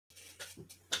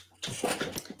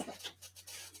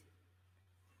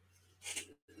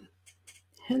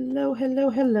Hello, hello,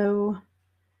 hello.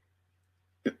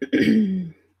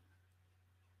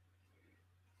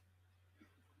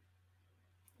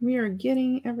 We are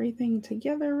getting everything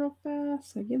together real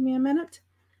fast, so give me a minute.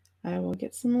 I will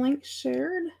get some links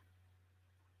shared.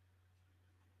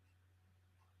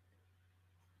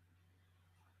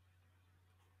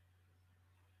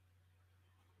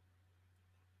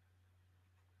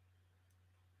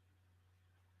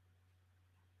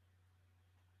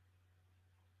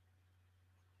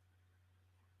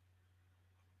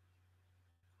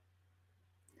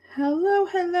 Hello,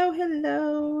 hello,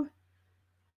 hello.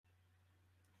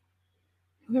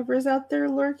 Whoever's out there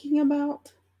lurking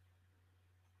about.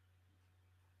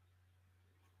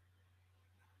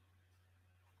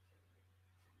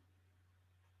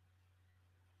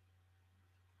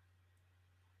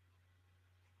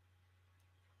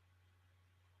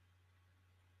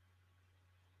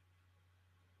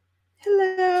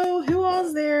 Hello, who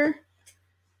all's there?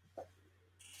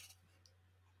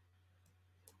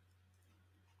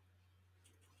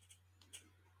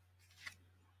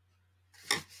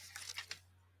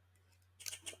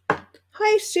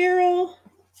 Hi, Cheryl.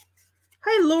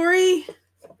 Hi, Lori.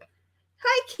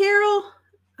 Hi, Carol.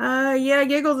 Yeah,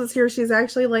 Giggles is here. She's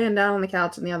actually laying down on the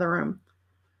couch in the other room.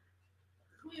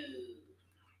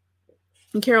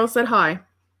 And Carol said hi.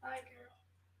 Hi, Carol.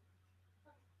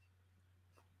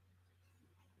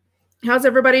 How's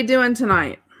everybody doing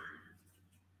tonight?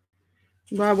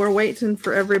 Well, we're waiting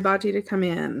for everybody to come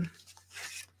in.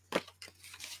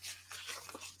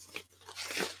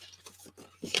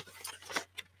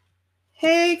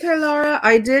 Hey, Kylara,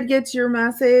 I did get your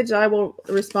message. I will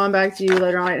respond back to you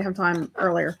later on. I didn't have time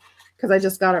earlier because I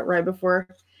just got it right before.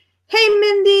 Hey,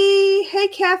 Mindy. Hey,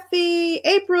 Kathy.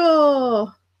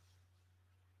 April.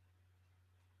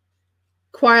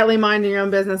 Quietly minding your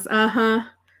own business. Uh-huh.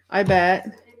 I bet.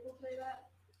 April play that?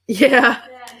 Yeah.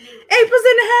 April's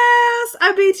in the house.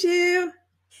 I beat you.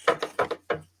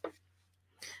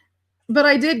 But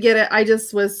I did get it. I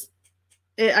just was...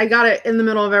 I got it in the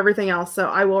middle of everything else, so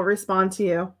I will respond to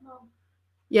you. Mom,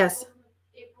 yes.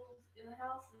 April's in the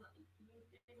house and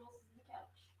April's in the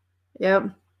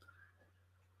couch.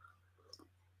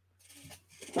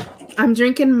 Yep. I'm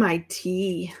drinking my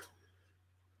tea.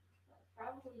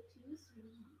 Probably too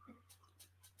sweet.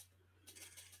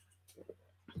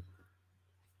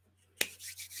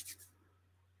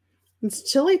 It's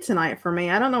chilly tonight for me.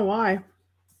 I don't know why.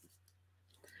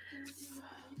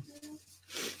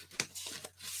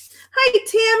 Hi,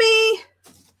 Tammy.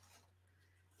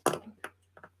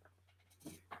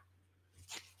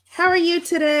 How are you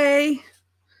today?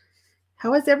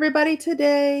 How is everybody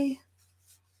today?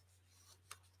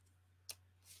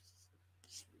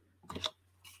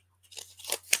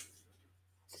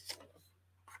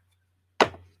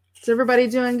 Is everybody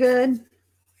doing good?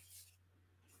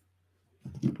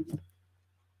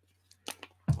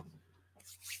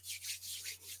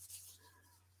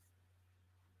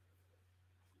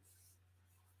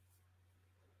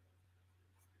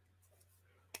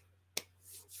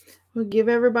 We'll give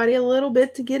everybody a little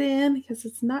bit to get in because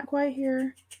it's not quite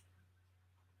here.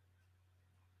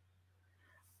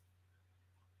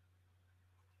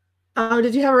 Oh,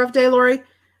 did you have a rough day, Lori?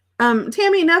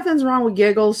 Tammy, nothing's wrong with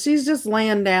Giggles. She's just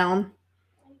laying down.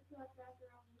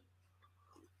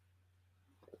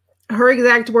 Her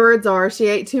exact words are, she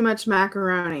ate too much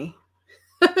macaroni.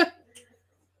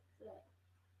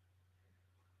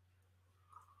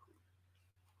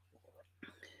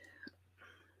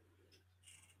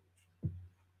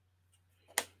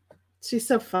 She's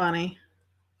so funny.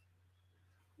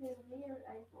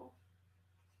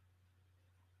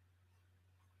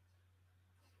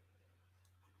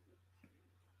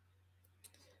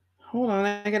 Hold on,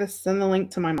 I gotta send the link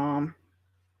to my mom.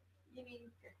 You mean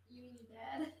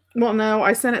Dad? Well, no,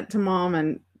 I sent it to Mom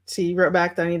and she wrote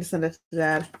back that I need to send it to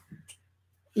Dad.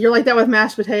 You're like that with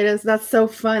mashed potatoes? That's so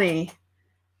funny.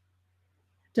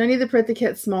 Do I need to print the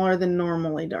kit smaller than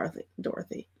normally,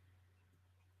 Dorothy?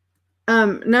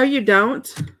 No, you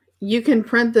don't. You can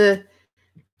print the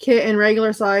kit in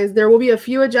regular size. There will be a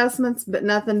few adjustments, but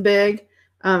nothing big.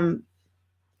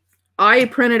 I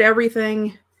printed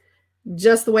everything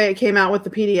just the way it came out with the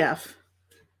PDF.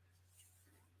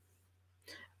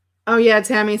 Oh, yeah,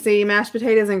 Tammy, see, mashed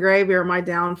potatoes and gravy are my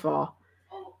downfall.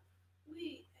 Oh,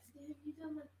 wait. Have you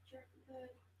done the...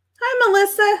 Hi,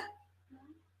 Melissa.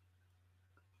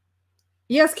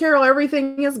 Yes, Carol,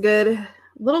 everything is good. A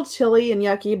little chilly and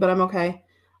yucky, but I'm okay.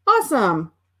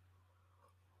 Awesome.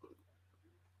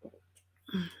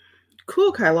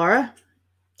 Cool, Kylara.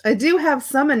 I do have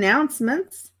some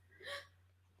announcements.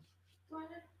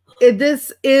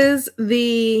 This is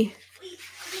the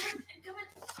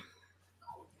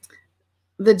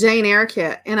Jane Eyre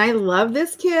kit, and I love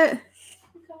this kit.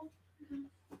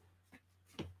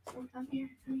 I'm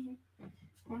here. I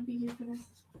want to be here for this.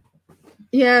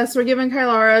 Yes, we're giving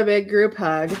Kylara a big group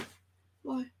hug.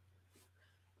 Why?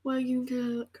 Why are you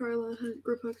giving Carla a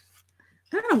group hug?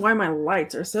 I don't know why my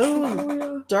lights are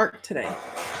so dark today.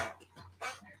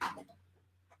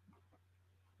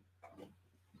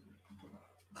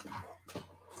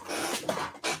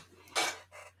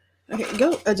 Okay,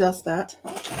 go adjust that.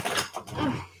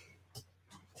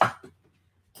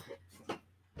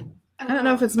 I don't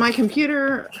know if it's my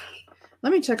computer.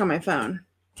 Let me check on my phone.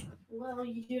 Well,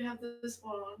 you do have this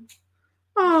one on.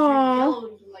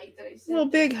 Oh, little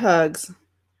big hugs.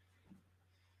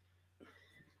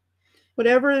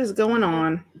 Whatever is going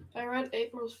on. I read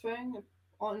April's thing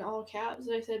on all caps.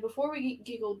 They said, before we get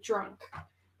giggled drunk.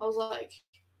 I was like,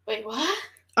 wait, what?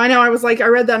 I know. I was like, I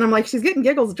read that and I'm like, she's getting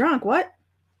giggles drunk. What?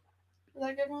 Is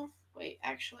that good one? Wait,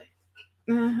 actually.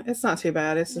 It's not too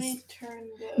bad. It's Let just. me turn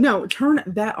No, turn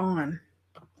that on.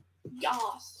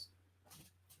 Yas.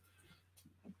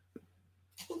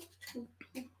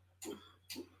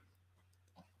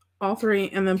 All three,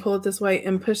 and then pull it this way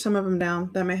and push some of them down.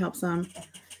 That may help some.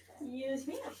 Yes,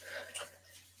 ma'am.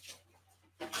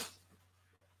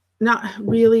 Not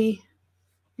really.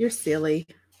 You're silly.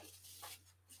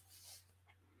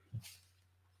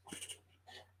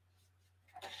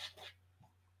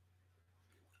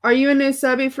 Are you a new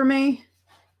subby for me?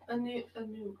 A new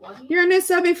what? You're a new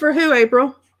subby for who,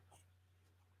 April?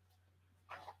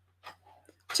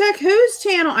 Check whose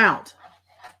channel out.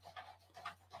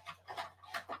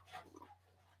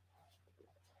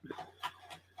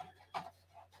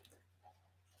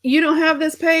 You don't have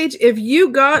this page? If you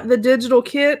got the digital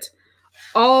kit,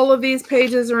 all of these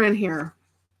pages are in here.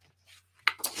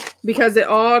 Because it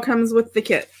all comes with the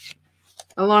kit.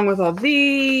 Along with all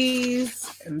these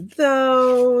and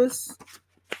those.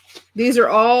 These are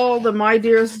all the My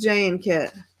Dearest Jane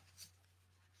kit.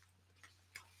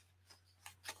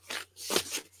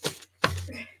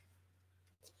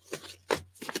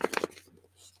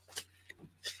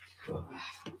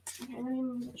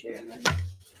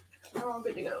 I'm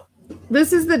good to go.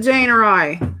 This is the Jane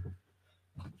Eyre.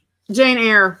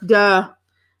 Duh.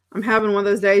 I'm having one of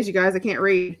those days, you guys. I can't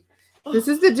read. This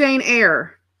is the Jane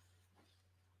Eyre.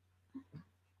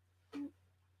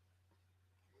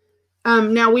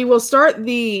 Now we will start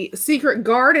the Secret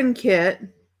Garden kit.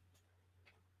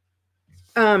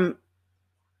 After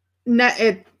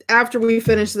we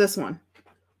finish this one.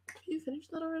 You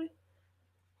finished that already?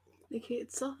 The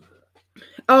kit stuff.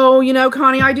 Oh, you know,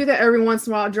 Connie, I do that every once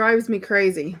in a while. It drives me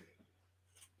crazy.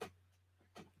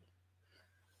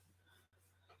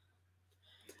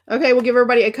 Okay, we'll give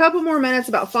everybody a couple more minutes.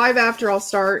 About 5 after I'll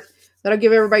start. That'll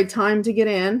give everybody time to get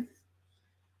in.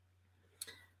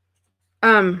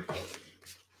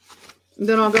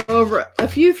 Then I'll go over a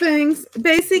few things,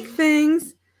 basic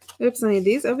things. Oops, I need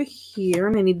these over here,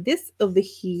 and I need this over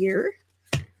here.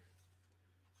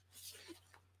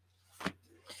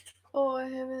 Oh, I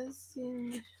haven't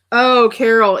seen. Oh,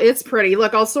 Carol, it's pretty.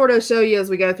 Look, I'll sort of show you as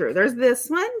we go through. There's this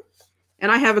one,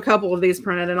 and I have a couple of these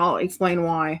printed, and I'll explain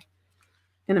why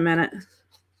in a minute.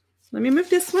 Let me move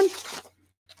this one.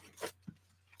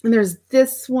 And there's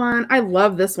this one. I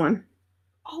love this one.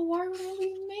 Oh, why would I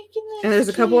be making this? And there's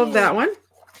a couple of that one.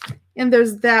 And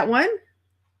there's that one.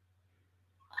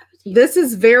 This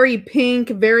is very pink,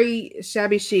 very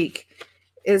shabby chic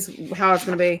is how it's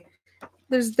going to be.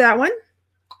 There's that one.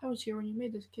 I was here when you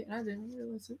made this kit, and I didn't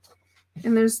realize it.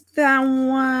 And there's that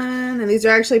one. And these are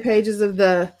actually pages of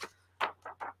the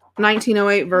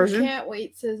 1908 version. I can't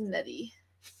wait, says Nettie.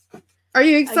 Are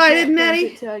you excited,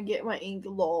 Nettie? Until I get my ink,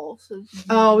 lol.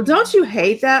 Oh, don't you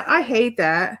hate that? I hate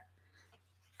that.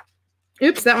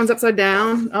 Oops, that one's upside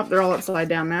down. Oh, they're all upside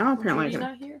down now. Apparently, She's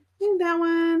not here. That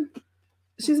one.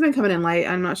 She's been coming in late.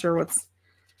 I'm not sure what's.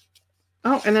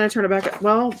 Oh, and then I turned it back up.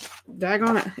 Well,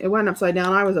 daggone it. It wasn't upside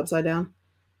down. I was upside down.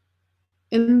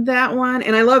 And that one.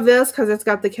 And I love this because it's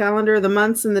got the calendar, the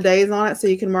months and the days on it, so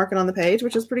you can mark it on the page,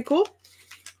 which is pretty cool.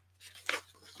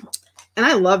 And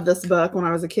I loved this book when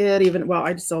I was a kid. Even, well,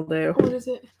 I still do. What is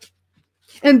it?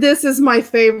 And this is my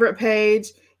favorite page.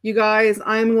 You guys,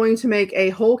 I'm going to make a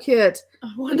whole kit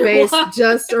based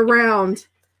just around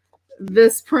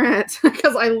this print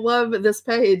because I love this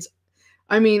page.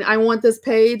 I mean, I want this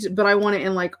page, but I want it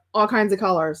in like all kinds of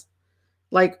colors,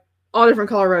 like all different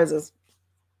color roses.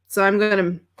 So I'm going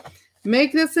to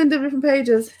make this into different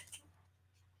pages.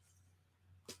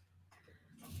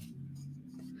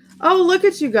 Oh, look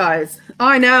at you guys.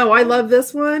 I know. I love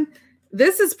this one.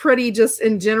 This is pretty just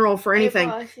in general for anything.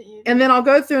 April, and then I'll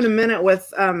go through in a minute with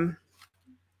the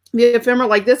ephemera.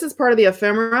 Like this is part of the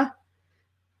ephemera,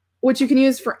 which you can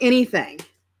use for anything.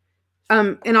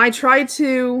 And I try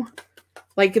to,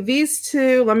 like these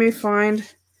two, let me find,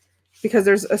 because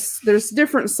there's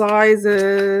different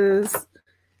sizes.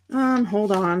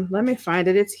 Hold on, let me find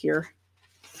it. It's here.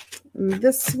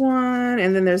 This one,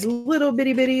 and then there's little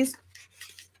bitty bitties.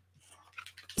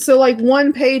 So like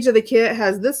one page of the kit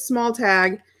has this small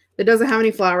tag that doesn't have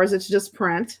any flowers. It's just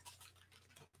print.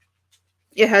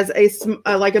 It has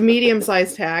like a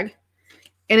medium-sized tag,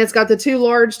 and it's got the 2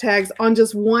 large tags on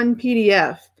just one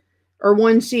PDF or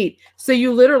one sheet. So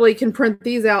you literally can print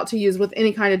these out to use with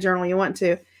any kind of journal you want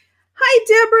to. Hi,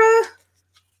 Deborah.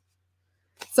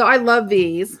 So I love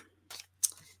these.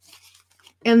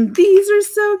 And these are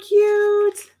so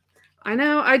cute. I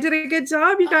know. I did a good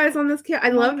job, you guys, on this kit. I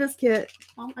love this kit.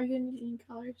 Mom, are you going to need any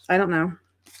colors? I don't know.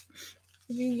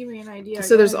 If you can give me an idea.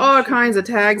 So there's all kinds of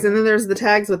tags, and then there's the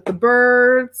tags with the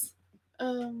birds.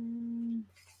 Hi.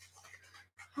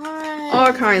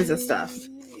 All kinds of stuff.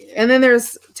 And then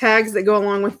there's tags that go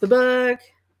along with the book,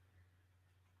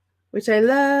 which I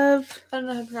love. I don't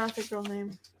know how to pronounce the girl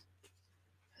name.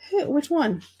 Hey, which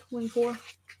one? 24.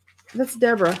 That's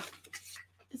Deborah.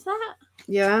 Is that?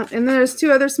 Yeah. And then there's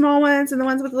 2 other small ones, and the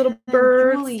ones with the little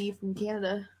birds. Julie from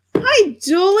Canada. Hi,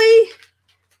 Julie.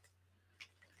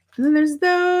 And then there's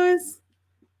those,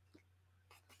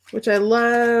 which I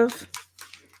love.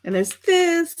 And there's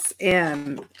this,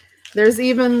 and there's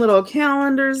even little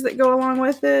calendars that go along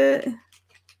with it.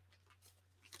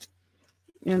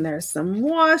 And there's some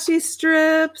washi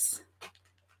strips.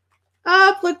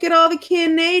 Oh, look at all the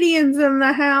Canadians in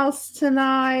the house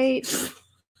tonight.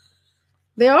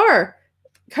 They are.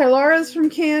 Kylara's from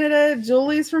Canada.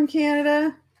 Julie's from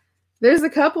Canada. There's a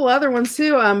couple other ones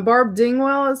too. Barb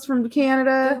Dingwell is from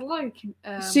Canada. Like,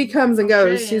 she comes and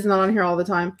goes. She's not on here all the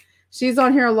time. She's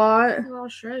on here a lot.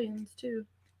 Australians too.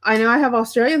 I know I have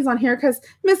Australians on here because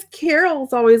Miss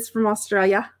Carol's always from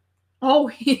Australia.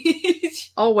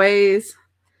 Always. Always.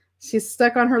 She's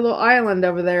stuck on her little island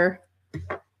over there.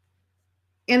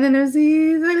 And then there's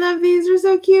these. I love these. They're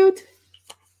so cute.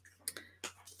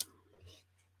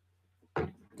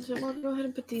 So I'm gonna go ahead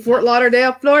and put these. Fort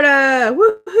Lauderdale, Florida.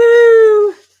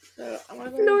 Woohoo! So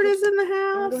Florida's in the I'm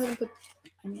house. gonna go ahead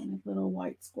and put a little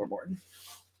white scoreboard.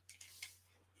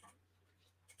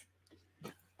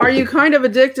 Are you kind of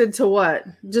addicted to what?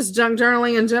 Just junk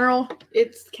journaling in general?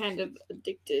 It's kind of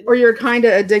addicted. Or you're kind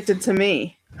of addicted to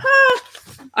me? Ha!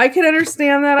 I can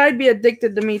understand that. I'd be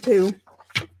addicted to me too.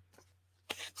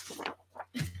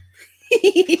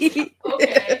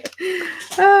 Okay.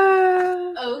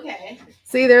 Okay.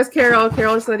 See, there's Carol.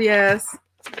 Carol said yes.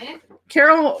 Yeah.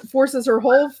 Carol forces her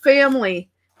whole family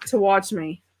to watch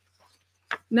me.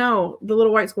 No, the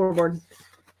little white scoreboard.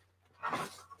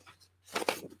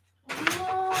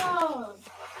 Oh.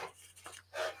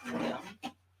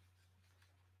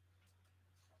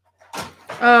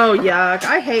 Oh, yuck.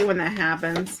 I hate when that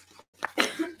happens.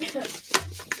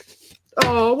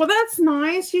 Oh, well, that's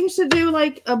nice. You should do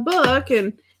like a book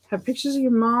and have pictures of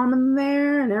your mom in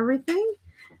there and everything.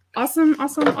 Awesome,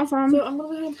 awesome, awesome. So I'm gonna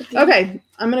go ahead and put these. Okay,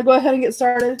 I'm going to go ahead and get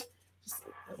started. Just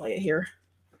lay it here.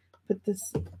 Put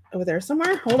this over there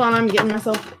somewhere. Hold on, I'm getting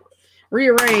myself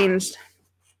rearranged.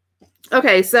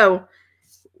 Okay, so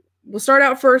we'll start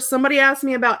out first. Somebody asked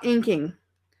me about inking.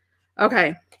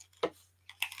 Okay.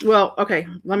 Well, okay,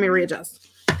 let me readjust.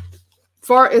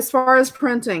 As far as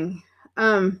printing,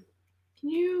 can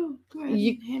you go ahead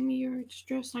and hand me your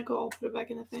address and I'll put it back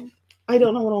in the thing? I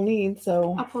don't know what I'll need,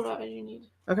 so I'll pull it out as you need.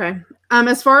 Okay.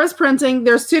 As far as printing,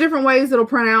 there's 2 different ways it'll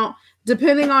print out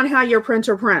depending on how your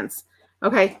printer prints.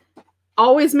 Okay.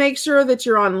 Always make sure that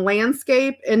you're on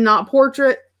landscape and not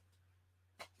portrait.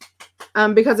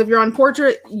 Because if you're on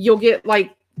portrait, you'll get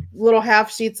like little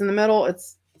half sheets in the middle.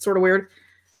 It's sort of weird.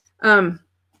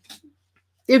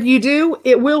 If you do,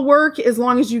 it will work as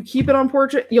long as you keep it on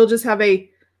portrait. You'll just have a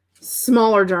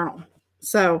smaller journal.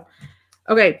 So,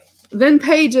 okay. Then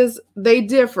pages, they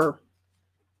differ.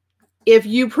 If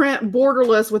you print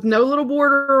borderless with no little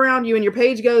border around you and your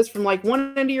page goes from like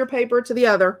one end of your paper to the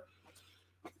other,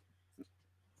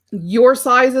 your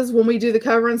sizes when we do the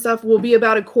cover and stuff will be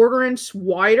about 1/4 inch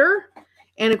wider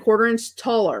and 1/4 inch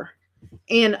taller.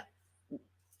 And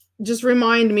just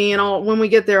remind me, and when we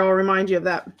get there, I'll remind you of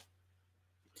that.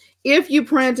 If you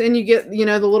print and you get,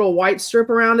 the little white strip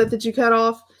around it that you cut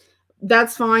off,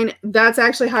 that's fine. That's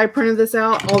actually how I printed this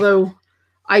out, although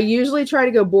I usually try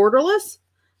to go borderless.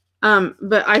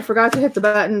 But I forgot to hit the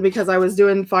button because I was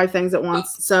doing 5 things at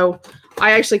once. So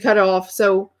I actually cut it off.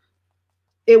 So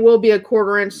it will be a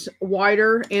 1/4 inch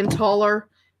wider and taller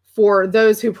for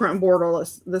those who print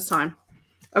borderless this time.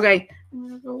 Okay. I'm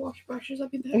gonna go wash brushes. I'll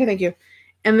be back. Okay, thank you.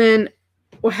 And then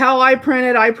how I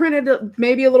printed it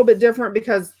maybe a little bit different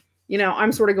because, you know,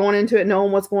 I'm sort of going into it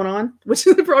knowing what's going on, which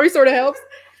probably sort of helps.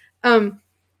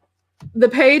 The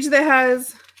page that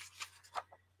has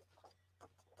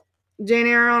Jane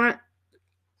Eyre on it,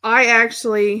 I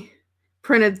actually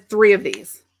printed 3 of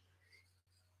these.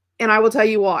 And I will tell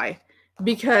you why.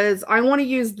 Because I want to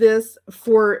use this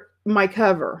for my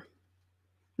cover.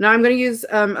 Now I'm going to use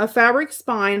a fabric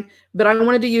spine, but I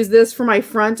wanted to use this for my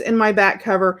front and my back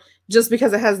cover just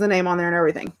because it has the name on there and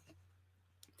everything.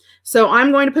 So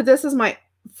I'm going to put this as my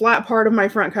flat part of my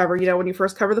front cover, you know, when you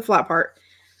first cover the flat part.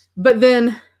 But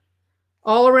then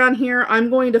all around here, I'm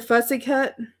going to fussy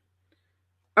cut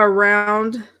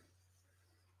around,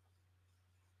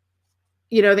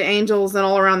 you know, the angels and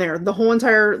all around there. That whole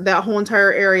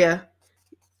entire area,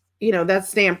 you know, that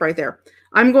stamp right there.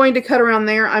 I'm going to cut around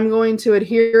there. I'm going to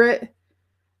adhere it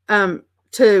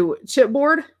to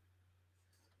chipboard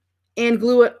and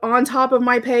glue it on top of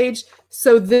my page.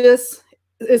 So this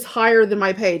is higher than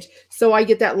my page. So I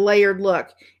get that layered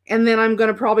look. And then I'm going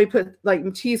to probably put like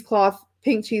cheesecloth,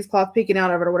 pink cheesecloth peeking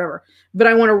out of it or whatever. But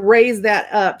I want to raise that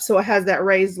up so it has that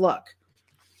raised look.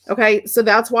 Okay, so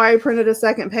that's why I printed a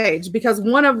second page, because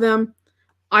one of them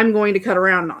I'm going to cut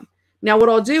around on. Now what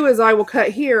I'll do is I will cut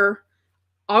here.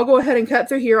 I'll go ahead and cut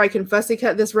through here. I can fussy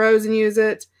cut this rose and use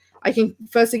it. I can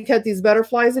fussy cut these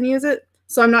butterflies and use it.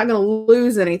 So I'm not going to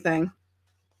lose anything.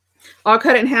 I'll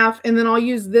cut it in half, and then I'll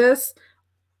use this.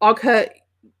 I'll cut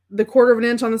the 1/4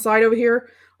 inch on the side over here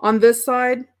on this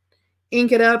side,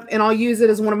 ink it up, and I'll use it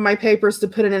as one of my papers to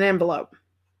put in an envelope.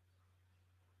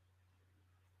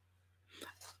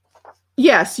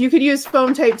 Yes, you could use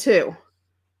foam tape too.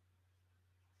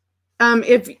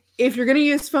 If you're going to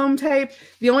use foam tape,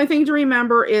 the only thing to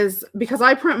remember is, because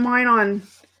I print mine on,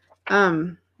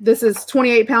 this is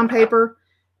 28-pound paper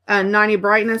and 90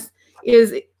 brightness,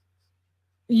 is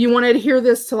you want to adhere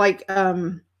this to like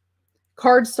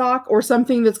cardstock or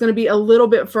something that's going to be a little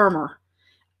bit firmer.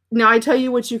 Now, I tell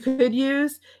you what you could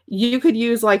use. You could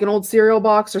use like an old cereal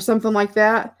box or something like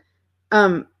that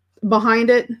behind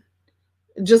it,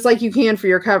 just like you can for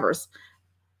your covers,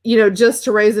 you know, just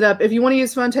to raise it up. If you want to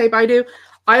use foam tape, I do.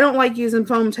 I don't like using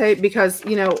foam tape because,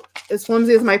 you know, as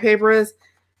flimsy as my paper is,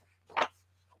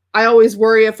 I always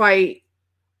worry if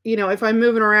if I'm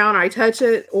moving around, I touch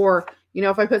it, or, you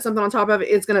know, if I put something on top of it,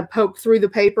 it's going to poke through the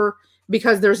paper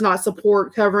because there's not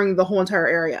support covering the whole entire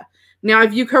area. Now,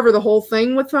 if you cover the whole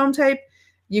thing with foam tape,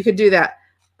 you could do that.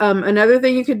 Another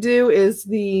thing you could do is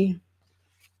you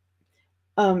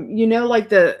know, like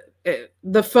the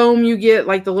foam you get,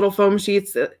 like the little foam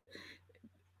sheets that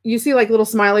you see, like little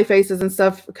smiley faces and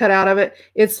stuff cut out of it.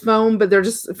 It's foam, but they're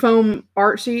just foam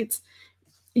art sheets.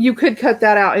 You could cut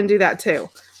that out and do that too.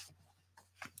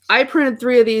 I printed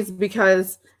 3 of these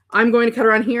because I'm going to cut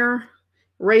around here,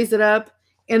 raise it up,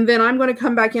 and then I'm going to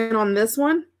come back in on this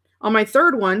one. On my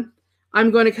 3rd one, I'm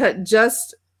going to cut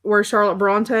just where Charlotte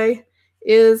Bronte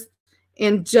is,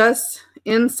 and just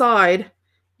inside,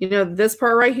 you know, this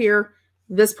part right here,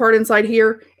 this part inside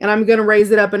here, and I'm going to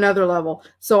raise it up another level.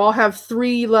 So I'll have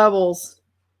 3 levels,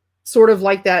 sort of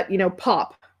like that, you know,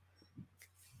 pop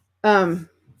on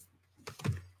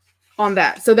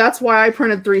that. So that's why I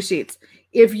printed 3 sheets.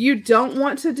 If you don't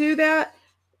want to do that,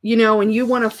 you know, and you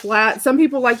want a flat, some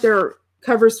people like their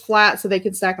covers flat so they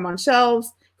can stack them on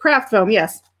shelves. Craft foam,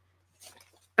 yes.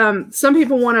 Some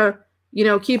people want to, you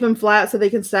know, keep them flat so they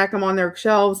can stack them on their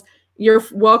shelves. You're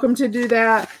welcome to do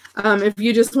that. If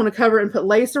you just want to cover it and put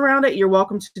lace around it, you're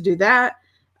welcome to do that.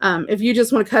 If you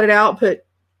just want to cut it out,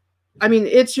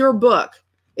 it's your book.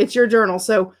 It's your journal.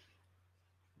 So,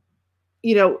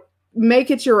 you know,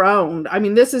 make it your own. I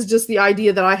mean, this is just the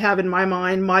idea that I have in my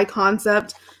mind, my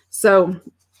concept. So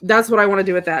that's what I want to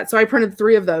do with that. So I printed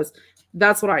 3 of those.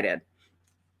 That's what I did.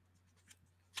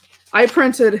 I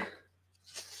printed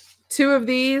 2 of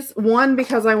these. One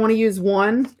because I want to use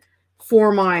one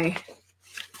for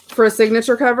a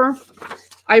signature cover.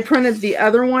 I printed the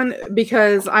other one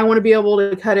because I want to be able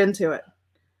to cut into it.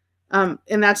 And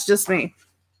that's just me.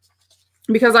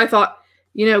 Because I thought,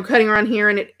 you know, cutting around here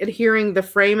and adhering the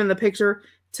frame and the picture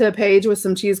to a page with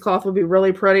some cheesecloth would be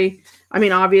really pretty. I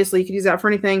mean, obviously, you could use that for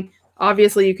anything.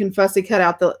 Obviously, you can fussy cut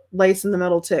out the lace in the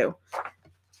middle too,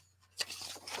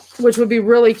 which would be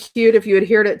really cute if you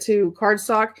adhered it to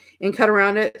cardstock and cut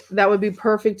around it. That would be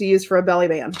perfect to use for a belly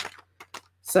band.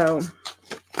 So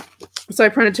I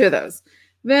printed 2 of those.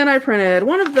 Then I printed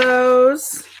one of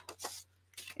those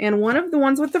and one of the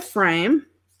ones with the frame.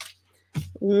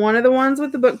 one of the ones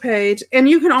with the book page, and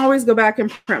you can always go back and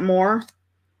print more.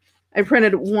 I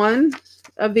printed one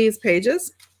of these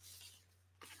pages,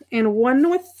 and one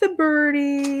with the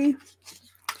birdie,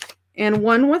 and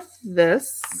one with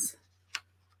this,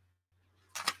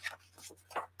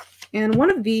 and one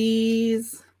of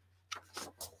these,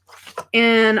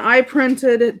 and I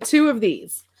printed two of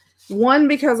these. One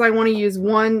because I want to use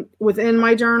one within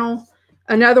my journal,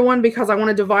 another one because I want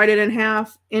to divide it in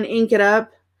half and ink it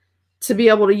up to be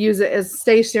able to use it as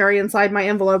stationery inside my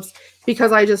envelopes,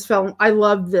 because I just felt I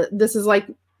loved it. This is like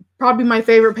probably my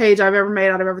favorite page I've ever made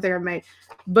out of everything I've made,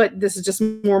 but this is just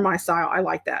more my style. I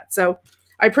like that. So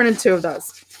I printed two of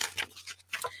those.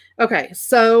 Okay,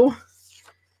 so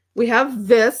we have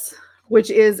this, which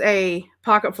is a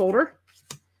pocket folder.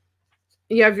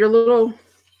 You have your little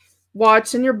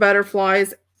watch and your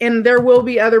butterflies, and there will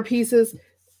be other pieces.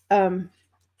 Way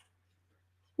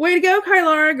to go,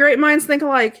 Kylara. Great minds think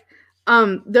alike.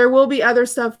 There will be other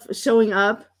stuff showing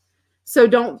up.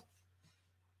 So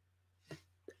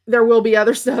there will be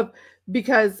other stuff,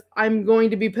 because I'm going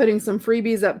to be putting some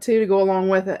freebies up too to go along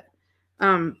with it.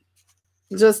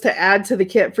 Just to add to the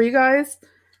kit for you guys.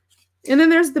 And then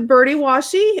there's the birdie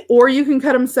washi, or you can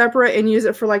cut them separate and use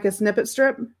it for like a snippet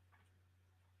strip.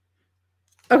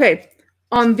 Okay,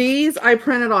 on these, I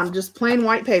printed on just plain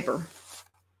white paper,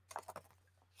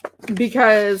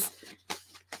 because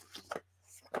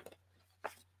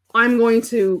I'm going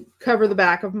to cover the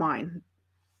back of mine.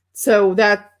 So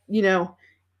that, you know,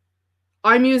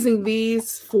 I'm using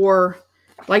these for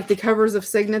like the covers of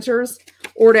signatures,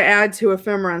 or to add to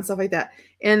ephemera and stuff like that.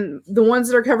 And the ones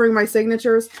that are covering my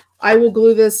signatures, I will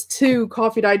glue this to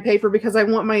coffee dyed paper, because I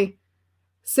want my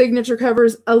signature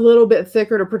covers a little bit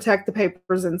thicker to protect the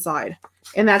papers inside.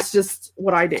 And that's just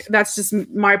what I do. That's just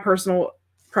my personal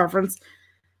preference.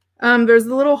 There's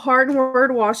the little hard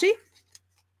word washi.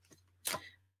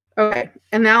 Okay,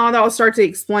 and now I'll start to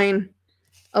explain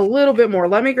a little bit more.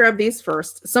 Let me grab these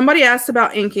first. Somebody asked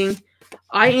about inking.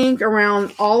 I ink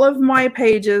around all of my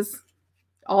pages,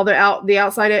 all the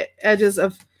outside edges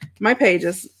of my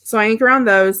pages. So I ink around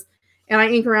those, and I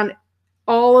ink around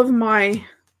all of my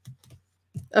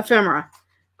ephemera.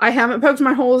 I haven't poked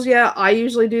my holes yet. I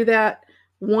usually do that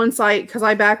because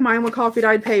I back mine with coffee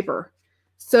dyed paper.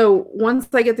 So once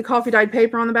I get the coffee dyed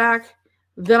paper on the back,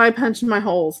 then I punch my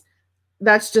holes.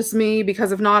 That's just me,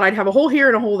 because if not, I'd have a hole here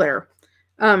and a hole there.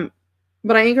 But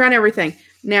I ink around everything.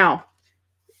 Now,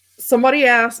 somebody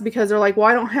asked, because they're like, well,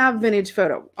 I don't have vintage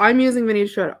photo. I'm using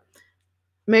vintage photo.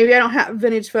 Maybe I don't have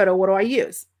vintage photo. What do I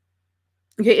use?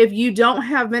 Okay, if you don't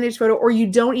have vintage photo, or you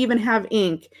don't even have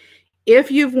ink,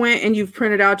 if you've went and you've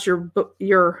printed out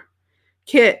your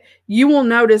kit, you will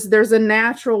notice there's a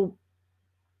natural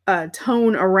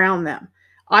tone around them.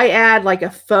 I add like a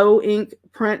faux ink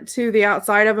print to the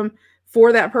outside of them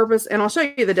for that purpose, and I'll show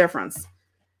you the difference.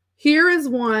 Here is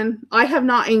one. I have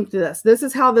not inked this. This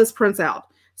is how this prints out.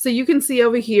 So you can see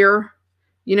over here,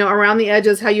 you know, around the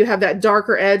edges, how you have that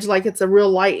darker edge like it's a real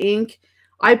light ink.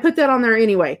 I put that on there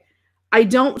anyway. I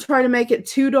don't try to make it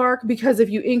too dark, because if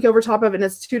you ink over top of it and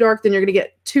it's too dark, then you're going to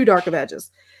get too dark of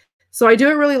edges. So I do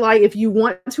it really light. If you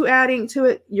want to add ink to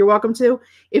it, you're welcome to.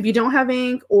 If you don't have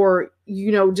ink, or,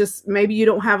 you know, just maybe you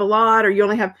don't have a lot, or you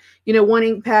only have, you know, one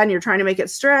ink pad and you're trying to make it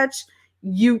stretch,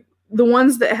 the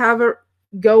ones that have it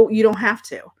you don't have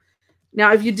to.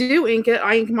 Now, if you do ink it,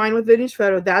 I ink mine with vintage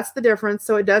photo. That's the difference.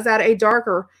 So it does add a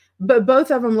darker, but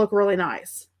both of them look really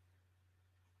nice.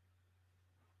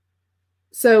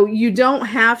 So you don't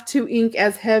have to ink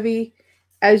as heavy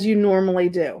as you normally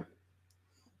do,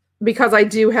 because I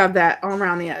do have that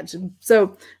around the edge.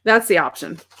 So that's the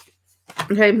option.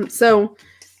 Okay, so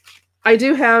I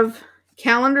do have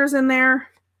calendars in there.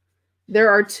 There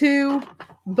are two,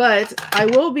 but I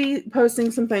will be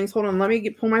posting some things. Hold on, let me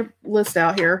pull my list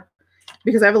out here,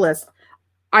 because I have a list.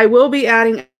 I will be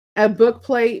adding a book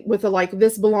plate with a like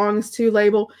 "This belongs to"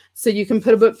 label, so you can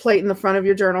put a book plate in the front of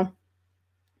your journal.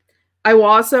 I will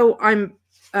also, I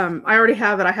already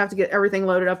have it. I have to get everything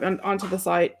loaded up and onto the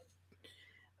site.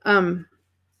 I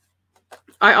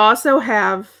also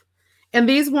have, and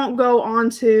these won't go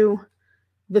onto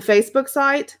the Facebook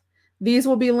site. These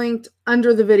will be linked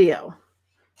under the video.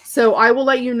 So I will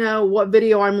let you know what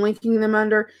video I'm linking them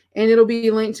under, and it'll be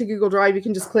linked to Google Drive. You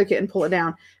can just click it and pull it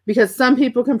down, because some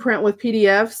people can print with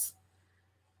PDFs.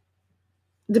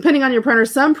 Depending on your printer,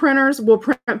 some printers will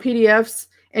print PDFs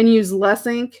and use less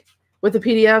ink with the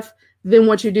PDF than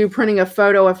what you do printing a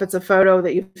photo, if it's a photo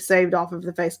that you've saved off of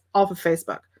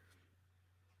Facebook.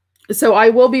 So I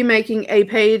will be making a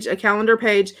calendar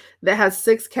page that has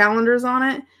 6 calendars on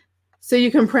it. So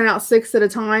you can print out 6 at a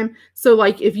time. So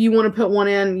like if you want to put one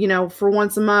in, you know, for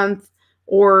once a month,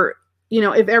 or, you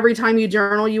know, if every time you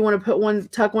journal, you want to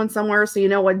tuck one somewhere so you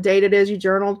know what date it is you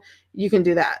journaled, you can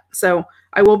do that. So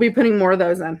I will be putting more of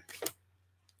those in.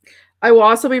 I will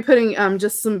also be putting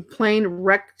just some plain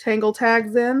rectangle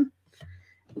tags in.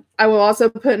 I will also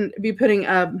be putting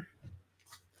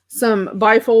some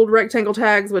bifold rectangle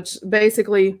tags, which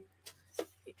basically,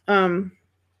 well,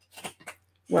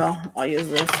 I'll use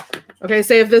this. Okay,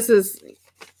 say if this is,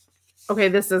 okay,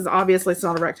 this is obviously it's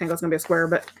not a rectangle, it's gonna be a square,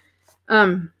 but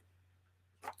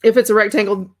if it's a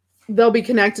rectangle, they'll be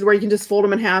connected where you can just fold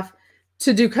them in half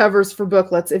to do covers for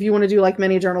booklets if you want to do like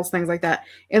mini journals, things like that.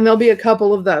 And there'll be a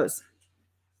couple of those.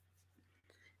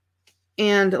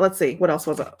 And let's see, what else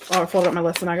was it? Oh, I folded up my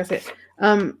list and I got it.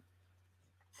 And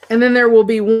then there will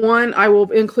be one, I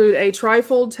will include a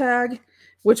trifold tag,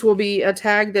 which will be a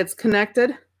tag that's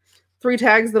connected. 3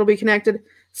 tags that'll be connected.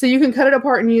 So you can cut it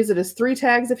apart and use it as 3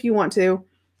 tags if you want to.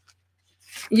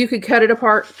 You could cut it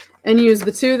apart and use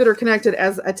the 2 that are connected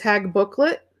as a tag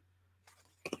booklet.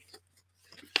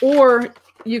 Or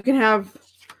you can have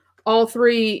all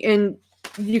 3 and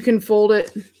you can fold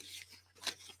it,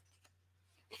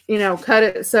 you know, cut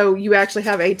it so you actually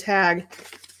have a tag,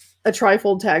 a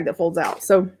trifold tag that folds out.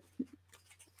 So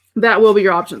that will be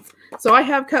your options. So I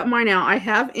have cut mine out. I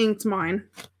have inked mine.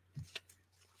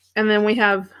 And then we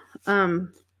have the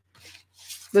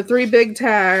 3 big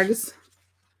tags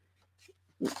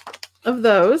of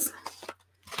those.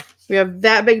 We have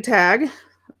that big tag,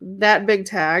 that big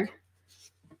tag.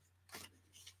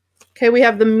 Okay, we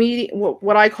have the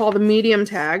what I call the medium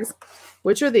tags,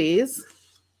 which are these.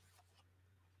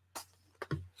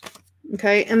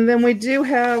 Okay, and then we do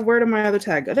have, where did my other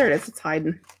tag go? There it is. It's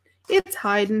hiding. It's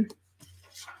hiding.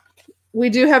 We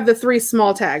do have the 3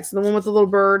 small tags, the one with the little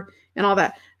bird and all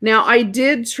that. Now, I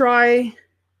did try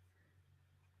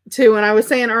to, and I was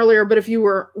saying earlier, but if you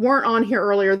weren't on here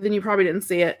earlier, then you probably didn't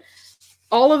see it.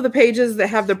 All of the pages that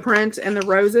have the print and the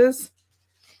roses,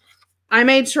 I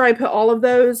made sure I put all of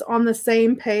those on the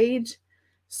same page.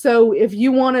 So if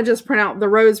you want to just print out the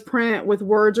rose print with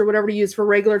words or whatever to use for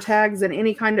regular tags in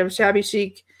any kind of shabby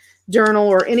chic journal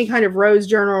or any kind of rose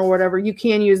journal or whatever, you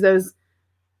can use those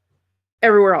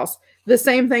everywhere else. The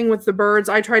same thing with the birds.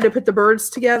 I tried to put the birds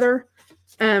together,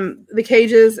 the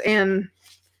cages, and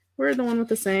where'd the one with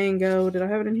the saying go? Did I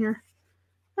have it in here?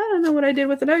 I don't know what I did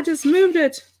with it. I just moved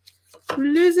it. I'm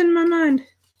losing my mind.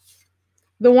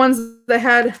 The ones that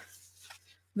had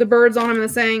the birds on them and the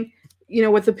saying, you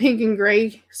know, with the pink and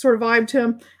gray sort of vibe to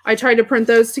them, I tried to print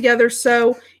those together.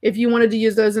 So if you wanted to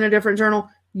use those in a different journal,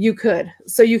 you could.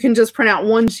 So you can just print out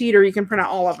one sheet or you can print out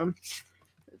all of them.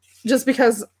 Just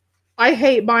because I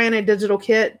hate buying a digital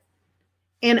kit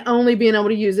and only being able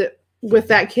to use it with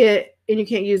that kit, and you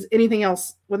can't use anything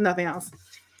else with nothing else.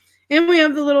 And we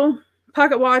have the little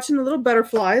pocket watch and the little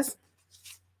butterflies.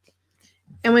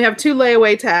 And we have 2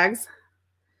 layaway tags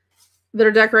that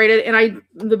are decorated. And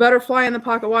the butterfly and the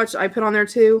pocket watch I put on there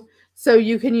too. So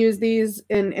you can use these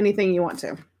in anything you want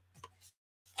to.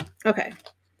 Okay.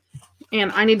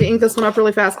 And I need to ink this one up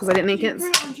really fast because I didn't ink it.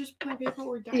 Just my paper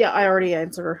or yeah, I already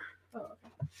answered her. Oh,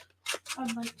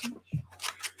 okay. I'd like to.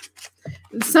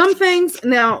 Some things,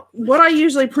 now, what I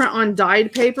usually print on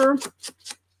dyed paper,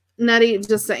 Nettie,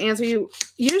 just to answer you,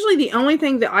 usually the only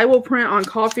thing that I will print on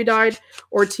coffee dyed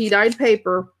or tea dyed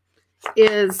paper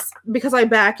is, because I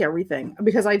back everything,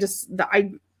 because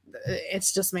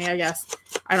it's just me, I guess.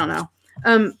 I don't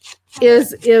know.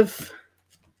 Is if,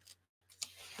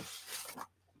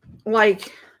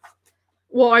 like,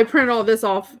 well, I printed all this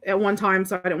off at one time,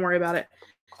 so I didn't worry about it.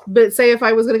 But say if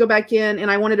I was going to go back in and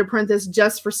I wanted to print this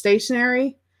just for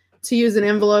stationery to use in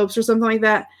envelopes or something like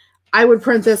that, I would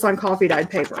print this on coffee dyed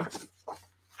paper.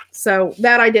 So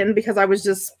that I didn't, because I was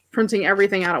just printing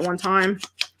everything out at one time.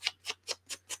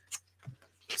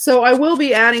 So I will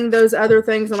be adding those other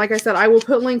things. And like I said, I will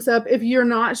put links up. If you're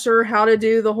not sure how to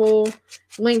do the whole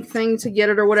link thing to get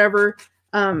it or whatever,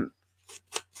 when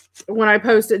I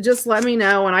post it, just let me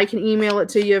know and I can email it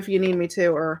to you if you need me to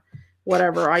or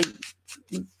whatever.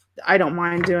 I don't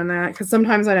mind doing that because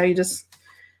sometimes I know you just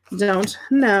don't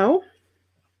know.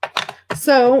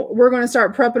 So we're going to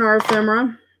start prepping our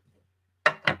ephemera.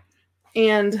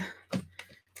 And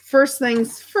first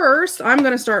things first, I'm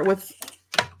going to start with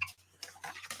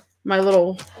my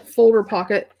little folder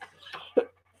pocket.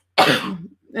 And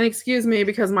excuse me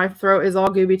because my throat is all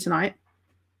gooby tonight.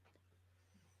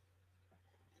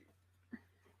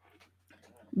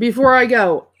 Before I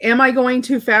go, am I going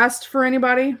too fast for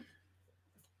anybody?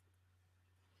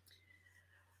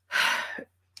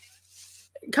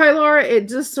 Kylara, it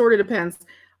just sort of depends.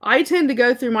 I tend to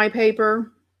go through my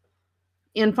paper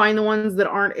and find the ones that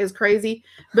aren't as crazy.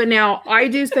 But now I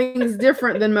do things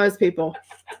different than most people.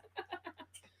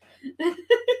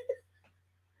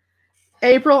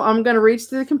 April, I'm going to reach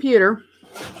to the computer.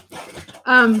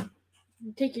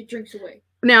 Take your drinks away.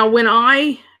 Now, when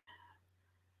I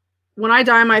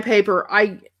dye my paper,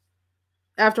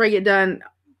 after I get done,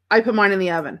 I put mine in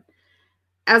the oven.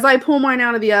 As I pull mine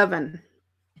out of the oven,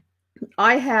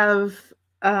 I have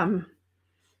a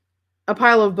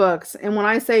pile of books. And when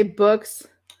I say books,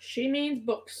 she means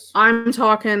books. I'm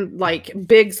talking like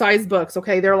big size books.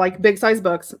 Okay, they're like big size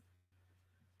books.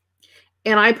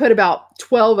 And I put about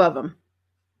 12 of them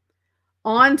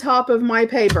on top of my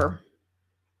paper.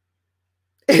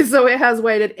 And so it has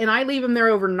weighted, and I leave them there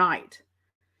overnight.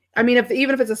 I mean,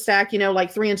 even if it's a stack,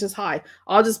 like 3 inches high,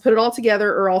 I'll just put it all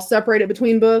together, or I'll separate it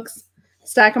between books,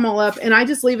 stack them all up, and I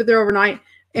just leave it there overnight.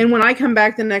 And when I come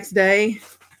back the next day,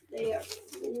 they are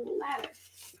flat.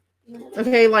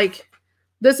 Okay, like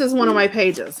this is one of my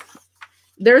pages.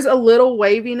 There's a little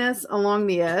waviness along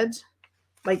the edge.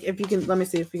 Like if you can, let me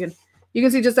see if you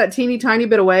can see just that teeny tiny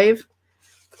bit of wave.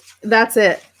 That's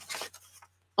it.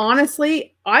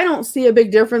 Honestly, I don't see a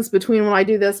big difference between when I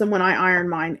do this and when I iron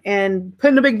mine. And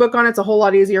putting a big book on it's a whole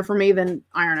lot easier for me than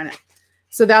ironing it.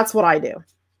 So that's what I do.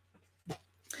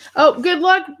 Oh, good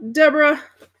luck, Deborah.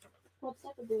 What's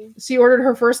that doing? She ordered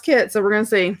her first kit, so we're going to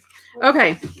see.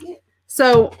 Okay,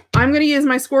 so I'm going to use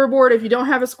my scoreboard. If you don't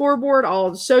have a scoreboard,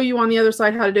 I'll show you on the other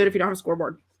side how to do it if you don't have a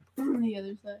scoreboard. On the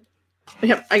other side.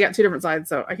 Yep, I got 2 different sides,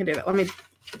 so I can do that. Let me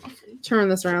turn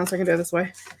this around so I can do it this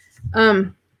way.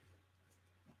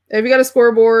 If you got a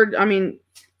scoreboard,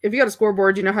 if you got a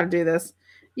scoreboard, you know how to do this.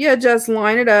 You just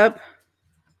line it up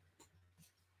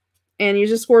and use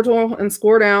your score tool and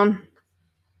score down.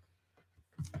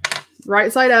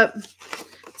 Right side up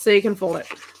so you can fold it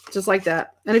just like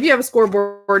that. And if you have a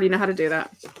scoreboard, you know how to do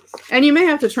that. And you may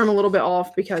have to trim a little bit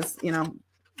off because,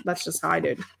 that's just how I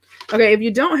did. Okay, if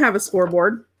you don't have a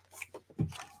scoreboard,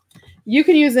 you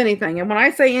can use anything. And when I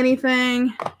say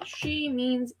anything, she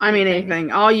means I mean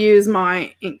anything. I'll use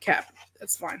my ink cap.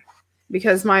 That's fine.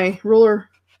 Because my ruler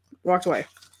walked away.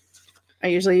 I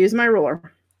usually use my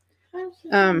ruler.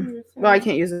 Well, I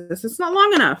can't use this. It's not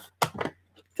long enough.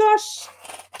 Gosh,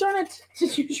 darn it.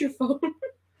 Just use your phone.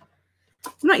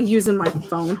 I'm not using my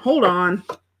phone. Hold on.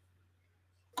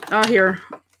 Here.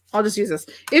 I'll just use this.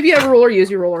 If you have a ruler, use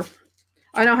your ruler.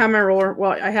 I don't have my ruler.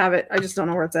 Well, I have it. I just don't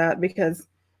know where it's at because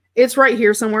it's right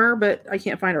here somewhere, but I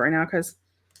can't find it right now because,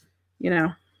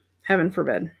 heaven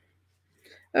forbid.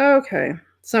 Okay.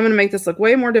 So I'm going to make this look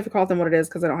way more difficult than what it is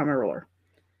because I don't have my ruler.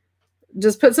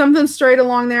 Just put something straight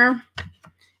along there.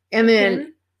 And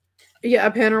then, yeah,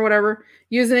 a pen or whatever.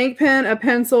 Use an ink pen, a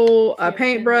pencil, a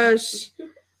paintbrush,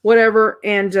 whatever,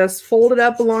 and just fold it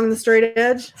up along the straight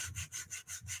edge.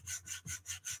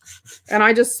 And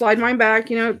I just slide mine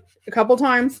back, a couple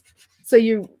times. So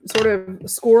you sort of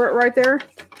score it right there.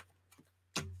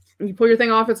 You pull your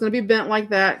thing off, it's going to be bent like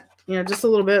that, just a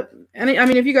little bit. And if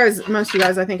most of you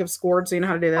guys, I think, have scored, so you know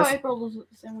how to do this. Oh, April does it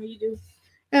the same way you do.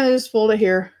 And then just fold it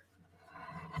here.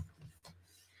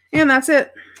 And that's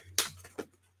it.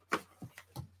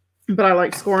 But I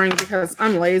like scoring because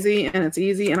I'm lazy and it's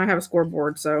easy and I have a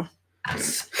scoreboard, so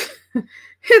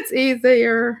it's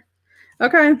easier.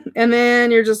 Okay, and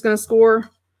then you're just going to score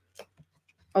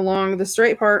along the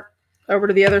straight part over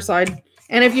to the other side.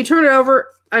 And if you turn it over,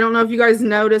 I don't know if you guys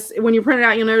notice, when you print it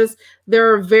out, you'll notice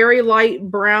there are very light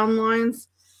brown lines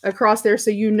across there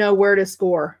so you know where to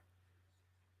score.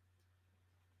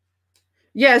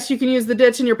 Yes, you can use the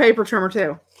ditch in your paper trimmer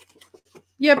too.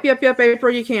 Yep,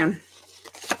 April, you can.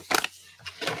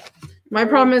 My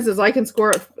problem is I can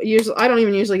score it. Usually, I don't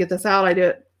even usually get this out. I do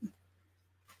it.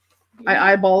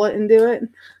 I eyeball it and do it.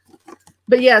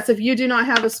 But yes, if you do not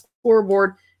have a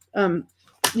scoreboard,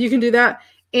 you can do that.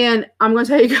 And I'm going to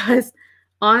tell you guys,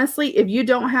 honestly, if you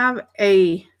don't have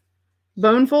a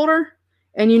bone folder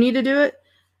and you need to do it,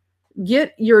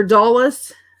 get your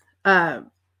Dawless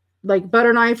like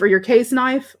butter knife or your case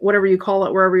knife, whatever you call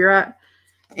it, wherever you're at.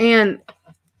 And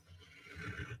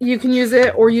you can use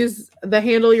it or use the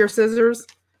handle, your scissors.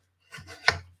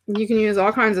 You can use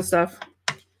all kinds of stuff.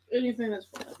 Anything that's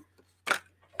fun.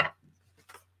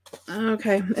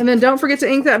 Okay. And then don't forget to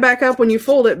ink that back up when you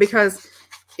fold it because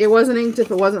it wasn't inked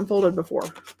if it wasn't folded before.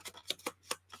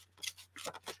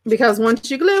 Because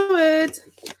once you glue it,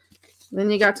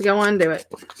 then you got to go undo it.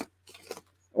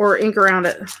 Or ink around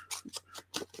it.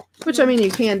 Which,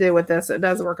 you can do with this. It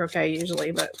does work okay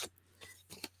usually, but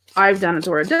I've done it to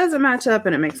where it doesn't match up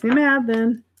and it makes me mad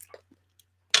then.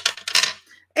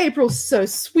 April's so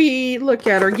sweet. Look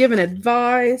at her giving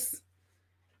advice.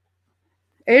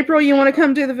 April, you want to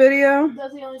come do the video?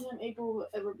 That's the only time April will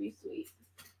ever be sweet.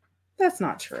 That's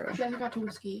not true. She hasn't got to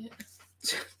whiskey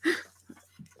yet.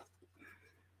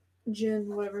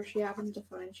 Gin, whatever she happens to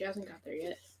find, she hasn't got there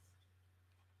yet.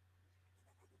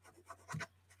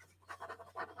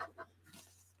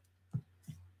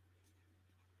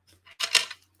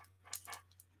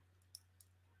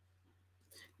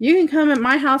 You can come at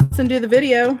my house and do the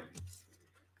video.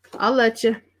 I'll let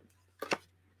you.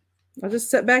 I'll just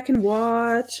sit back and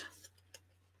watch.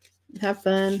 Have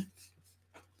fun.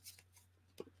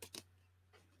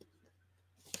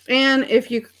 And if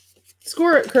you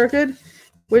score it crooked,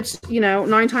 which,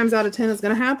 9 times out of 10 is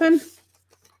going to happen,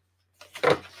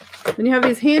 then you have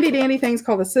these handy dandy things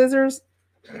called the scissors.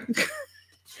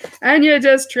 And you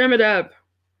just trim it up.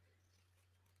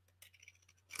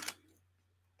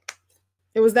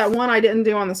 It was that one I didn't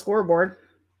do on the scoreboard.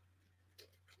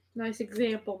 Nice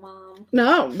example, Mom.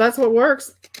 No, that's what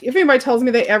works. If anybody tells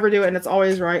me they ever do it and it's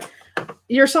always right.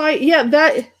 You're shy. Yeah,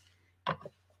 that.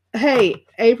 Hey,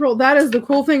 April, that is the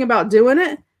cool thing about doing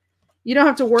it. You don't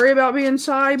have to worry about being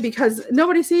shy because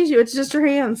nobody sees you. It's just your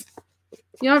hands.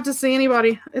 You don't have to see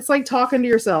anybody. It's like talking to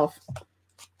yourself.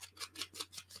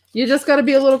 You just got to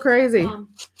be a little crazy.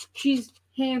 She's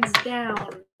hands down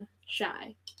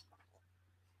shy.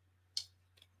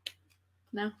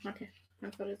 No? Okay. I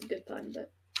thought it was a good pun,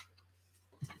 but.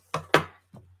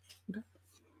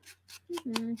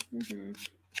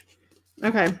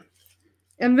 Okay.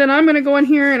 And then I'm going to go in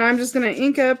here and I'm just going to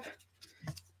ink up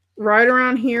right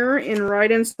around here and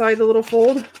right inside the little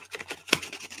fold.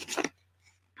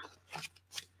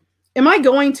 Am I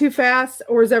going too fast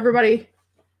or is everybody...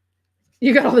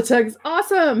 You got all the tags?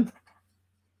 Awesome.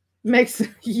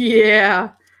 Yeah.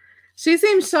 She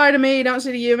seems shy to me, don't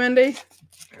she to you, Mindy?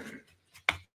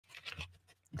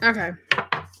 Okay.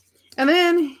 And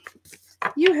then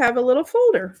you have a little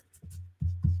folder.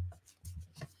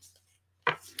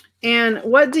 And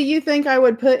what do you think I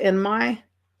would put in my...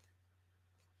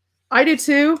 I do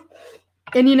too.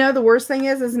 And the worst thing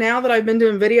is now that I've been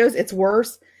doing videos, it's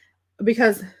worse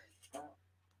because...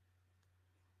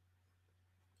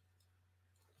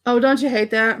 Oh, don't you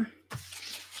hate that?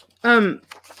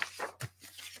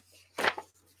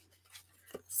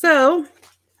 So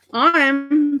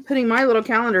I'm putting my little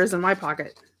calendars in my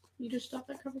pocket. You just stopped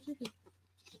that conversation.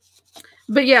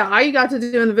 But yeah, I got to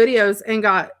doing the videos and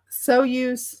got so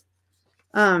used.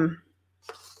 I'm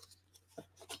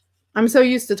so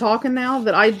used to talking now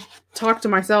that I talk to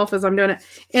myself as I'm doing it.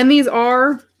 And these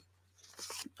are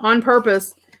on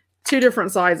purpose 2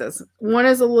 different sizes. One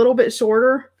is a little bit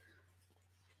shorter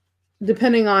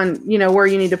depending on, where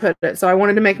you need to put it. So I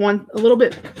wanted to make one a little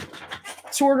bit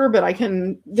shorter, but I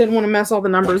didn't want to mess all the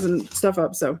numbers and stuff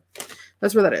up. So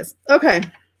that's where that is. Okay.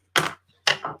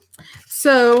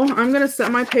 So I'm going to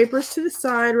set my papers to the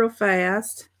side real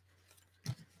fast.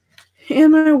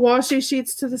 And my washi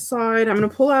sheets to the side. I'm going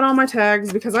to pull out all my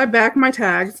tags because I back my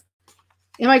tags.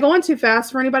 Am I going too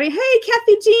fast for anybody? Hey,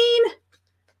 Kathy Jean.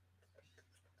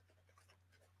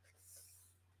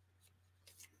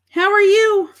 How are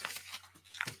you?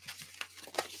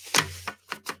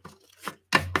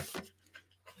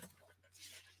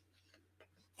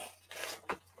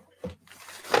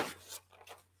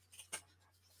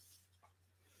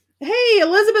 Hey,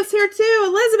 Elizabeth's here too.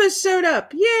 Elizabeth showed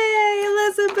up. Yay,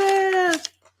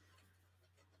 Elizabeth.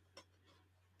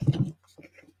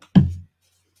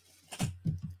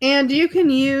 And you can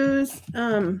use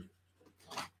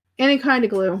any kind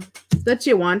of glue that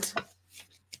you want.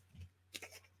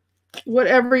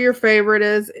 Whatever your favorite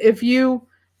is.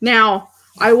 Now,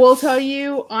 I will tell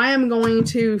you, I am going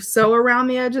to sew around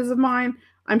the edges of mine.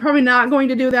 I'm probably not going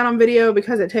to do that on video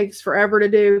because it takes forever to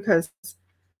do because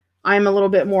I'm a little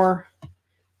bit more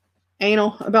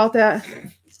anal about that.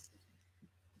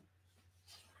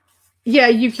 Yeah,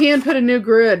 you can put a new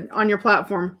grid on your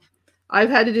platform.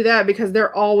 I've had to do that because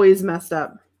they're always messed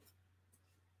up.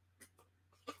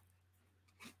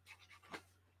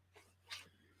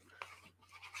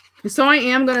 So I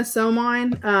am going to sew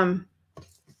mine.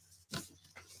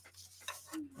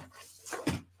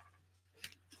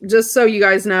 Just so you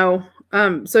guys know.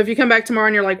 So if you come back tomorrow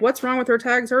and you're like, what's wrong with her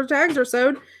tags? Her tags are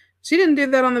sewed. She didn't do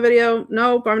that on the video.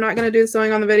 Nope, I'm not going to do the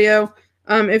sewing on the video.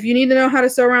 If you need to know how to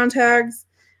sew around tags,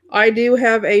 I do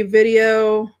have a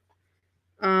video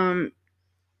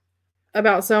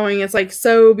about sewing. It's like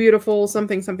So Beautiful,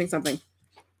 something, something, something.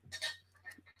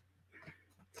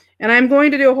 And I'm going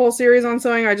to do a whole series on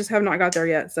sewing. I just have not got there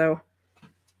yet. So,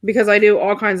 because I do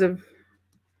all kinds of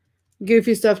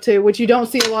goofy stuff too, which you don't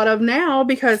see a lot of now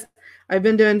because I've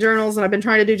been doing journals and I've been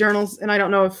trying to do journals and I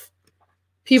don't know if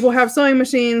people have sewing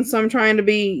machines. So I'm trying to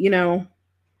be,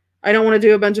 I don't want to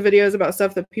do a bunch of videos about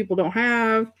stuff that people don't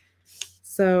have.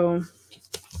 So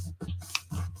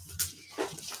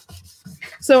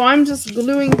I'm just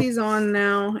gluing these on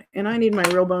now, and I need my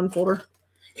real bone folder.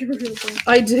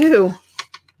 I do.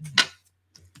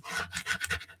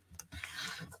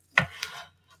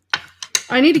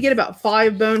 I need to get about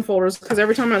 5 bone folders because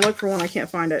every time I look for one, I can't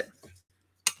find it.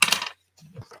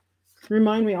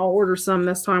 Remind me, I'll order some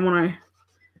this time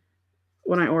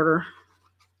when I order.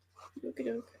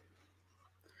 Okay.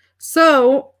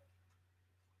 So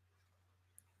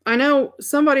I know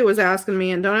somebody was asking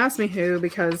me, and don't ask me who,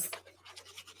 because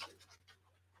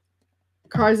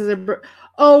cars is a.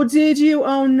 Oh, did you?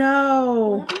 Oh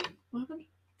no. What happened?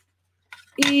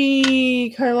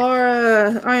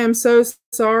 Kylara, I am so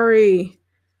sorry.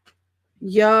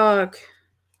 Yuck.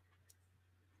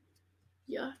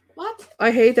 Yeah. What? I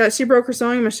hate that. She broke her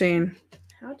sewing machine.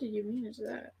 How did you manage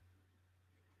that?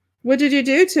 What did you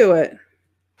do to it?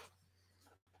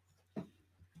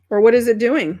 Or what is it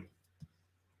doing?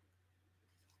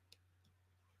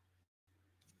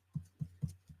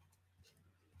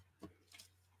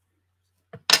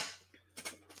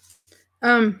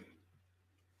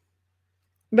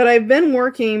 But I've been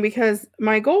working because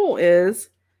my goal is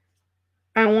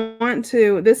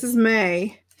this is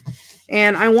May,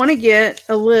 and I want to get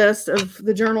a list of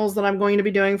the journals that I'm going to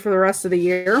be doing for the rest of the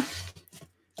year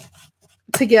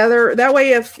together. That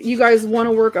way, if you guys want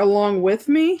to work along with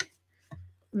me,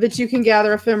 that you can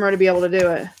gather ephemera to be able to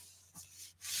do it.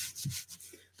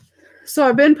 So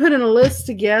I've been putting a list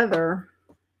together.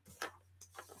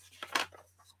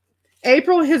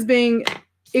 April has been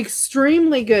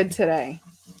extremely good today.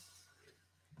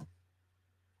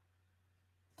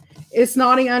 It's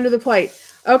nodding under the plate.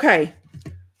 Okay.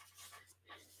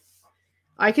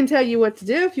 I can tell you what to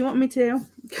do if you want me to,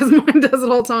 because mine does it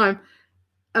all the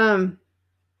time.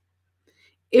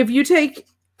 If you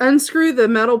unscrew the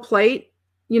metal plate,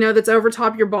 you know, that's over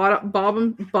top your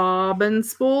bobbin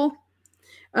spool,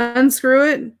 unscrew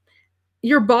it,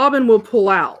 your bobbin will pull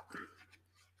out.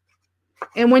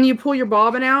 And when you pull your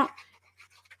bobbin out,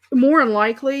 more than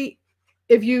likely,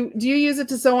 do you use it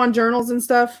to sew on journals and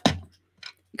stuff?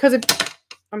 Because if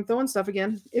I'm throwing stuff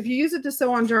again, if you use it to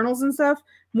sew on journals and stuff,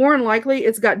 more than likely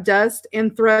it's got dust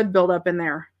and thread buildup in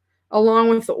there, along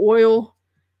with the oil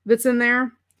that's in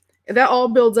there. That all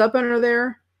builds up under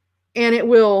there, and it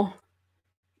will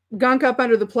gunk up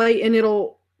under the plate, and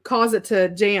it'll cause it to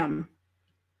jam.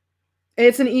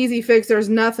 It's an easy fix. There's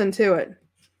nothing to it.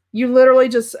 You literally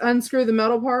just unscrew the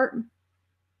metal part,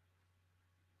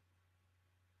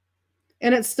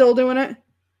 and it's still doing it.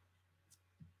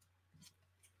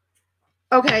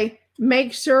 Okay,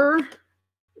 make sure,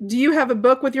 do you have a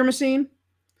book with your machine?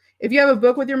 If you have a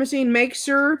book with your machine, make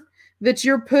sure that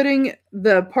you're putting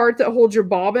the part that holds your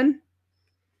bobbin,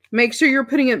 make sure you're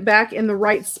putting it back in the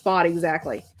right spot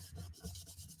exactly.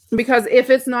 Because if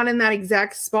it's not in that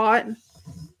exact spot,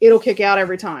 it'll kick out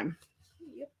every time.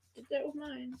 Yep, did that with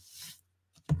mine.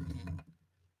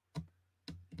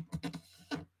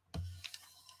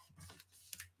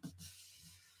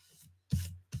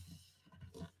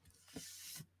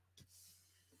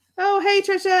 Oh, hey,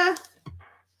 Trisha.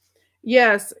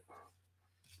 Yes.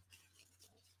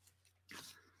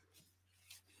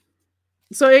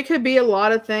 So it could be a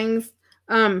lot of things.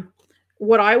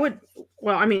 What I would,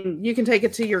 well, I mean, you can take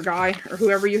it to your guy or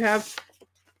whoever you have,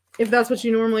 if that's what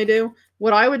you normally do.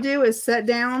 What I would do is sit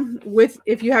down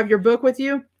if you have your book with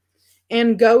you,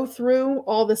 and go through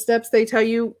all the steps they tell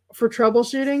you for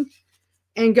troubleshooting,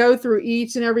 and go through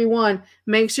each and every one.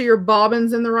 Make sure your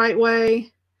bobbin's in the right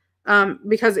way,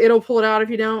 because it'll pull it out if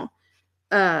you don't.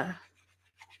 And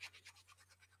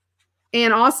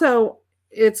also,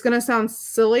 it's going to sound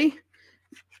silly,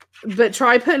 but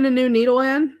try putting a new needle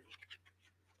in.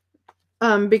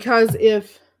 Because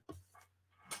if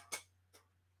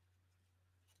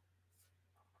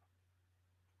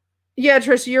yeah,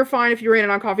 Trisha, you're fine if you ran it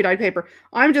on coffee dyed paper.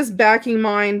 I'm just backing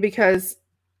mine because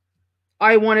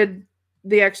I wanted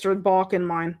the extra bulk in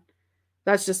mine.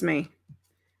 That's just me.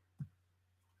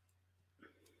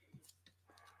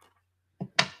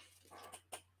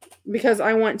 Because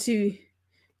I want to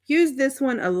use this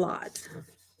one a lot.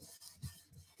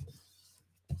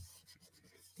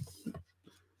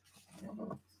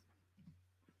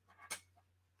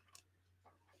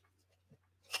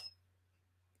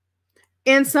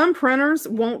 And some printers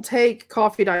won't take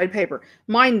coffee dyed paper.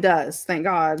 Mine does, thank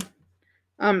God.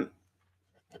 But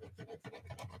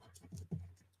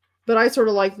I sort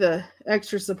of like the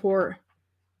extra support.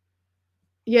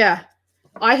 Yeah,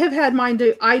 I have had mine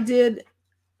do. I did,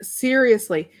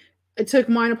 seriously. I took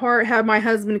mine apart, had my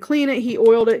husband clean it. He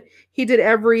oiled it. He did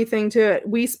everything to it.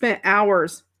 We spent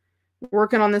hours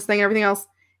working on this thing and everything else.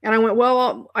 And I went,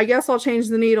 well, I guess I'll change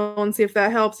the needle and see if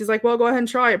that helps. He's like, well, go ahead and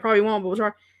try. It probably won't, but we'll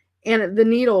try. And the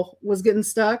needle was getting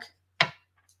stuck.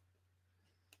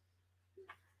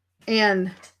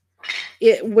 And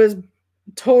it was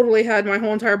totally had my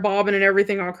whole entire bobbin and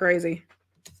everything all crazy.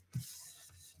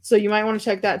 So you might want to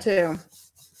check that too.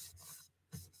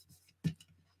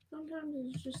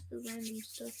 Sometimes it's just the random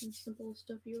stuff and simple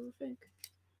stuff you overthink.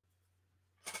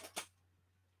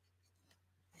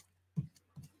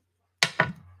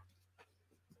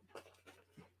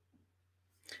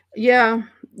 Yeah,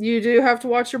 you do have to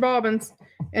watch your bobbins.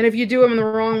 And if you do them the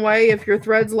wrong way, if your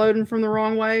thread's loading from the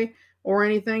wrong way or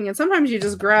anything, and sometimes you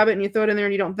just grab it and you throw it in there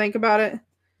and you don't think about it,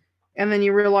 and then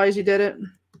you realize you did it.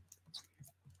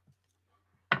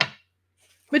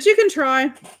 But you can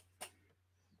try.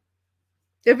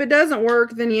 If it doesn't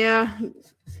work, then yeah,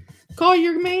 call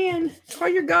your man, call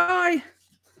your guy.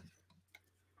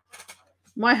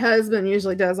 My husband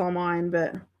usually does all mine,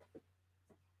 but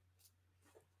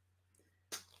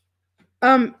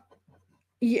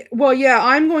yeah, well, yeah,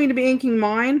 I'm going to be inking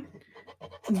mine,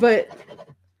 but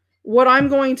what I'm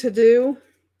going to do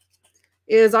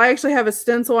is I actually have a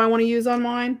stencil I want to use on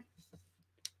mine.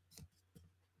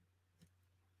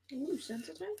 Ooh,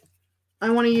 stencil time?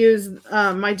 I want to use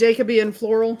my Jacobean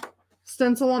floral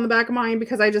stencil on the back of mine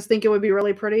because I just think it would be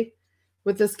really pretty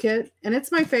with this kit. And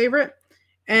it's my favorite.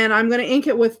 And I'm going to ink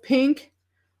it with pink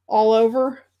all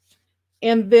over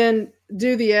and then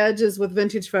do the edges with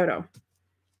Vintage Photo.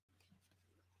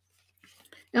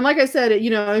 And like I said, you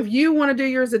know, if you want to do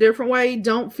yours a different way,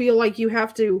 don't feel like you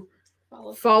have to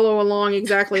follow along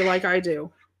exactly like I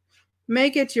do.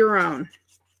 Make it your own.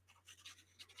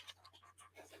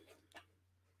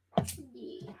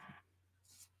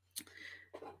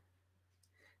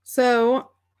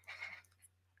 So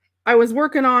I was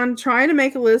working on trying to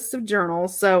make a list of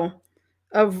journals, so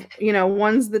of, you know,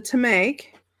 ones that to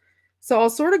make. So I'll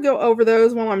sort of go over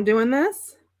those while I'm doing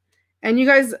this. And you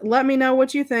guys let me know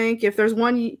what you think. If there's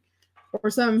one or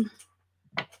some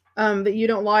that you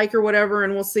don't like or whatever,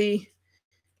 and we'll see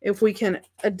if we can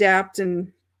adapt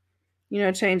and, you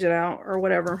know, change it out or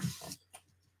whatever.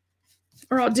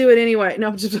 Or I'll do it anyway.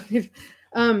 No, just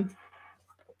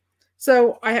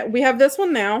so we have this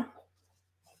one now.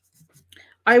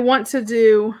 I want to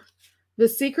do the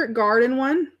Secret Garden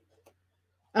one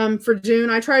for June.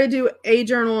 I try to do a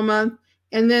journal a month,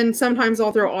 and then sometimes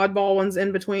I'll throw oddball ones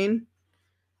in between,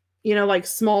 you know, like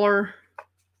smaller,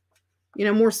 you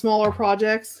know, more smaller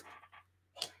projects.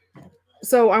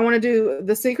 So I want to do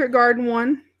the Secret Garden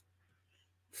one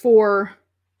for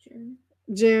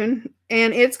June,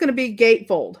 and it's going to be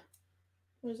gatefold.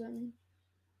 What does that mean?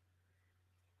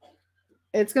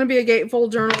 It's going to be a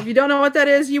gatefold journal. If you don't know what that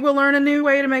is, you will learn a new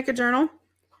way to make a journal.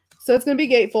 So it's going to be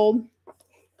gatefold,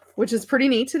 which is pretty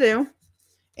neat to do.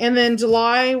 And then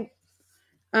July,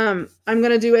 I'm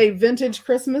going to do a vintage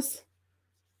Christmas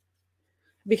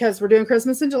because we're doing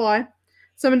Christmas in July.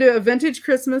 So I'm going to do a vintage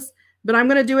Christmas, but I'm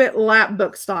going to do it lap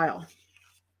book style.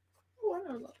 Oh, I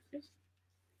know lap book.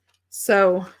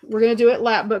 So we're going to do it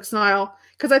lap book style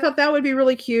because I thought that would be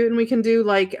really cute. And we can do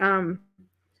like,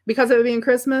 because it would be in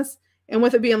Christmas and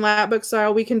with it being lap book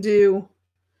style, we can do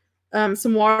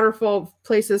some waterfall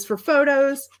places for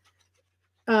photos.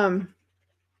 No,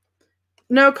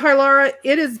 Kylara,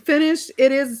 it is finished.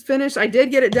 It is finished. I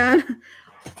did get it done.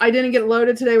 I didn't get it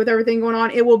loaded today with everything going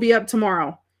on. It will be up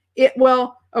tomorrow.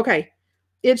 Okay.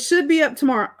 It should be up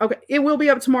tomorrow. Okay. It will be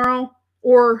up tomorrow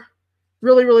or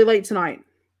really, really late tonight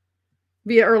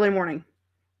via early morning.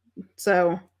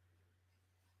 So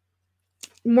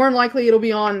more than likely it'll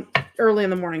be on early in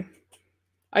the morning.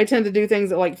 I tend to do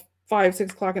things at like 5,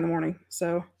 6 o'clock in the morning.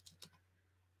 So,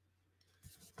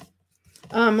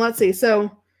 let's see.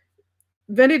 So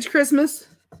vintage Christmas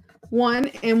one,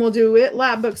 and we'll do it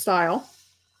lap book style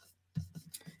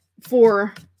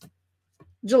for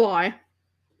July,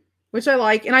 which I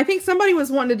like. And I think somebody was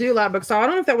wanting to do lap book style. I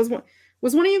don't know if that was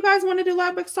one of you guys wanting to do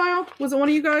lap book style? Was it one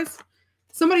of you guys?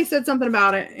 Somebody said something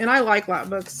about it, and I like lap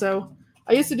books. So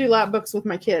I used to do lap books with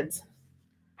my kids.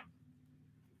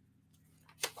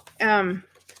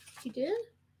 You did?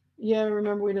 Yeah,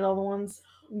 remember we did all the ones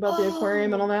about the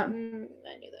aquarium and all that? I knew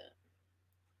that.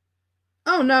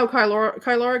 Oh, no,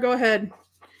 Kylara, go ahead.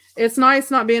 It's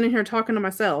nice not being in here talking to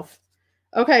myself.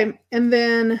 Okay, and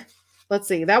then, let's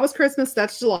see. That was Christmas.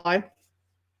 That's July.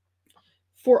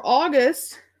 For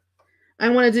August, I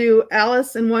want to do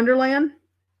Alice in Wonderland.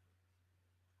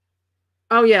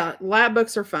 Oh, yeah, lap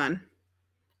books are fun.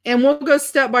 And we'll go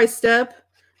step by step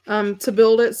to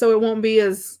build it so it won't be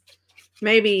as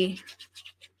maybe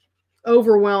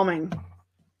overwhelming.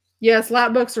 Yes,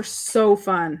 lap books are so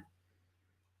fun.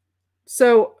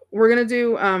 So we're going to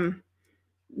do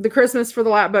the Christmas for the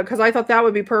lap book because I thought that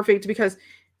would be perfect because,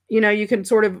 you can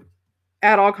sort of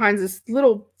add all kinds of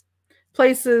little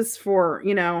places for,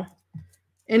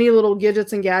 any little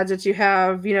gadgets and gadgets you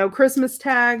have, Christmas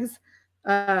tags,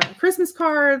 Christmas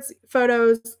cards,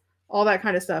 photos, all that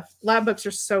kind of stuff. Lap books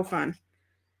are so fun.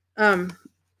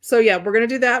 So yeah, we're going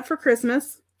to do that for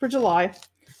Christmas for July.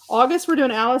 August, we're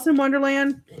doing Alice in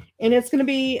Wonderland, and it's going to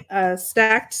be a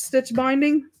stacked stitch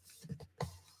binding.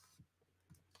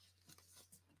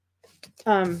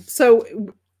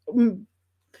 So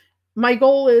my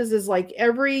goal is like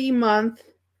every month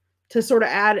to sort of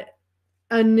add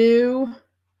a new,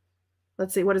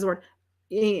 let's see, what is the word?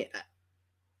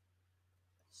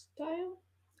 Style?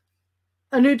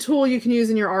 A new tool you can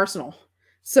use in your arsenal.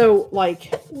 So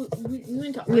like,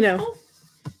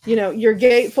 your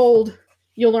gatefold,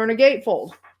 you'll learn a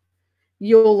gatefold.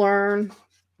 You'll learn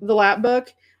the lap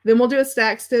book. Then we'll do a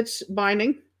stack stitch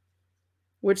binding,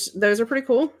 which those are pretty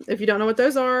cool. If you don't know what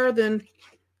those are, then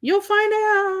you'll find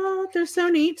out. They're so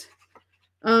neat.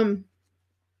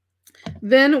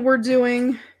 Then we're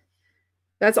doing,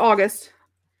 that's August.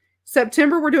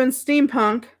 September, we're doing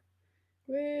steampunk.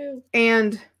 Woo.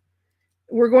 And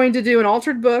we're going to do an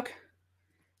altered book.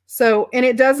 So, and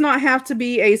it does not have to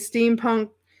be a steampunk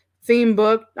theme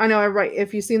book. I know,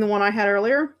 if you've seen the one I had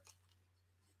earlier,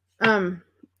 that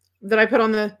I put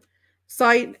on the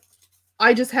site,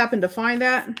 I just happened to find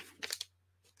that.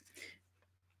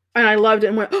 And I loved it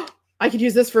and went, oh, I could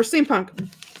use this for steampunk.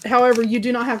 However, you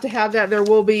do not have to have that. There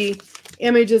will be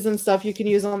images and stuff you can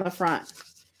use on the front.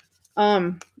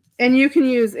 And you can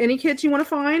use any kit you want to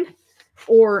find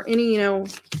or any,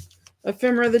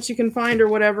 ephemera that you can find or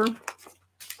whatever.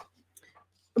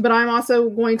 But I'm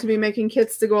also going to be making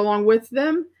kits to go along with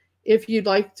them if you'd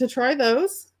like to try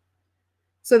those.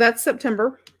 So that's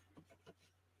September.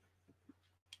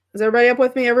 Is everybody up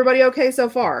with me? Everybody okay so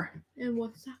far? And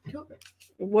what's October?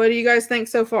 What do you guys think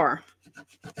so far?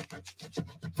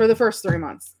 For the first 3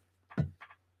 months.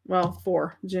 Well,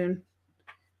 4, June.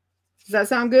 Does that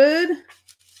sound good?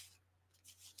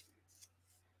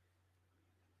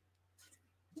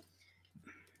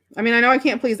 I mean, I know I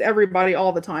can't please everybody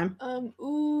all the time.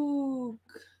 Ooh.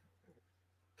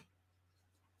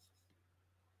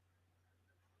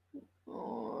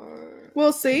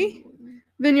 We'll see.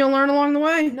 Then you'll learn along the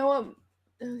way. No,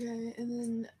 okay, and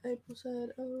then April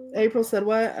said, oh. April said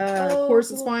what?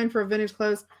 Course is fine for vintage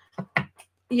clothes.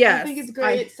 Yes. I think it's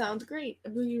great. It sounds great.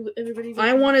 Everybody.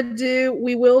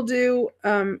 We will do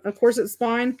a corset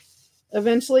spine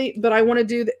eventually, but I want to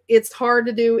do, it's hard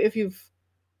to do if you've,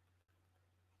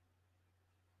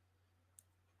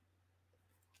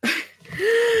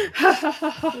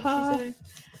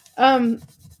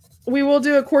 we will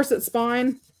do a corset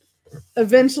spine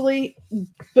eventually,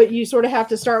 but you sort of have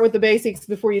to start with the basics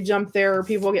before you jump there or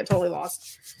people get totally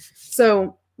lost.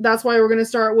 So that's why we're going to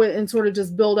start with and sort of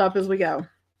just build up as we go.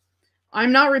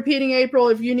 I'm not repeating April.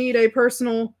 If you need a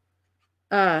personal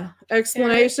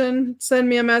explanation, send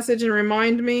me a message and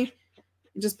remind me.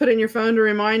 Just put it in your phone to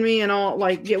remind me and I'll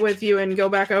get with you and go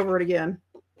back over it again.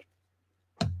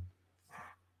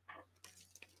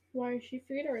 Why is she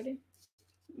freed already?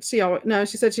 No,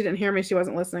 she said she didn't hear me. She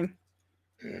wasn't listening.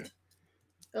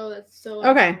 Oh, that's so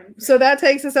okay. So that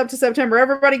takes us up to September.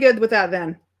 Everybody good with that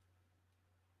then?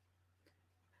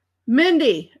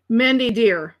 Mindy,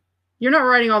 dear, you're not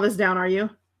writing all this down, are you?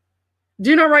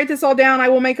 Do not write this all down. I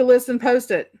will make a list and post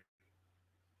it.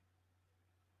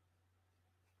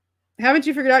 Haven't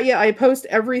you figured out yet? I post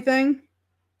everything.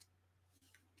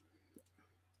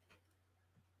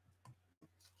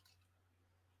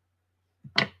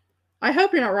 I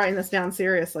hope you're not writing this down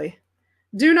seriously.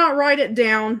 Do not write it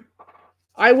down.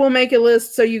 I will make a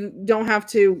list so you don't have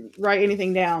to write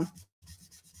anything down.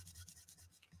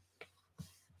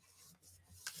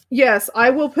 Yes,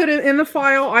 I will put it in the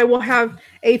file. I will have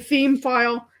a theme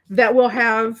file that will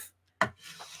have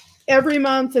every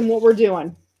month and what we're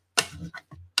doing.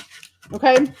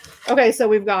 Okay? Okay, so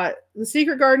we've got the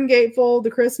Secret Garden Gatefold,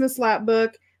 the Christmas Lap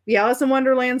Book, the Alice in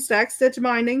Wonderland Stack Stitch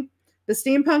Binding, the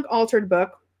Steampunk Altered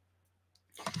Book.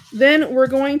 Then we're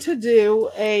going to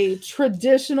do a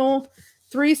traditional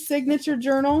 3 signature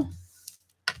journal.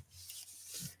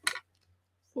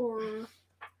 For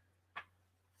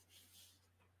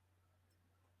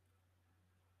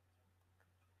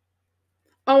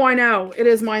oh, I know. It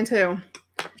is mine too.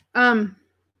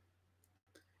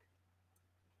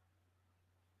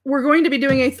 We're going to be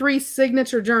doing a 3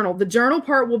 signature journal. The journal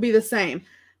part will be the same,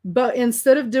 but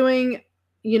instead of doing,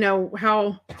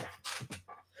 how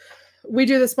we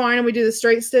do the spine and we do the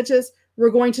straight stitches,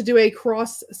 we're going to do a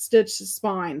cross stitch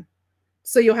spine.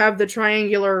 So you'll have the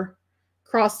triangular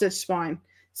cross stitch spine.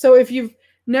 So if you've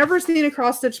never seen a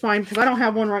cross stitch spine, because I don't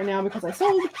have one right now because I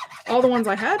sold all the ones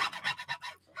I had.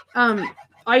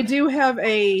 I do have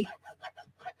a,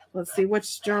 let's see,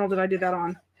 which journal did I do that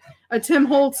on? A Tim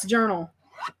Holtz journal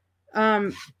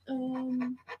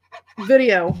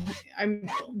video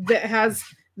that has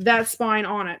that spine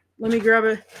on it. Let me grab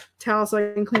a towel so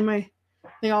I can clean my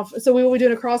thing off. So we will be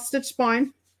doing a cross stitch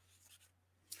spine.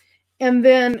 And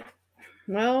then,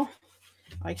 well,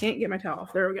 I can't get my towel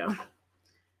off. There we go.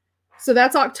 So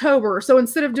that's October. So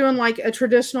instead of doing like a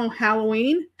traditional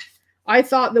Halloween, I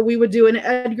thought that we would do an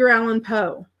Edgar Allan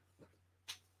Poe.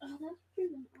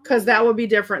 Because that would be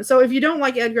different. So if you don't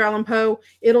like Edgar Allan Poe,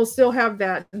 it'll still have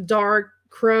that dark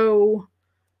crow,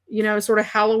 you know, sort of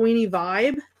Halloween-y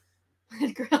vibe.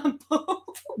 Edgar Allan Poe.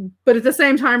 But at the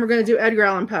same time, we're going to do Edgar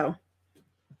Allan Poe.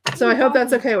 So I hope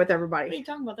that's okay with everybody. What are you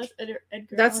talking about? That's Edgar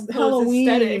That's Allan Poe's Halloween.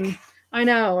 aesthetic. I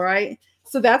know, right?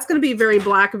 So that's going to be very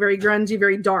black, very grungy,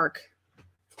 very dark.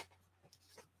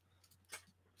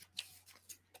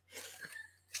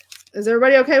 Is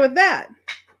everybody okay with that?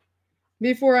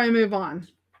 Before I move on.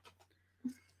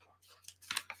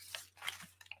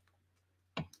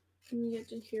 Can you get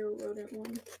to hear rodent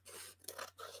one?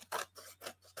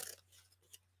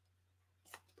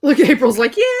 Look, April's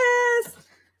like, yes!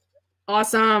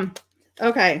 Awesome.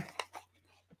 Okay.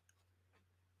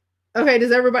 Okay,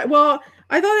 does everybody... Well,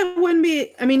 I thought it wouldn't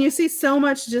be... I mean, you see so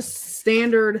much just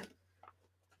standard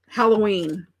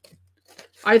Halloween.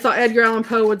 I thought Edgar Allan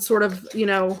Poe would sort of, you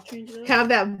know, have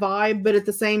that vibe, but at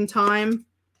the same time,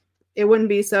 it wouldn't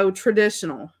be so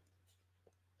traditional.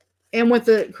 And with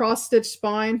the cross-stitch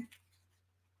spine.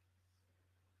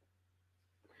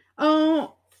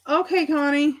 Oh, okay,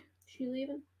 Connie. She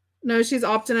leaving? No, she's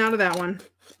opting out of that one.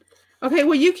 Okay,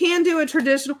 well, you can do a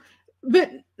traditional,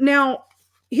 but now,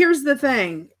 here's the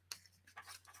thing.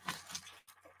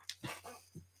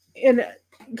 And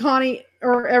Connie,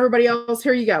 or everybody else,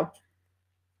 here you go.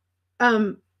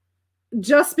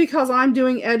 Just because I'm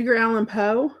doing Edgar Allan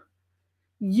Poe,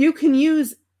 you can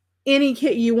use any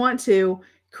kit you want to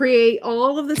create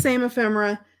all of the same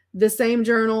ephemera, the same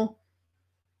journal,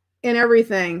 and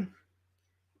everything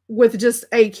with just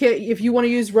a kit. If you want to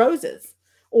use roses,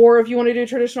 or if you want to do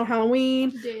traditional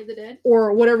Halloween, Day of the Dead,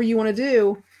 or whatever you want to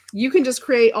do, you can just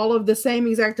create all of the same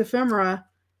exact ephemera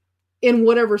in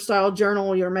whatever style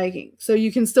journal you're making. So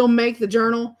you can still make the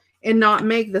journal and not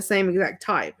make the same exact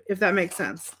type, if that makes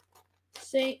sense.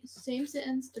 Same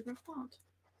sentence, different font.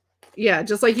 Yeah,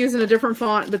 just like using a different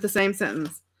font, but the same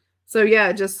sentence. So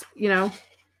yeah, just, you know,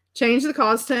 change the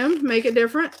costume, make it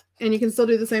different, and you can still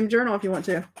do the same journal if you want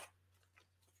to.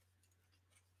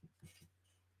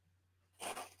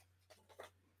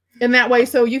 And that way,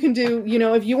 so you can do, you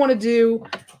know, if you want to do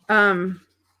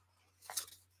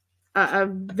a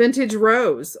vintage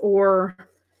rose or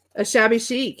a shabby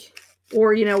chic,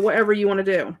 or, you know, whatever you want to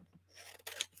do.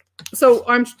 So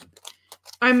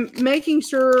I'm making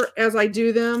sure as I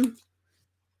do them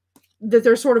that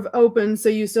they're sort of open, so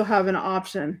you still have an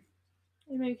option.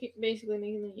 You're basically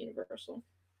making them universal.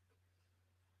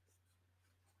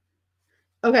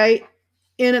 Okay,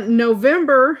 in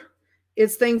November,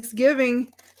 it's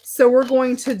Thanksgiving, so we're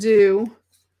going to do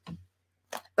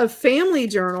a family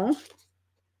journal.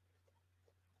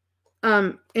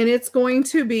 And it's going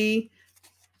to be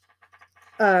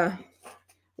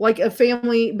like a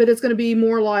family, but it's going to be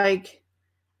more like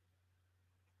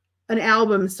an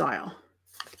album style,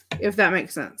 if that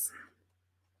makes sense.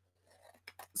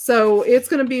 So it's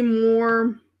going to be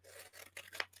more,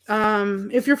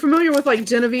 if you're familiar with like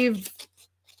Genevieve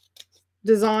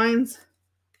designs,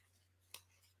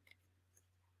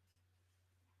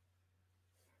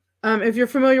 if you're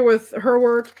familiar with her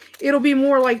work, it'll be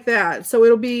more like that. So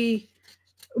it'll be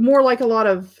more like a lot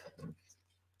of,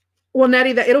 well,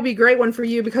 Nettie, that it'll be a great one for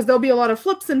you because there'll be a lot of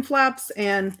flips and flaps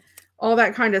and all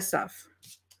that kind of stuff.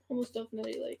 Almost stuff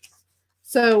Nettie likes.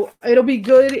 So it'll be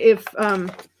good if,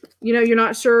 you know,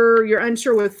 you're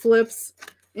unsure with flips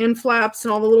and flaps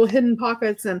and all the little hidden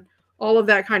pockets and all of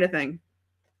that kind of thing.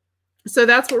 So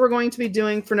that's what we're going to be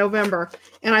doing for November.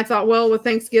 And I thought, well, with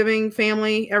Thanksgiving,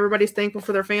 family, everybody's thankful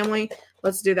for their family.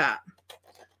 Let's do that.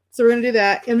 So we're going to do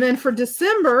that. And then for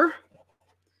December,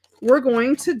 we're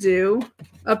going to do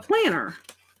a planner,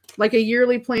 like a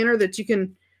yearly planner that you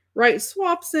can write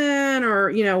swaps in, or,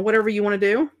 you know, whatever you want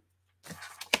to do.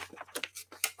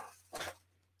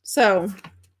 So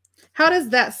how does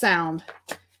that sound?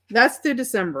 That's through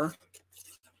December.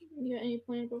 You got any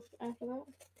plans after that?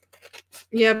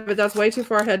 Yeah, but that's way too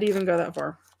far ahead to even go that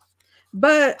far.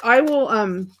 But I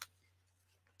will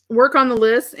work on the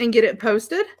list and get it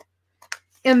posted.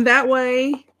 And that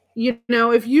way, you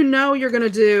know, if you know you're going to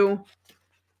do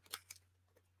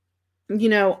you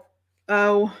know,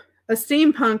 oh, a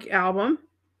steampunk album,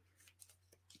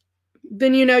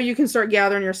 then you can start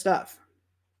gathering your stuff.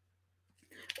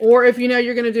 Or if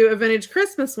you're going to do a vintage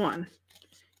Christmas one,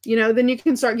 then you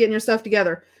can start getting your stuff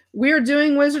together. We're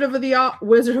doing Wizard of Oz.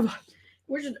 Wizard of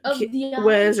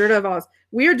Oz.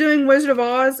 We are doing Wizard of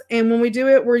Oz, and when we do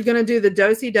it, we're going to do the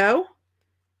do-si-do,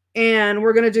 and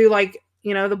we're going to do like,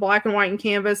 the black and white and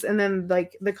canvas, and then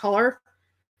like the color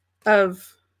of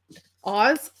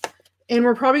Oz, and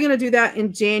we're probably going to do that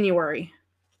in January.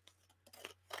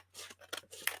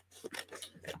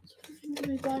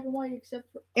 Black and white,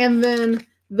 except for... And then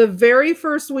the very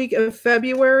first week of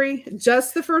February,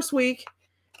 just the first week,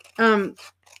 we're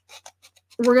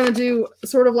going to do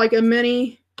sort of like a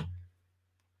mini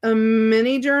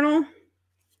journal,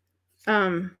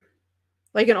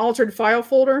 like an altered file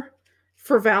folder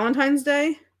for Valentine's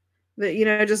Day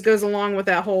that, just goes along with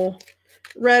that whole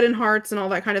red and hearts and all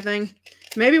that kind of thing.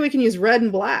 Maybe we can use red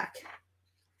and black.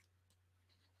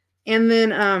 And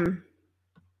then,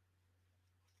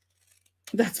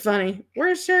 that's funny.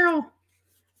 Where's Cheryl?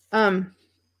 In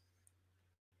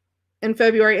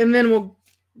February, and then we'll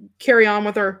carry on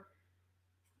with our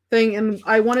thing. And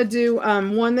I want to do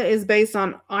one that is based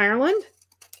on Ireland.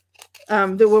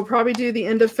 That we'll probably do the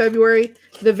end of February,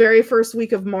 the very first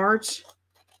week of March,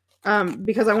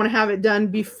 because I want to have it done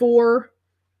before,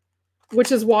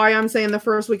 which is why I'm saying the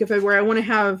first week of February. I want to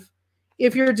have,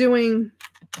 if you're doing,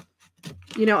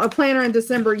 a planner in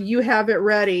December, you have it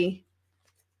ready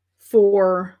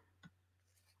for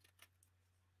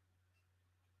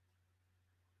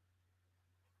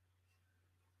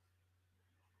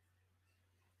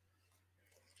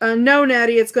no,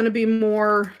 Natty, it's going to be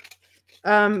more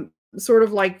sort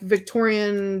of like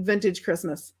Victorian vintage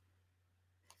Christmas.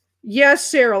 Yes,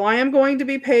 Cheryl, I am going to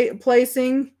be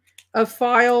placing a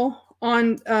file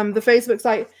on the Facebook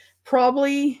site.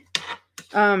 Probably,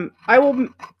 I will,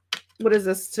 what is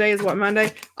this? Today is what,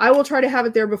 Monday? I will try to have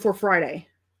it there before Friday.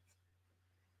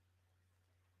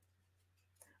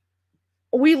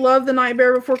 We love The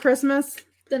Nightmare Before Christmas.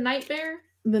 The Nightmare?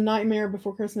 The Nightmare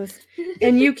Before Christmas.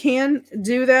 And you can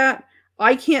do that.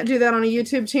 I can't do that on a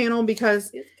YouTube channel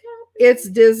because it's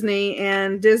Disney,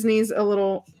 and Disney's a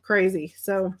little crazy.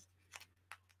 So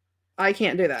I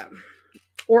can't do that.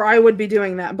 Or I would be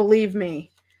doing that. Believe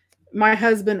me. My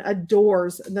husband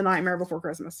adores The Nightmare Before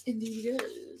Christmas. Indeed he does.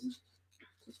 It's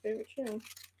his favorite show.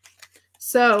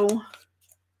 So,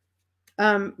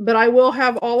 but I will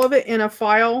have all of it in a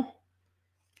file.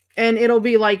 And it'll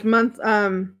be like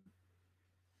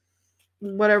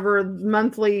whatever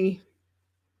monthly,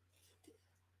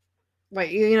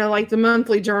 like, like the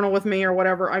monthly journal with me or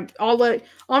whatever.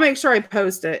 I'll make sure I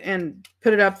post it and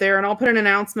put it up there, and I'll put an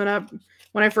announcement up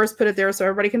when I first put it there so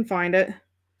everybody can find it.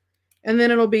 And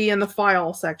then it'll be in the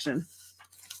file section.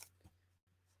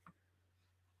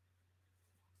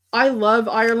 I love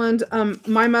Ireland.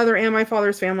 My mother and my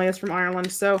father's family is from Ireland,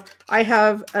 so I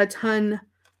have a ton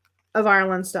of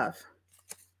Ireland stuff.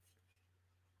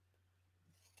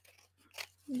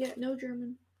 Yeah, no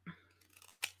German.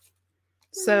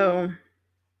 So,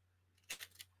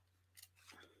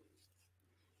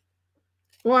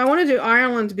 well, I want to do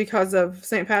Ireland because of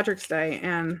St. Patrick's Day,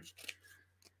 and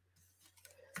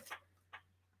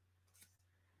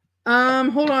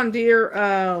hold on,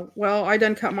 dear. Well, I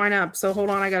done cut mine up, so hold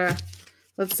on. I gotta,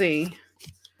 let's see.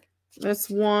 This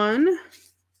one,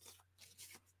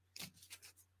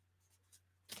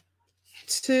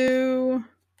 2,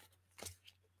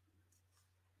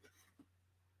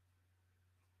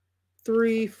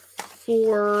 3,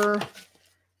 4,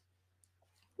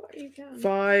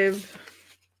 5,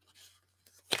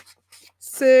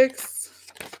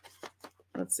 6.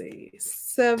 Let's see,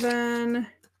 7,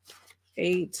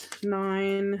 8,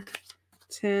 9,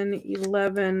 10,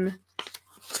 11,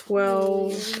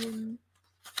 12.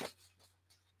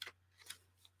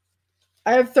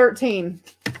 I have 13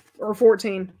 or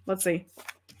 14. Let's see.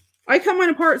 I cut mine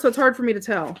apart, so it's hard for me to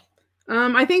tell.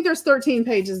 I think there's 13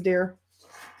 pages, dear.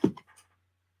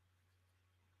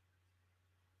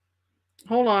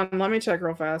 Hold on. Let me check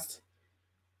real fast.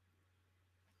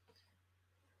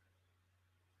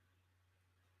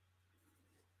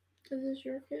 Is this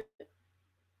your kit?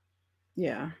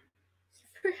 Yeah.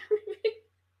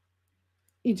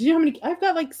 Do you know how many? I've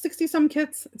got like 60 some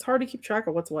kits. It's hard to keep track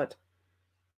of what's what.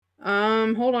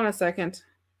 Hold on a second.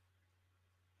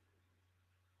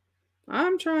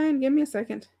 I'm trying. Give me a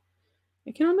second.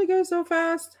 It can only go so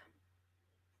fast.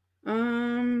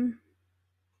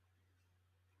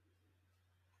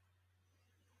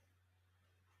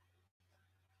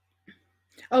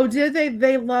 Oh, did they?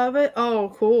 They love it?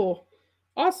 Oh, cool.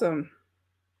 Awesome.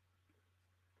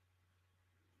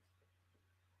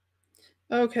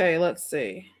 Okay, let's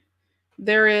see.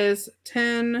 There is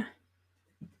 10.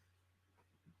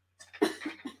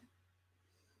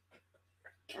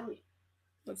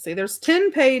 Let's see. There's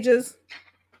 10 pages.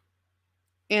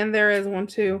 And there is 1,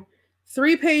 2,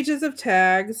 3 pages of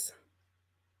tags.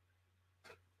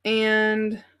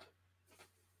 And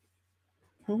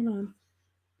hold on.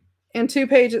 And 2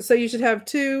 pages. So you should have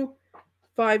 2,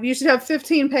 5. You should have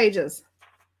 15 pages.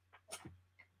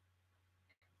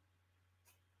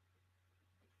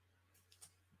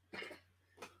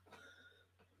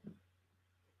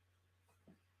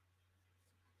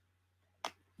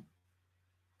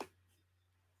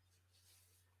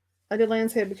 I did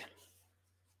landscape.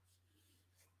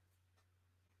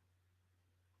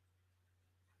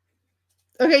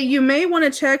 Okay, you may want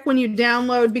to check when you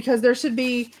download because there should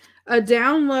be a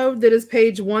download that is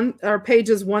page 1 or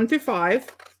pages 1 through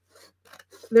 5.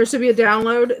 There should be a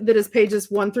download that is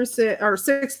pages 1 through 6 or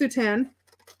 6 through 10.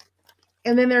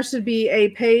 And then there should be a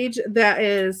page that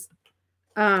is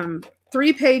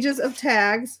 3 pages of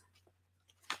tags.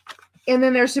 And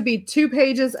then there should be 2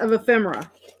 pages of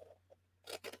ephemera.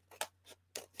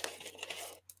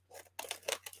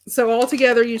 So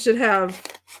altogether, you should have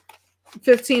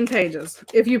 15 pages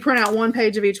if you print out 1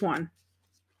 page of each one.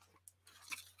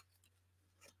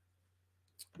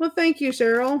 Well, thank you,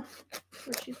 Cheryl.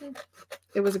 What you think?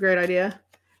 It was a great idea.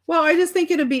 Well, I just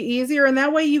think it'd be easier, and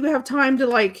that way you have time to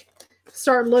like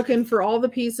start looking for all the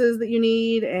pieces that you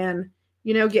need and,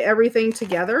 you know, get everything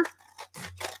together.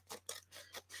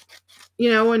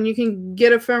 You know, and you can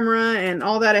get ephemera and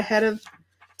all that ahead of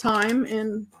time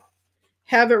and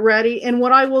have it ready. And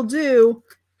what I will do,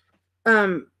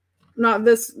 not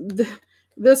this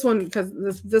one,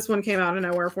 because this one came out of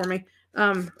nowhere for me.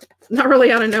 Not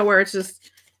really out of nowhere. It's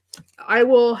just I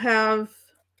will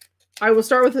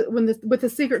start with the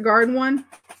Secret Garden one.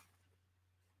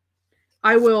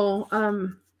 I will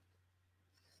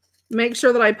make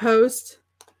sure that I post.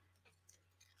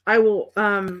 I will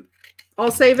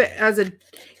I'll save it as a,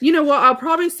 you know what? I'll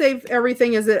probably save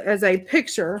everything as a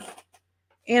picture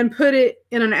and put it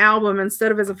in an album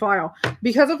instead of as a file.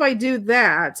 Because if I do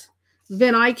that,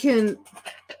 then I can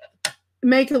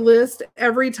make a list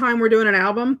every time we're doing an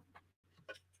album.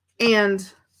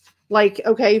 And like,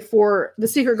 okay, for the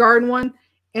Secret Garden one,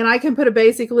 and I can put a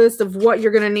basic list of what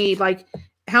you're going to need, like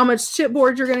how much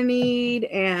chipboard you're going to need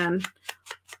and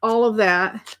all of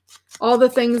that, all the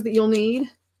things that you'll need.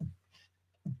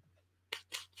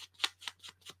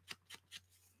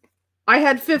 I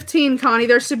had 15, Connie.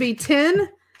 There should be 10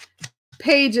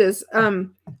 pages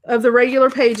of the regular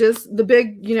pages, the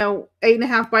big,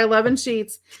 8.5 by 11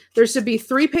 sheets. There should be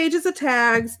 3 pages of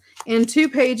tags and 2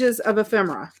 pages of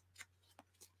ephemera.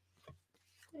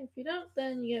 If you don't,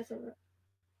 then you get some.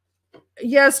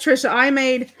 Yes, Trisha, I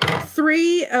made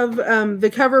 3 of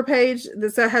the cover page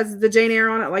that has the Jane Eyre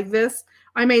on it like this.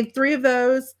 I made 3 of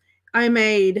those. I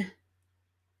made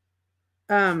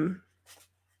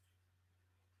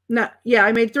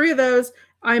I made 3 of those.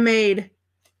 I made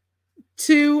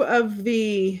 2 of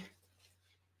the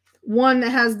one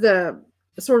that has the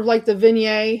sort of like the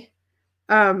vignette,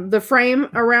 the frame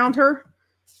around her.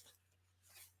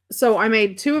 So I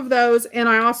made 2 of those, and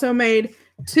I also made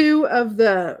 2 of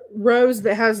the rows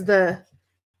that has the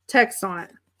text on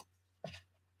it.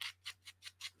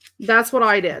 That's what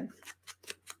I did.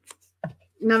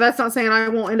 Now, that's not saying I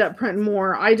won't end up printing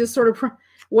more. I just sort of,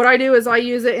 what I do is I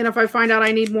use it, and if I find out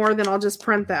I need more, then I'll just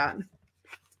print that.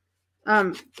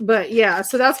 But yeah,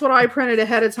 so that's what I printed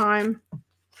ahead of time,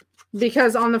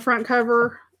 because on the front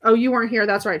cover, oh, you weren't here.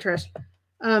 That's right, Trish.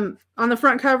 On the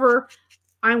front cover,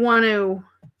 I want to,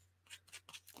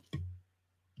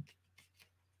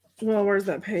 well, where's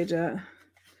that page at?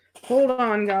 Hold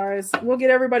on, guys. We'll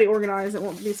get everybody organized. It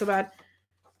won't be so bad.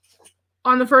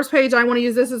 On the first page, I want to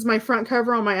use this as my front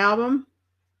cover on my album.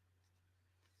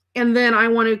 And then I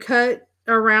want to cut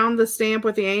around the stamp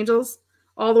with the angels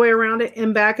all the way around it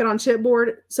and back it on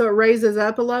chipboard so it raises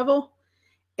up a level.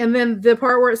 And then the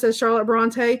part where it says Charlotte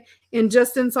Bronte, and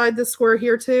just inside the square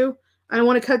here too, I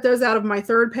want to cut those out of my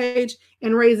third page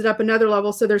and raise it up another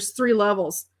level so there's 3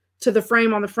 levels to the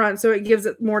frame on the front, so it gives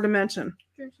it more dimension.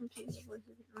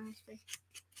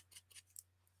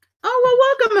 Oh, well,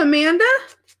 welcome, Amanda.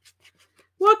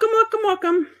 Welcome, welcome,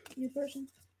 welcome. New person.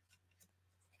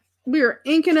 We are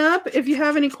inking up. If you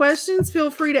have any questions, feel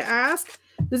free to ask.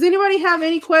 Does anybody have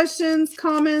any questions,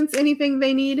 comments, anything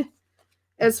they need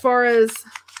as far as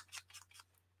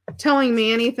telling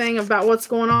me anything about what's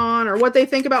going on or what they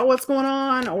think about what's going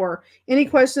on, or any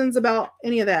questions about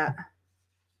any of that?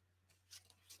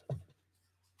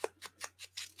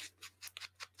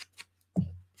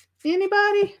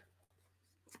 Anybody?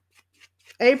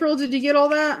 April, did you get all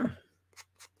that?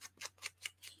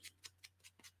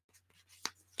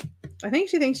 I think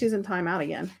she thinks she's in timeout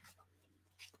again.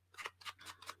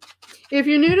 If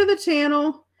you're new to the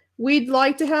channel, we'd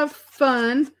like to have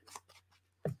fun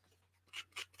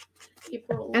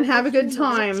and have a good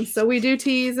time. So we do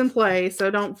tease and play. So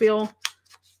don't feel...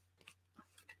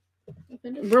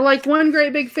 We're like one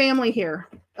great big family here.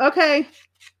 Okay.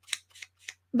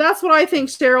 That's what I think,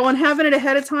 Cheryl. And having it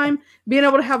ahead of time, being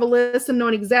able to have a list and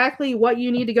knowing exactly what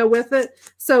you need to go with it.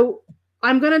 So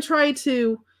I'm going to try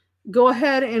to go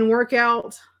ahead and work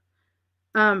out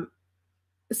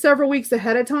several weeks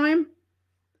ahead of time.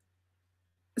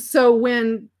 So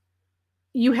when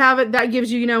you have it, that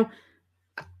gives you, you know,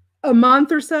 a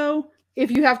month or so.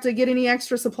 If you have to get any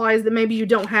extra supplies that maybe you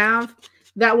don't have,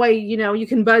 that way, you know, you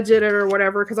can budget it or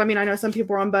whatever. Because I mean, I know some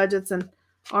people are on budgets and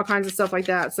all kinds of stuff like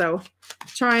that. So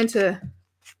trying to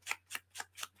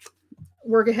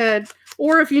work ahead.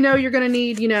 Or if you know you're going to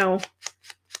need, you know,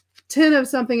 10 of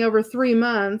something over 3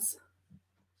 months.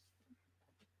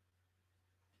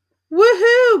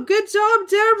 Woohoo! Good job,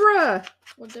 Deborah.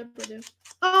 What Deborah do?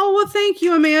 Oh, well, thank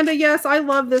you, Amanda. Yes, I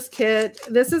love this kit.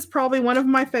 This is probably one of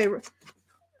my favorites.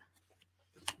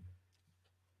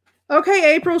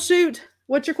 Okay, April, shoot.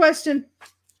 What's your question?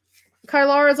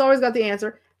 Kylara's always got the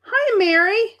answer. Hi,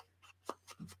 Mary.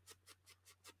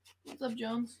 What's up,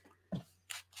 Jones?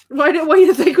 Why do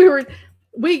you think we were...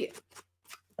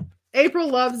 April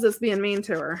loves us being mean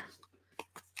to her.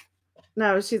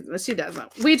 No, she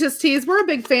doesn't. We just tease. We're a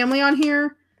big family on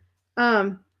here.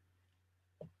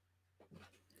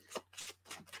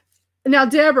 Now,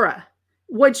 Deborah,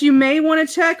 what you may want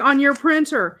to check on your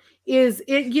printer is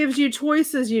it gives you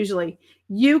choices usually.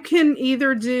 You can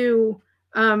either do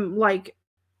like,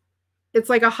 it's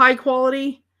like a high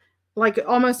quality, like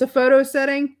almost a photo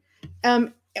setting,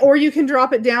 or you can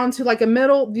drop it down to like a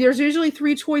middle. There's usually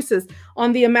 3 choices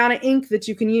on the amount of ink that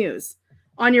you can use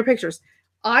on your pictures.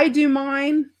 I do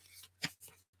mine.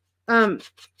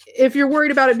 If you're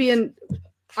worried about it being,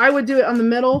 I would do it on the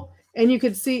middle and you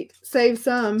could save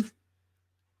some.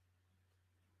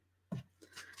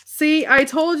 See, I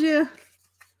told you.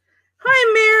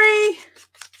 Hi, Mary.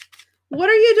 What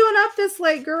are you doing up this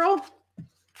late, girl?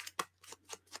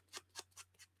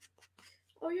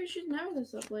 Oh, yeah, she's never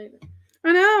this up late.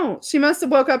 I know. She must have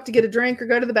woke up to get a drink or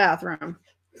go to the bathroom.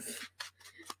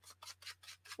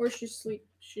 Or she's sleep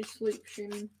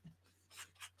streaming.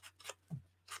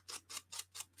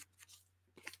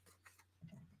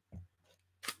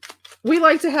 We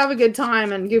like to have a good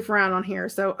time and goof around on here.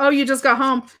 So, oh, you just got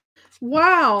home.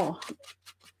 Wow.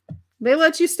 They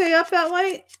let you stay up that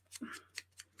late?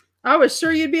 I was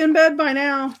sure you'd be in bed by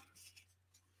now.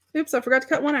 Oops, I forgot to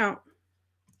cut one out.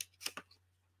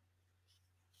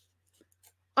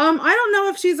 I don't know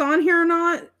if she's on here or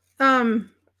not.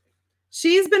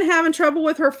 She's been having trouble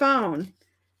with her phone.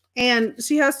 And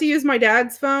she has to use my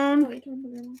dad's phone.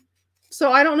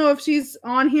 So I don't know if she's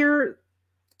on here.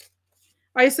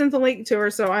 I sent the link to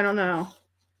her, so I don't know.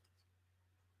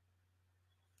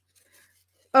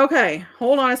 Okay,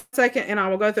 hold on a second, and I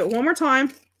will go through it one more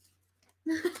time.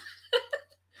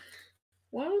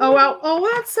 Oh, wow.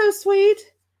 Oh, that's so sweet.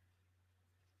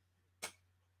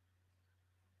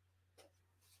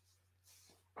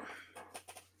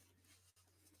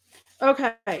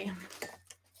 Okay.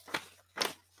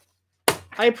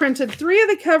 I printed 3 of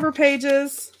the cover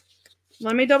pages.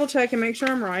 Let me double check and make sure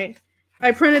I'm right.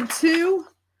 I printed 2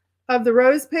 of the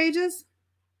rose pages.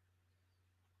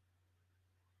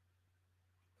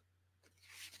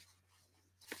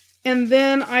 And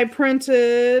then I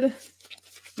printed,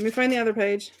 let me find the other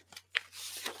page.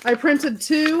 I printed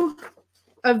 2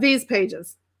 of these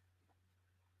pages.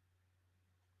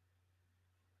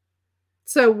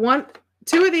 So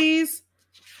 2 of these,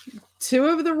 2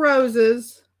 of the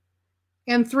roses,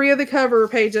 and 3 of the cover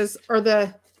pages are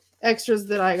the extras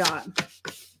that I got.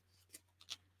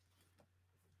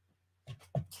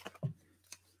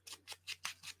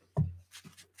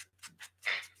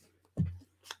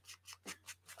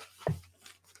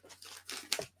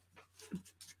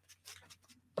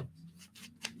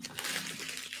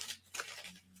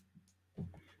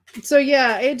 So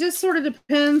yeah, it just sort of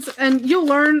depends, and you'll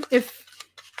learn if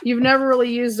you've never really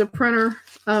used a printer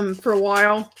for a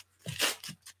while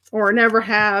or never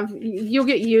have. You'll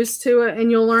get used to it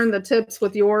and you'll learn the tips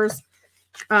with yours.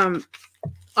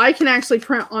 I can actually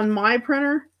print on my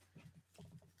printer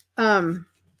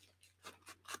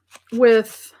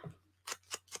with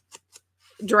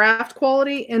draft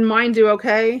quality, and mine do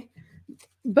okay,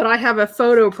 but I have a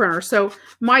photo printer, so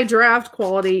my draft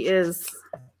quality is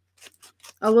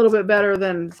a little bit better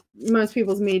than most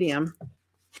people's medium.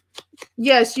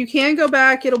 Yes, you can go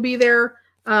back. It'll be there.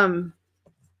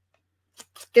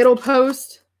 It'll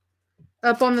post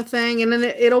up on the thing, and then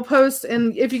it'll post.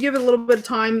 And if you give it a little bit of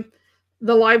time,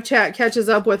 the live chat catches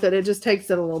up with it. It just takes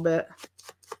it a little bit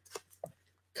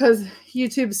because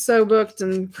YouTube's so booked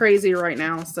and crazy right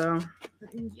now. So,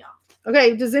 Yeah.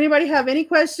 okay. Does anybody have any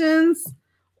questions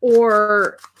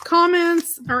or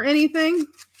comments or anything?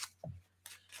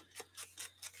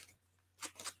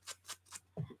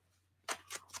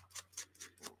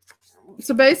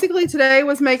 So basically today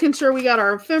was making sure we got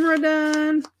our ephemera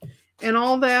done and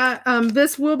all that.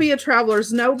 This will be a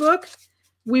traveler's notebook.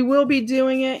 We will be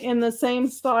doing it in the same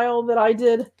style that I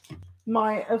did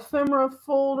my ephemera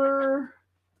folder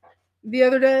the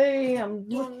other day. I'm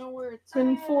Don't know where it's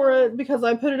looking at. for it because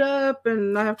I put it up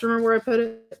and I have to remember where I put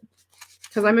it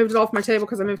because I moved it off my table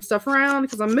because I moved stuff around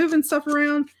because I'm moving stuff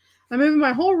around. I'm moving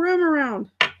my whole room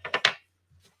around.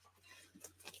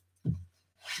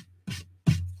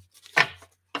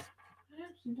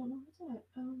 I don't know what's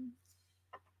that.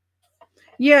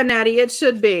 Yeah, Natty, it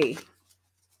should be.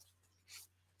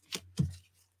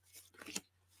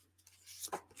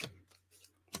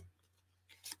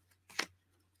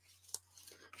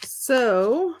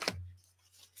 So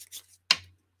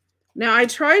now I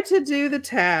tried to do the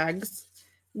tags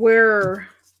where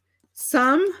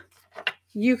some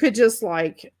you could just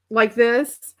like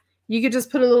this, you could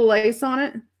just put a little lace on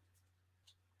it.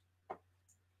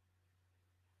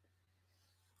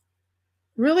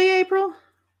 Really, April?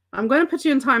 I'm going to put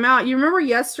you in timeout. You remember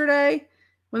yesterday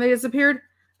when they disappeared?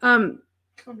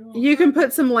 You can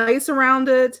put some lace around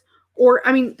it, or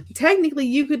I mean, technically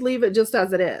you could leave it just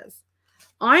as it is.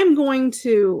 I'm going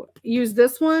to use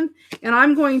this one, and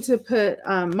I'm going to put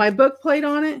my book plate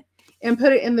on it and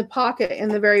put it in the pocket in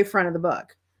the very front of the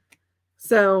book.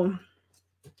 So,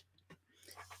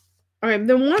 all right,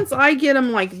 then once I get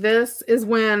them like this is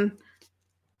when,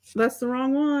 that's the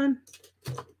wrong one.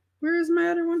 Where is my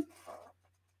other one?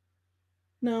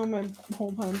 No, my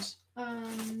hole punch.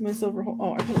 My silver hole.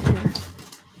 Oh, I put it here.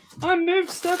 I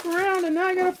moved stuff around and now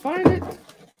I gotta find it.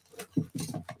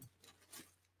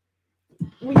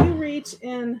 When you reach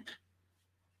in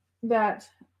that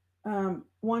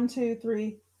 1, 2,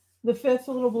 3, the 5th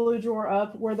little blue drawer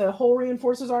up where the hole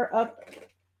reinforcers are up,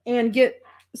 and get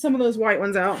some of those white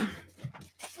ones out.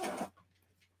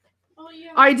 Oh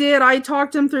yeah. I did. I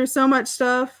talked him through so much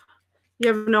stuff. You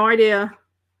have no idea.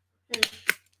 Yeah.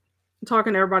 I'm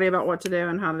talking to everybody about what to do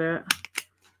and how to do it.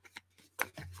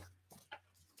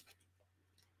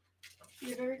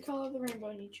 Your very color of the rainbow,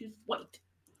 and you choose white.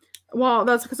 Well,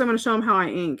 that's because I'm going to show them how I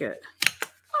ink it.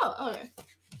 Oh, okay.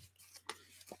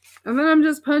 And then I'm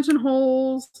just punching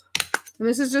holes. And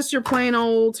this is just your plain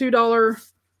old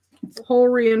 $2 hole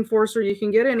reinforcer you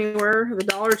can get anywhere. The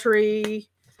Dollar Tree,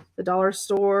 the dollar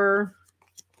store,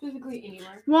 Physically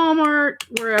anywhere. Walmart,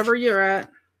 wherever you're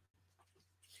at.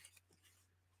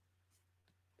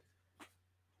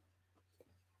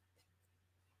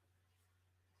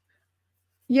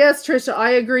 Yes, Trisha,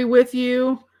 I agree with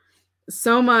you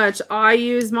so much. I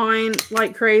use mine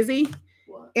like crazy.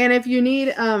 What? And if you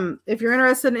need, if you're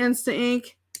interested in Instant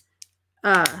Ink,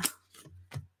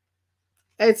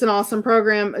 it's an awesome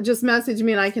program. Just message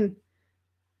me and I can.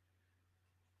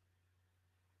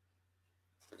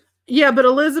 Yeah, but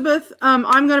Elizabeth,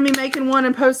 I'm going to be making one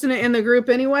and posting it in the group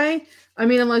anyway. I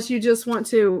mean, unless you just want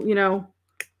to, you know,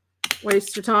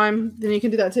 waste your time, then you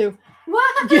can do that too.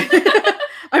 What?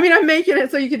 I mean, I'm making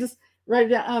it so you can just write it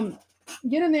down.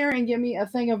 Get in there and give me a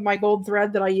thing of my gold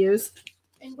thread that I use.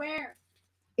 And where?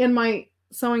 In my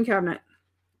sewing cabinet.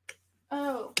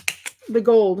 Oh. The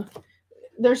gold.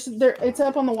 It's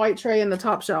up on the white tray in the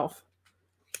top shelf.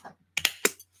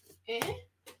 Eh?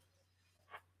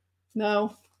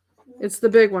 No. It's the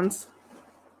big ones.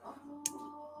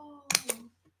 Oh.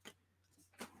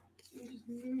 You just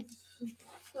moved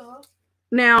stuff.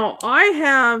 Now, I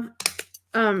have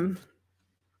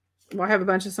well, I have a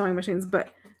bunch of sewing machines,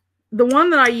 but the one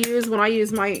that I use when I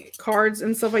use my cards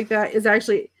and stuff like that is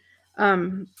actually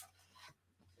yes,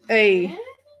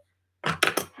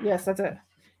 that's it.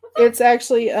 It's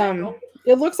actually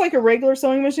it looks like a regular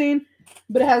sewing machine,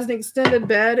 but it has an extended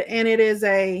bed, and it is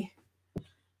a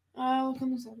Look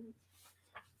on the side.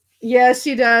 yes,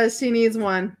 she does. She needs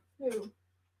one. Who?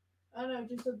 I don't know,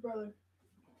 just a brother.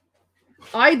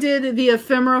 I did the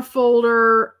ephemera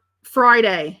folder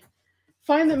Friday.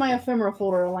 Find my ephemera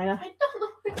folder, Elena. I don't know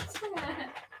where it's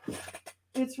at.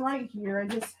 It's right here. I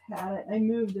just had it. I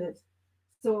moved it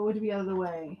so it would be out of the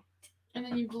way. And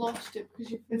then you've lost it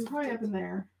because It's probably up in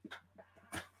there.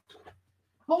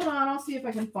 Hold on, I'll see if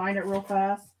I can find it real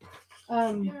fast.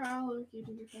 Here, I'll look. You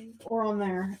do your thing. Or on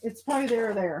there. It's probably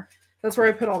there or there. That's where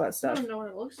I put all that I stuff. don't know what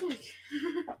it looks like.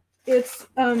 It's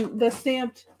the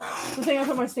thing I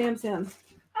put my stamps in.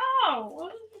 Oh, why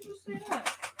did you just say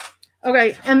that?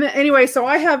 Okay, and anyway, so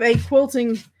I have a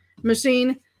quilting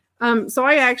machine. So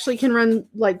I actually can run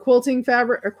like quilting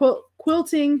fabric or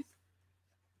quilting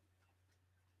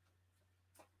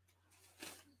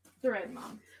Thread,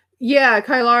 Mom. Yeah,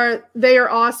 Kylar, they are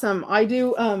awesome. I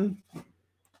do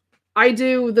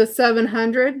the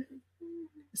 700.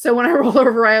 So when I roll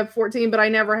over, I have 14, but I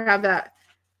never have that.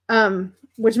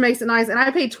 Which makes it nice. And I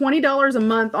pay $20 a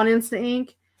month on Instant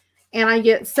Ink, and I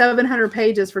get 700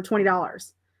 pages for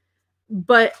 $20.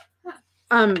 But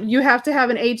you have to have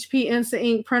an HP Instant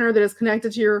Ink printer that is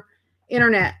connected to your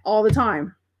internet all the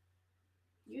time.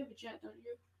 You have a jet, don't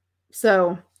you?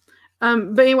 So,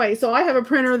 but anyway, so I have a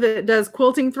printer that does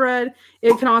quilting thread.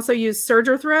 It can also use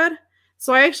serger thread.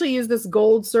 So I actually use this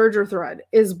gold serger thread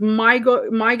is my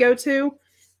go-to,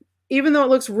 even though it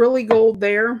looks really gold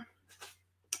there.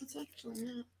 It's actually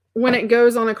not. When it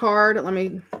goes on a card, let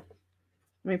me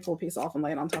pull a piece off and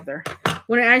lay it on top there.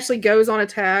 When it actually goes on a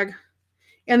tag,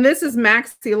 and this is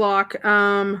Maxi Lock.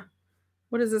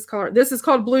 What is this color? This is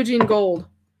called Blue Jean Gold,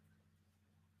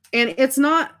 and it's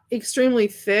not extremely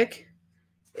thick.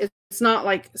 It's not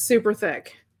like super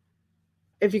thick.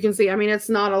 If you can see, I mean, it's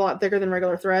not a lot thicker than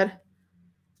regular thread.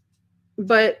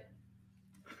 But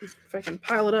if I can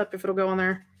pile it up, if it'll go on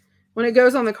there. When it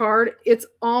goes on the card, it's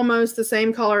almost the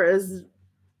same color as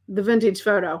the vintage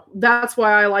photo. That's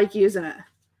why I like using it.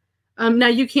 Now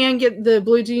you can get the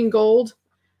Blue Jean Gold.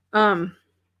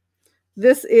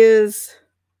 This is,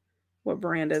 what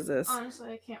brand is this?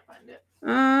 Honestly, I can't find it.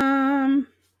 I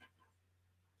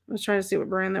was trying to see what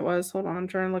brand that was. Hold on, I'm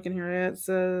trying to look in here. It's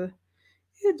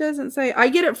it doesn't say. I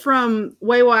get it from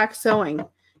Waywack Sewing.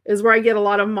 Is where I get a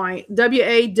lot of my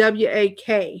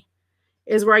WAWAK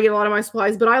is where I get a lot of my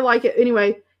supplies. But I like it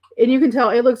anyway, and you can tell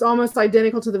it looks almost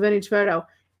identical to the vintage photo,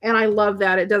 and I love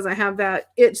that it doesn't have that.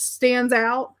 It stands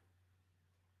out.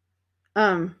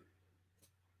 But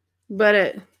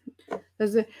it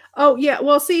does it. Oh yeah,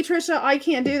 well see Trisha, I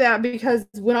can't do that because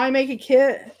when I make a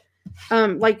kit.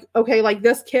 Like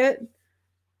this kit,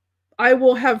 I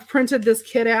will have printed this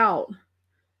kit out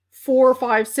 4,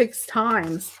 5, 6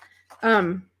 times,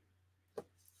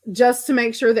 just to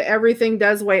make sure that everything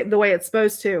does the way it's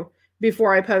supposed to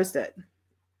before I post it.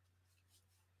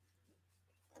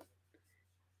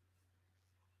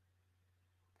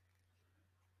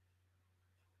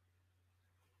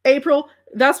 April,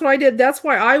 that's what I did. That's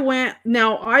why I went.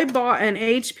 Now I bought an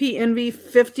HP Envy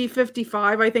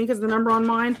 5055, I think is the number on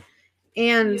mine.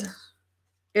 And yes.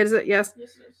 Is it? Yes.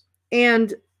 Yes, it is.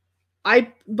 And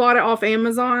I bought it off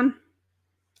Amazon,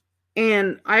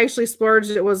 and I actually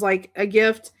splurged. It was like a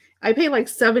gift. I paid like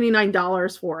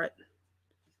 $79 for it.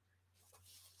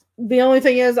 The only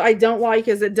thing is I don't like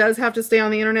is it does have to stay on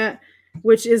the internet,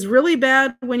 which is really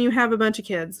bad when you have a bunch of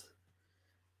kids.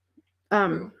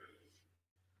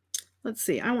 Let's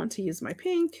see. I want to use my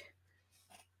pink.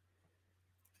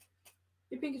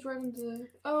 Your pink is right into the.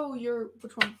 Oh,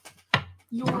 which one?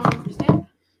 Your stamp?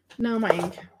 No, my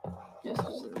ink. Yes.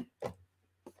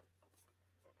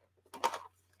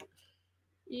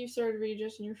 You started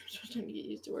readjusting your first time to get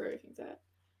used to where everything's at.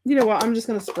 You know what? I'm just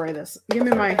gonna spray this. Give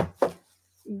me my.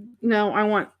 No, I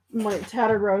want my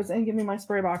tattered rose and give me my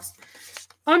spray box.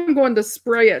 I'm going to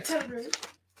spray it. Tattered rose.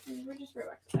 We're just right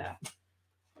back to that.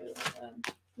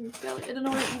 I don't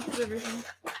know where you put everything.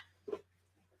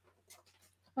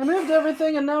 I moved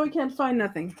everything and now we can't find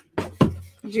nothing.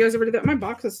 Did you guys ever do that? My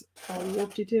box is all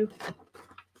warped too.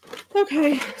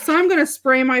 Okay, so I'm gonna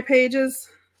spray my pages.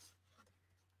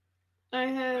 I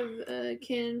have a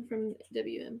can from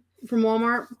WM. From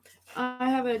Walmart. I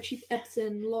have a cheap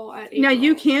Epson Law at $8. Now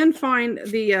you can find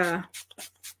the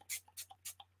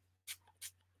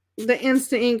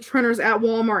Instant Ink printers at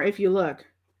Walmart if you look.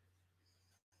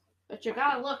 But you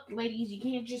gotta look, ladies. You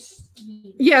can't just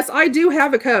scheme. Yes, I do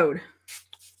have a code.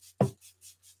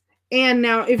 And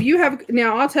now if you have,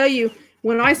 now I'll tell you,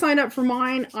 when I signed up for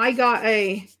mine, I got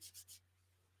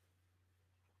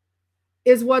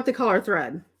is what the color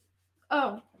thread?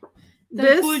 Oh.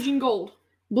 This Blue Jean Gold.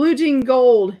 Blue Jean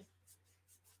Gold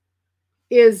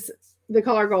is the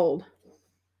color gold.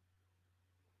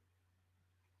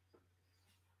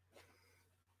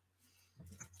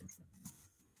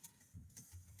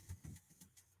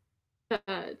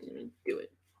 Didn't do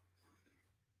it.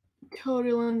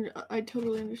 I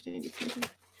totally understand you.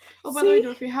 Oh, by the way,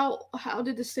 Dorothy, how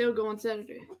did the sale go on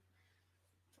Saturday?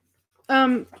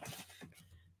 The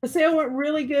sale went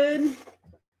really good.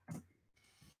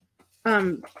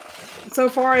 So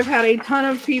far I've had a ton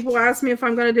of people ask me if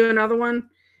I'm going to do another one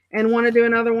and want to do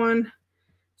another one.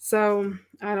 So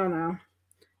I don't know.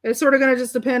 It's sort of going to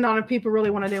just depend on if people really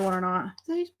want to do one or not. Is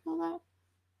that how you spell that?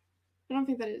 I don't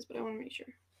think that is, but I want to make sure.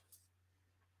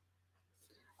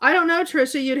 I don't know,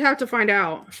 Trisha. You'd have to find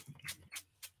out.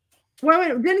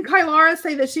 Wait, didn't Kylara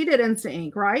say that she did Instant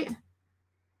Ink, right?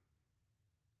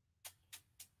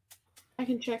 I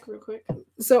can check real quick.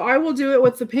 So I will do it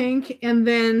with the pink, and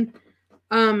then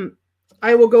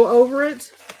I will go over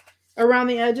it around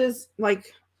the edges,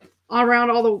 like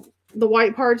around all the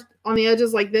white parts on the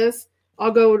edges like this.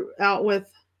 I'll go out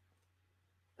with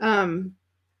the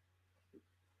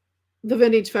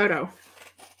vintage photo.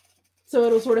 So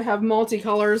it'll sort of have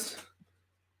multicolors.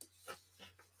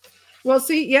 Well,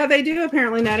 see, yeah, they do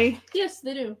apparently, Nettie. Yes,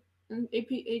 they do. And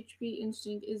HP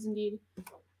Instinct is indeed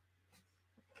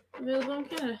available in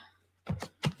Canada.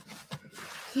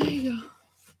 There you go.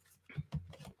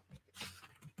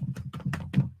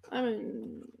 I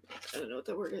don't know what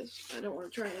that word is. I don't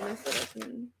want to try and mess that up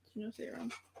and say it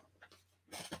wrong.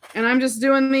 And I'm just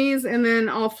doing these, and then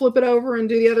I'll flip it over and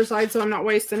do the other side, so I'm not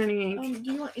wasting any ink.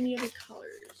 Do you want any other colors?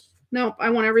 Nope, I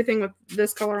want everything with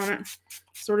this color on it,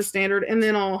 sort of standard. And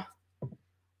then I'll,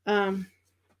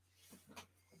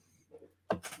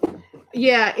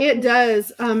 yeah, it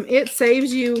does. It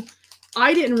saves you.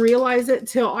 I didn't realize it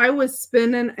till I was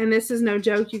spending, and this is no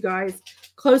joke, you guys,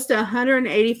 close to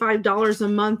 $185 a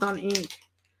month on ink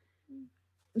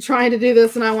trying to do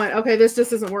this. And I went, okay, this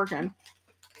just isn't working.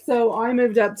 So I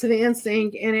moved up to the Instant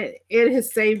Ink, and it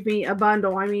has saved me a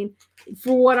bundle. I mean,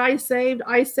 for what I saved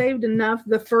enough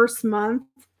the first month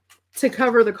to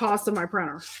cover the cost of my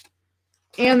printer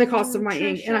and the cost of my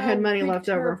ink, and I had money left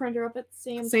over. Printer up at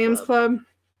Sam's Club.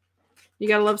 You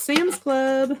gotta love Sam's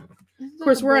Club. Of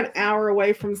course, we're an hour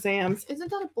away from Sam's. Isn't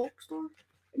that a bulk store?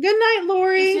 Good night,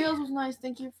 Lori. The sales was nice.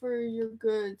 Thank you for your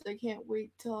goods. I can't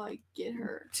wait till I get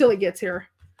her. Till it gets here.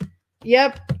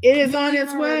 Yep, it is on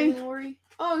its way. Lori.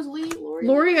 Oh, is Lori?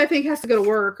 Lori, I think, has to go to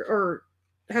work, or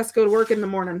has to go to work in the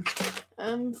morning.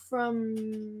 I'm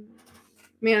from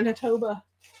Manitoba.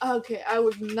 Okay, I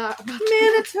would not.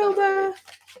 Manitoba.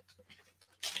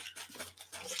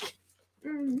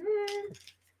 Mm-hmm.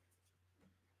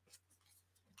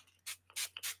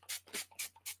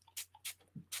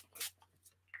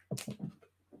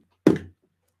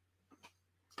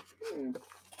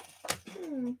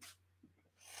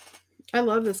 I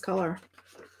love this color.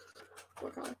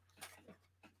 What color?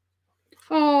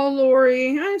 Oh,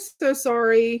 Lori, I'm so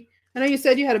sorry. I know you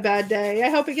said you had a bad day. I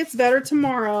hope it gets better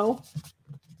tomorrow.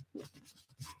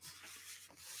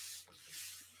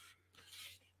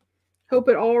 Hope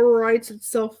it all rights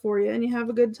itself for you and you have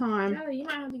a good time. Yeah, you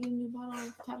might have to get a new bottle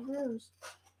of Tab Rose.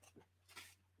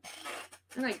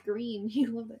 I like green.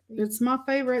 You love that green. It's my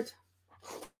favorite.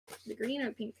 The green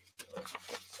or pink?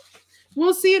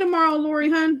 We'll see you tomorrow, Lori,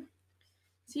 hun.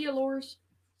 See you, Lors.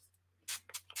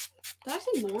 Did I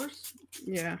say Lors?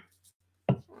 Yeah.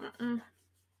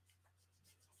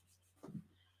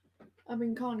 I've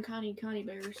been calling Connie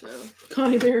Bear, so.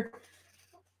 Connie Bear.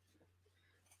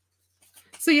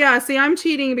 So yeah, see, I'm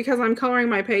cheating because I'm coloring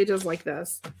my pages like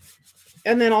this.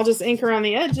 And then I'll just ink around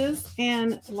the edges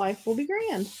and life will be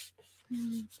grand.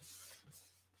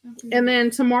 Okay. And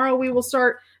then tomorrow we will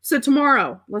start. So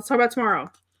tomorrow, let's talk about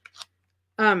tomorrow.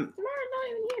 Tomorrow's not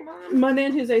even here, Mom. Monday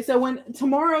and Tuesday. So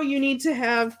tomorrow you need to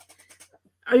have,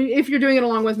 if you're doing it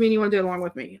along with me and you want to do it along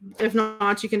with me. If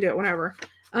not, you can do it whenever.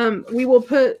 We will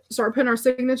start putting our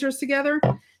signatures together.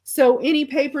 So any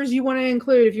papers you want to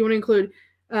include, if you want to include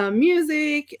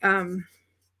music,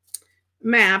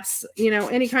 maps,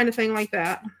 any kind of thing like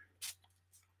that.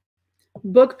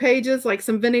 Book pages, like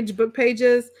some vintage book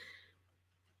pages,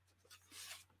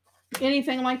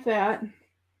 anything like that.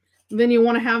 Then you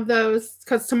want to have those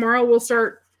because tomorrow we'll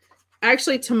start.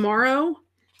 Actually, tomorrow,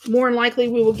 more than likely,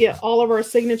 we will get all of our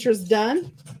signatures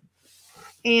done.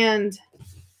 And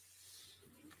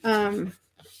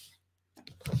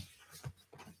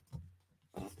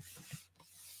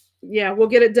yeah, we'll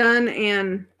get it done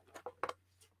and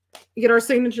get our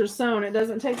signatures sewn. It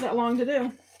doesn't take that long to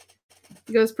do.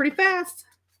 It goes pretty fast.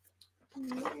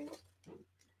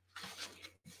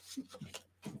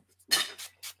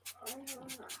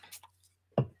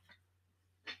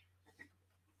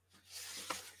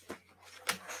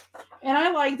 And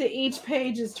I like that each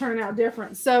page is turning out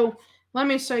different. So let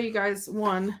me show you guys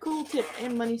one. Cool tip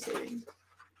and money saving.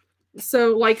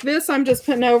 So like this, I'm just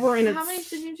putting over and how many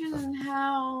signatures and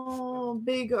how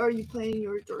big are you planning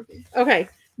yours, Dorothy? Okay.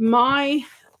 My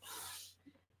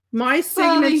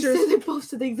signatures. They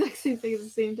posted the exact same thing at the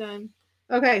same time.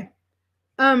 Okay.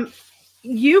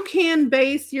 You can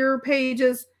base your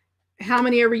pages how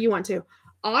many ever you want to.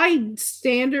 On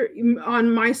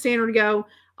my standard go,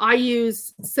 I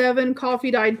use 7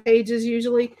 coffee dyed pages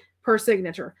usually per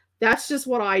signature. That's just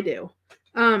what I do.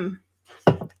 A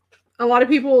lot of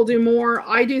people will do more.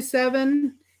 I do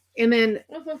 7, and then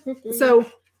so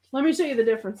let me show you the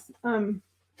difference.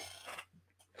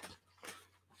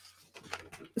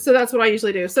 So that's what I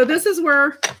usually do. So this is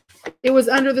where it was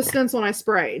under the stencil and I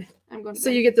sprayed. So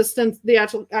you get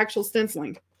the actual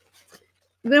stenciling.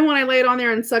 Then when I lay it on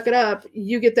there and suck it up,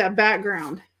 you get that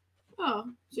background. Oh,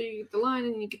 so you get the line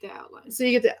and then you get the outline. So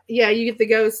you get you get the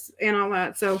ghost and all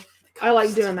that. So I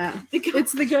like doing that.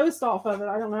 It's the ghost off of it.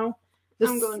 I don't know.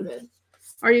 I'm going to bed.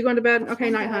 Are you going to bed? Okay,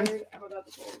 night, hon.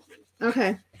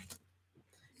 Okay.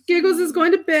 Giggles is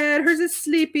going to bed. Hers is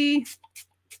sleepy.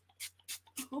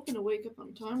 I'm hoping to wake up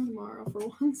on time tomorrow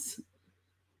for once.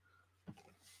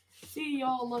 See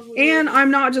y'all lovely. And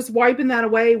I'm not just wiping that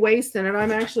away, wasting it.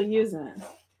 I'm actually using it.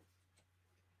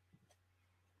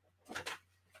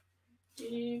 Do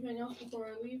you need anything else before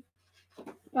I leave?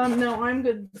 No, I'm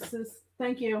good, sis.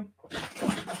 Thank you.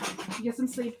 Get some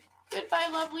sleep. Goodbye,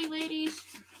 lovely ladies.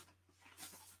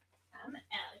 I'm out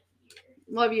of here.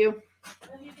 Love you.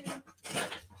 Love you too.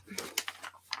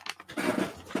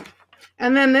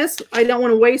 And then this, I don't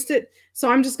want to waste it, so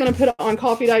I'm just going to put it on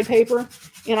coffee dyed paper,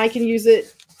 and I can use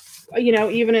it, you know,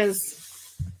 even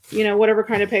as, you know, whatever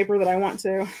kind of paper that I want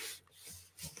to.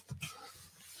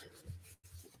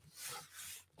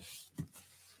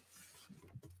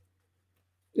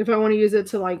 If I want to use it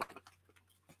to like,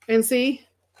 and see,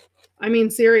 I mean,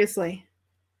 seriously,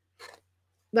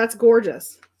 that's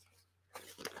gorgeous.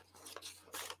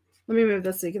 Let me move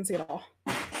this so you can see it all.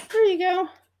 There you go.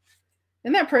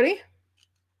 Isn't that pretty?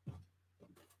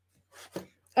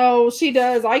 Oh, she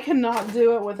does. I cannot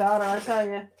do it without her, I tell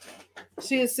you.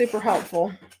 She is super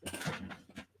helpful.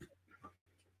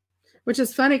 Which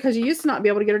is funny because you used to not be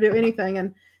able to get her to do anything,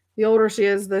 and the older she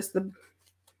is,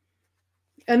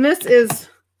 and this is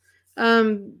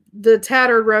the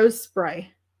Tattered Rose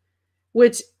Spray,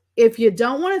 which if you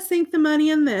don't want to sink the money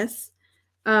in this,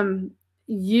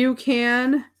 you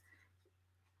can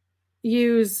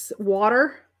use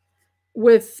water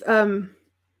with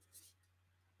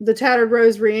the Tattered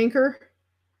Rose Reinker.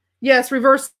 Yes,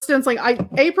 reverse stenciling.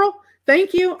 April,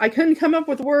 thank you. I couldn't come up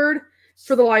with a word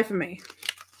for the life of me.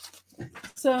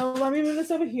 So let me move this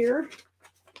over here,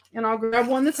 and I'll grab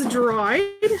one that's dried.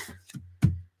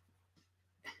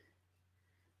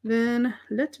 Then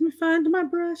let me find my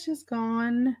brush. Is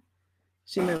gone.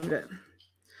 She moved it.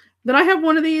 Then I have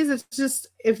one of these. It's just,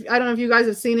 I don't know if you guys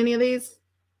have seen any of these.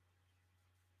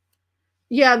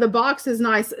 Yeah, the box is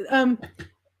nice.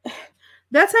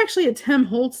 That's actually a Tim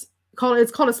Holtz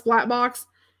it's called a splat box,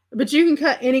 but you can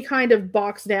cut any kind of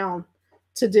box down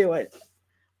to do it.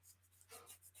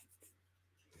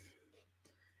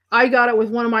 I got it with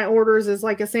one of my orders as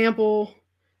like a sample,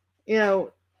 you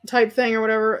know, type thing or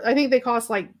whatever. I think they cost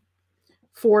like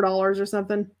 $4 or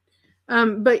something.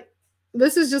 But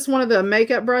this is just one of the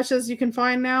makeup brushes you can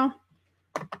find now.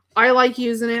 I like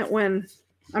using it when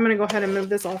I'm going to go ahead and move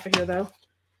this off of here though.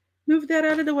 Move that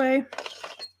out of the way.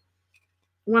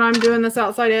 When I'm doing this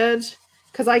outside edge,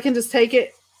 because I can just take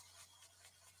it,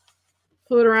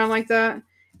 pull it around like that,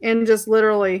 and just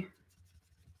literally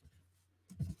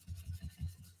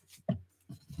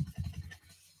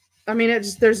I mean,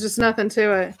 there's just nothing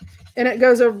to it. And it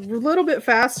goes a little bit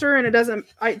faster, and it doesn't,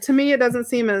 to me, it doesn't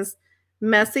seem as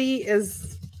messy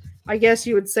as I guess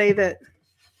you would say that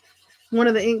one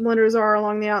of the ink blenders are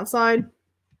along the outside.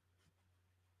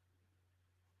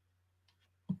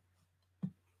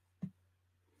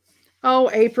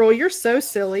 Oh, April, you're so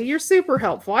silly. You're super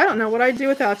helpful. I don't know what I'd do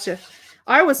without you.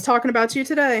 I was talking about you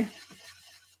today.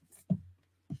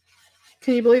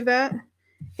 Can you believe that?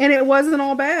 And it wasn't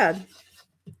all bad.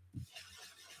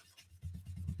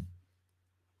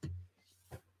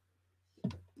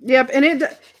 Yep, and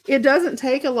it doesn't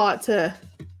take a lot to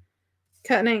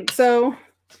cut an ink. So,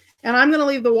 and I'm going to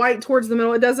leave the white towards the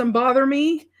middle. It doesn't bother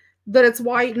me that it's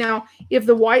white. Now, if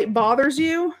the white bothers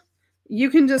you, you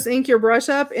can just ink your brush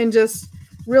up and just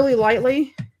really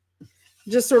lightly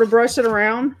just sort of brush it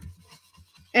around,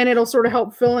 and it'll sort of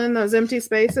help fill in those empty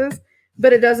spaces.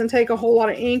 But it doesn't take a whole lot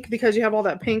of ink because you have all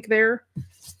that pink there.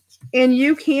 And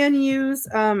you can use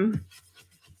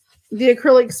the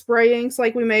acrylic spray inks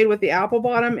like we made with the apple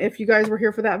bottom if you guys were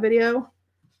here for that video.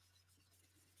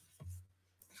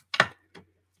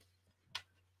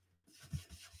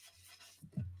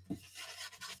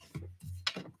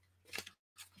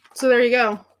 So there you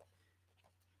go.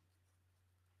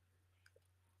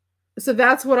 So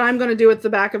that's what I'm going to do with the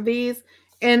back of these.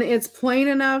 And it's plain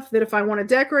enough that if I want to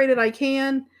decorate it, I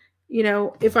can. You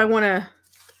know, if I want to,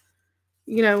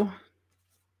 you know,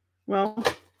 well,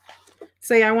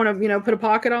 say I want to, you know, put a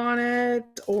pocket on it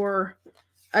or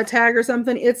a tag or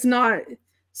something, it's not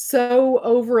so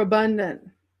overabundant.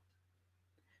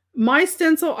 My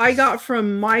stencil I got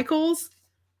from Michael's.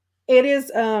 It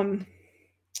is well,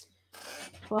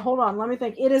 hold on, let me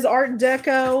think. It is Art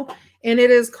Deco, and it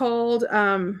is called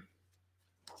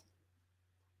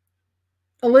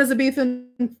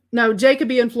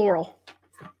Jacobean Floral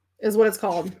is what it's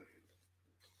called.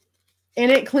 And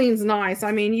it cleans nice.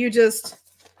 I mean,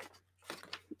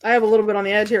 I have a little bit on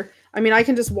the edge here. I mean, I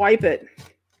can just wipe it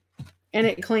and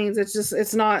it cleans.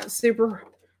 It's not super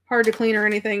hard to clean or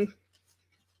anything,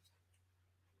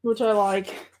 which I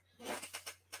like.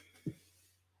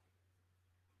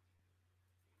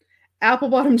 Apple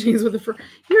bottom jeans with the fur.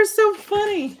 You're so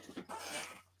funny.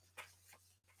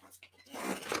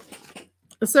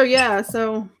 So yeah,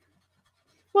 well,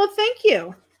 thank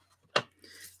you.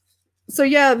 So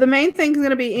yeah, the main thing is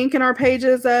going to be inking our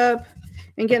pages up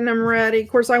and getting them ready. Of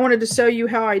course, I wanted to show you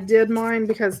how I did mine,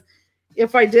 because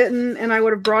if I didn't and I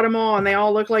would have brought them all and they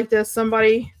all look like this,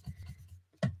 somebody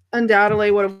undoubtedly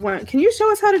would have went, can you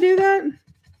show us how to do that?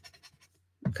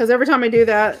 Because every time I do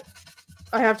that,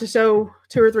 I have to show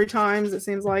 2 or 3 times, it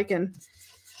seems like. And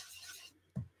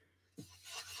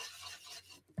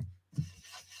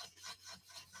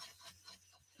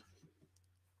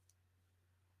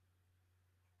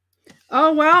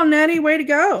oh, wow, Nettie, way to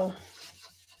go.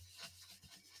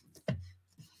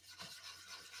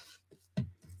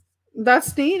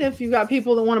 That's neat if you've got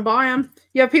people that want to buy them.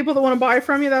 You have people that want to buy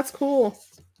from you, that's cool.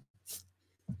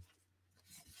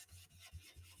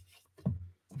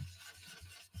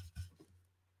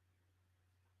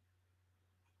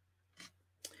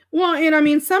 Well, and I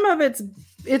mean, some of it's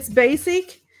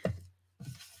basic,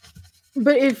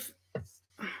 but if,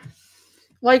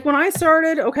 like when I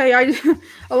started, okay,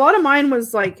 a lot of mine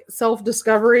was like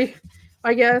self-discovery,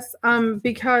 I guess,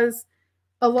 because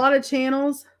a lot of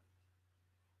channels,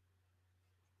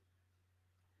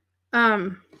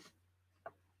 you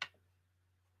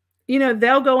know,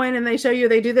 they'll go in and they show you,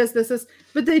 they do this,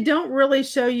 but they don't really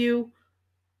show you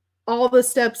all the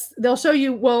steps. They'll show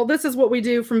you, well, this is what we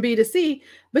do from B to C,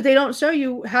 but they don't show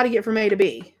you how to get from A to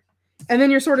B. And then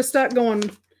you're sort of stuck going,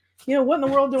 you know, what in the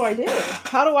world do I do?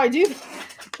 How do I do that?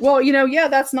 Well, you know, yeah,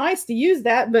 that's nice to use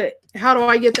that, but how do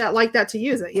I get that like that to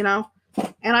use it, you know?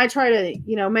 And I try to,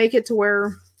 you know, make it to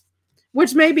where,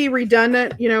 which may be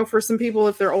redundant, you know, for some people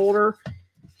if they're older.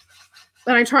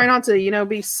 And I try not to, you know,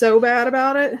 be so bad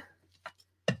about it,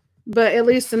 but at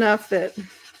least enough that,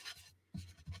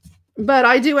 but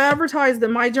I do advertise that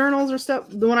my journals are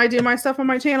stuff, when I do my stuff on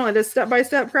my channel, it is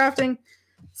step-by-step crafting.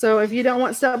 So if you don't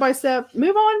want step-by-step,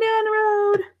 move on down the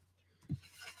road.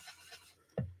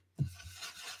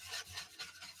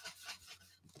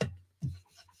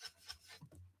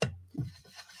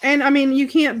 And I mean, you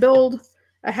can't build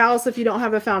a house if you don't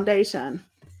have a foundation.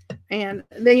 And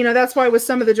then, you know, that's why with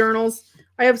some of the journals,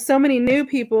 I have so many new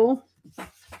people.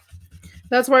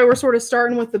 That's why we're sort of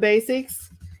starting with the basics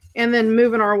and then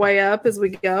moving our way up as we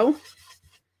go,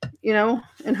 you know,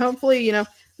 and hopefully, you know,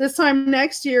 this time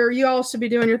next year, you all should be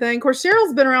doing your thing. Of course,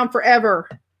 Cheryl's been around forever.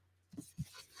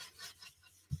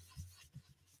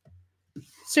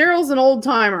 Cheryl's an old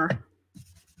timer.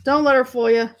 Don't let her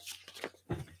fool you.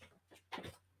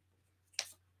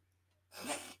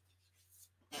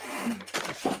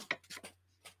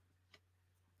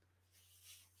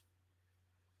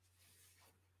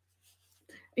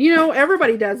 You know,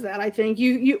 everybody does that. I think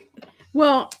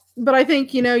well, but I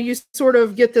think, you know, you sort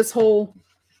of get this whole,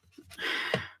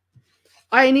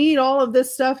 I need all of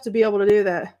this stuff to be able to do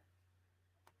that.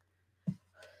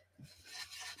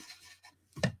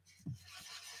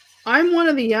 I'm one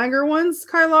of the younger ones,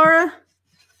 Kylara.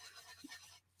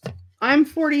 I'm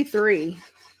 43.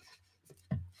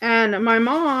 And my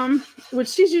mom, which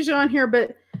she's usually on here,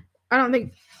 but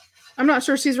I'm not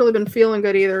sure she's really been feeling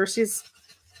good either.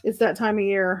 It's that time of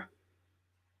year.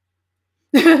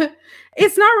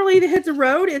 It's not really to hit the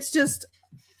road. It's just,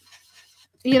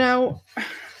 you know,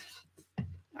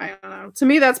 I don't know. To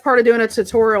me, that's part of doing a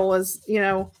tutorial is, you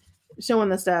know, showing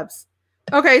the steps.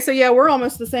 Okay, so yeah, we're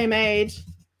almost the same age.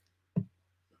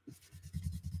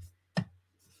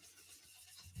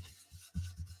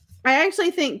 I actually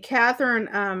think Catherine,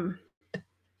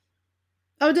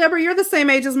 oh, Deborah, you're the same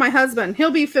age as my husband.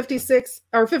 He'll be 56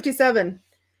 or 57.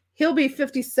 He'll be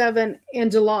 57 in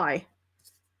July.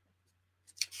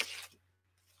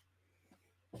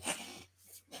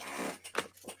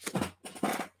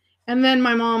 And then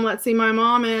my mom, let's see, my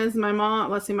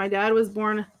dad was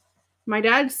born, my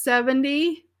dad's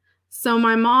 70. So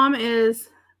my mom is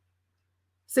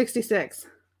 66.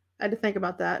 I had to think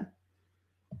about that.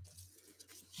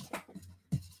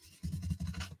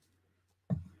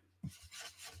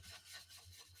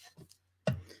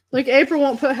 Like, April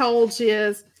won't put how old she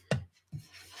is.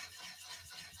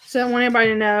 She doesn't want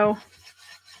anybody to know.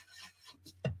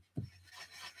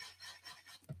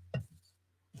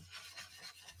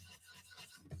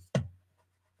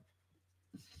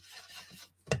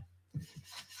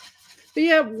 But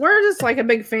yeah, we're just like a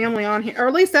big family on here. Or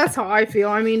at least that's how I feel.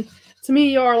 I mean, to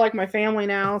me, you are like my family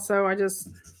now. So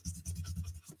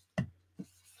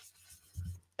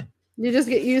you just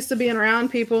get used to being around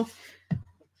people.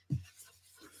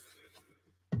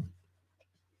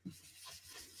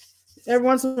 Every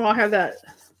once in a while, I have that.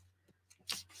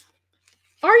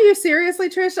 Are you seriously,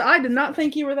 Trisha? I did not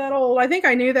think you were that old. I think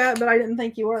I knew that, but I didn't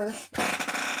think you were.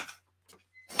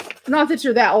 Not that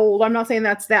you're that old. I'm not saying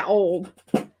that's that old.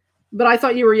 But I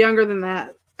thought you were younger than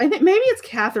that. I think maybe it's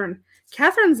Catherine.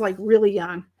 Catherine's like really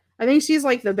young. I think she's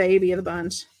like the baby of the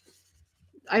bunch.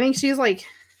 I think she's got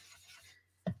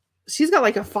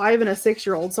like a 5 and a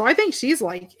 6-year-old. So I think she's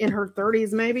like in her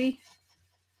 30s maybe.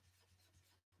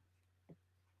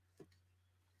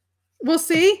 We'll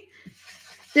see.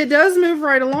 It does move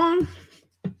right along.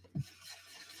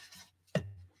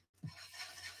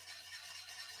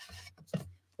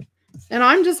 And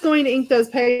I'm just going to ink those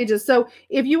pages. So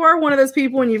if you are one of those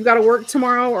people and you've got to work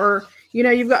tomorrow, or, you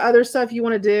know, you've got other stuff you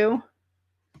want to do.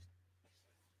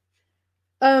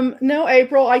 No,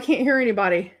 April, I can't hear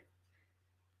anybody.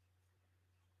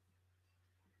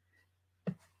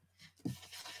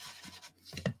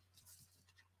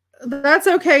 That's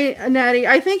okay, Natty.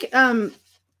 I think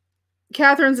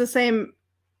Catherine's the same,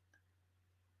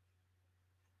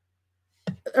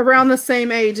 around the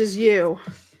same age as you.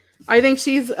 I think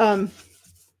she's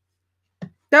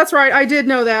that's right. I did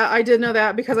know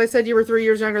that because I said you were 3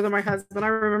 years younger than my husband. I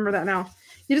remember that now.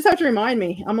 You just have to remind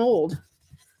me. I'm old.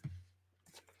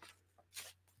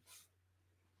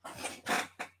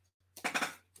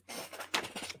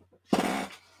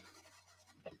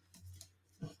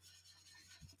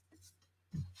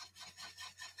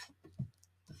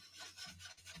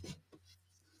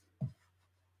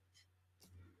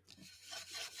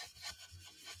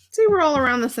 See, we're all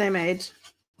around the same age.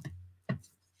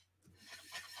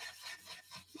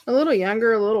 A little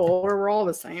younger, a little older. We're all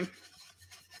the same.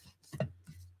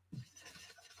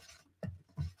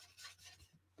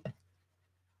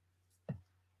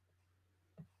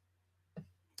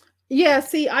 Yeah,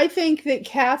 see, I think that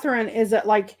Catherine is at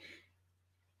like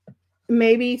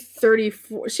maybe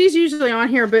 34. She's usually on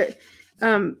here, but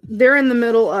they're in the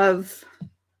middle of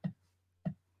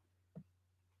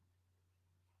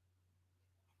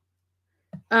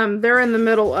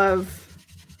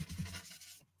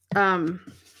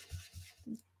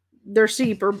their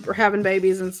sheep are having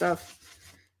babies and stuff.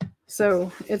 So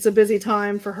it's a busy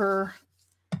time for her.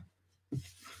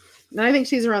 And I think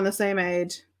she's around the same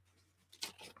age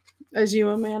as you,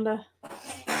 Amanda.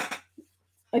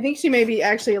 I think she may be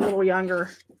actually a little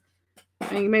younger. I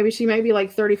think maybe she may be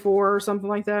like 34 or something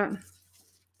like that.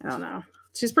 I don't know.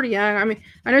 She's pretty young. I mean,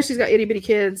 I know she's got itty bitty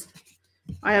kids.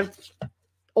 I have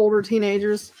older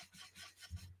teenagers.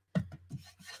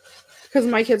 Because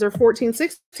my kids are 14,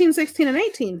 16, 16, and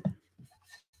 18.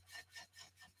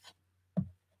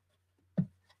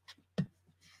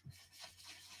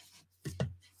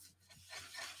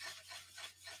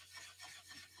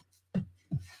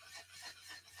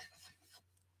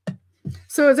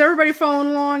 So is everybody following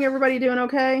along? Everybody doing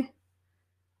okay?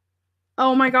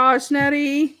 Oh my gosh,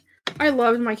 Nettie. I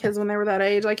loved my kids when they were that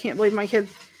age. I can't believe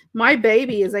my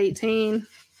baby is 18.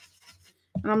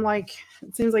 And I'm like,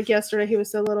 it seems like yesterday he was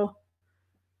so little.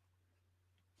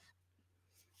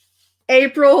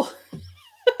 April.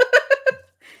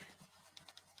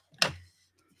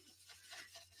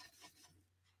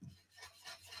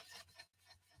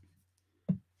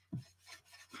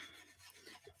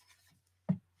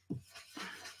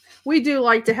 We do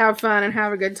like to have fun and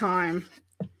have a good time.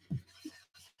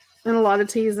 And a lot of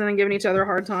teasing and giving each other a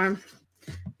hard time.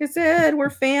 Like I said,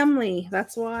 we're family.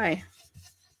 That's why.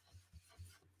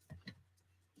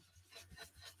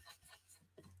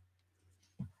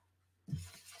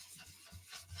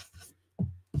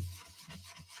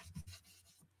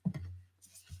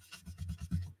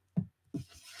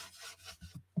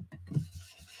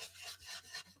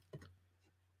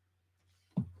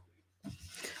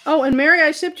 Oh, and Mary,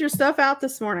 I shipped your stuff out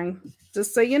this morning.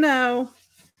 Just so you know,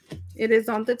 it is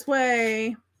on its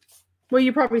way. Well,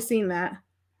 you've probably seen that.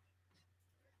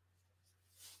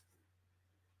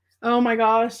 Oh my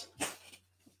gosh.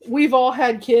 We've all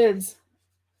had kids.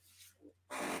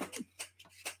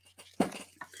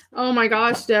 Oh my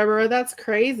gosh, Deborah, that's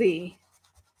crazy.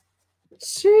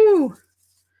 Shoo.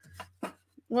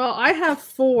 Well, I have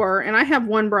 4, and I have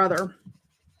one brother.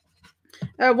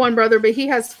 I have one brother, but he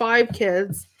has 5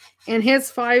 kids. And his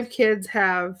 5 kids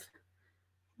have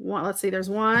one. Let's see, there's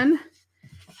 1,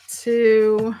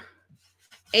 2,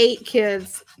 8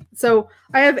 kids. So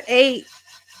I have 8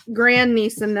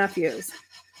 grandniece and nephews.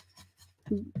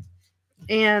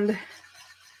 And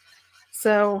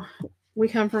so we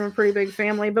come from a pretty big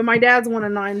family, but my dad's one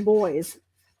of 9 boys.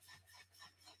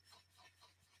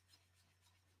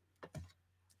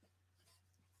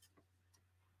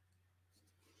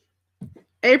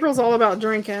 April's all about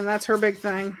drinking. That's her big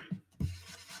thing.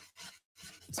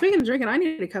 Speaking of drinking, I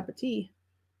need a cup of tea.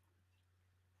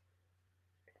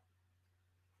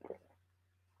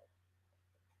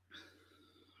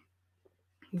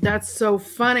 That's so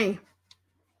funny.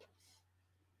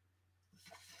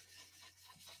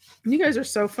 You guys are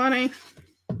so funny.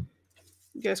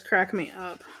 You guys crack me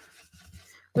up.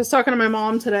 I was talking to my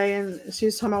mom today, and she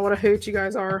was talking about what a hoot you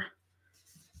guys are.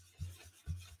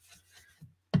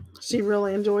 She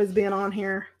really enjoys being on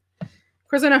here. Of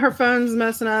course, I know her phone's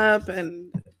messing up,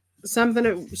 and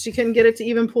something she couldn't get it to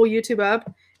even pull YouTube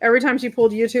up. Every time she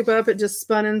pulled YouTube up, it just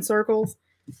spun in circles.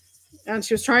 And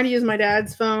she was trying to use my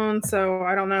dad's phone, so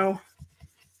I don't know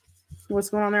what's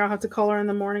going on there. I'll have to call her in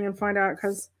the morning and find out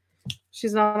because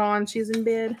she's not on. She's in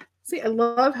bed. See, I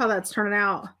love how that's turning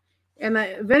out. And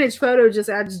the vintage photo just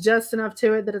adds just enough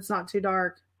to it that it's not too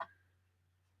dark.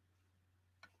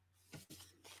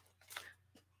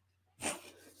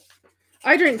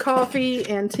 I drink coffee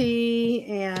and tea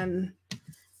and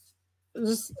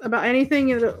just about anything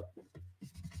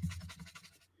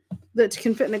that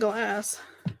can fit in a glass.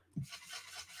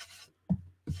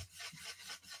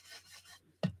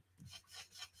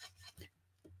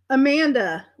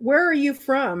 Amanda, where are you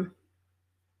from?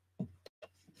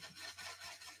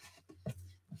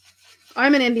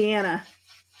 I'm in Indiana.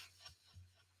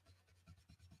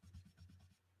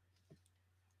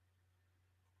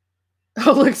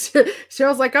 Oh, look,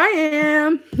 Cheryl's like, I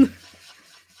am.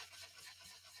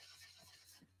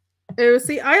 Oh,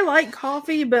 see, I like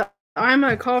coffee, but I'm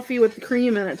a coffee with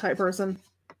cream in it type person.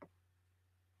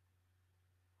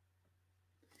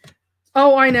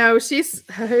 Oh, I know. She's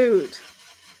a hoot.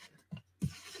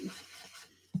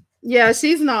 Yeah,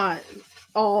 she's not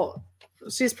all.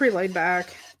 She's pretty laid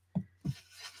back.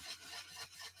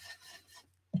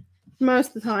 Most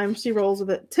of the time, she rolls with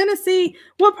it. Tennessee.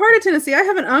 What part of Tennessee? I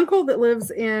have an uncle that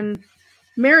lives in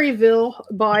Maryville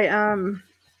by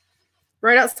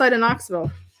right outside of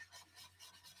Knoxville.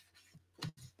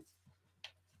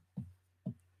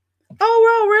 Oh,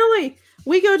 well, really?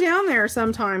 We go down there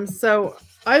sometimes. So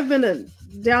I've been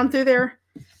down through there,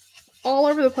 all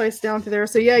over the place down through there.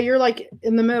 So yeah, you're like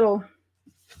in the middle.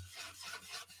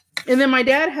 And then my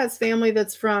dad has family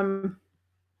that's from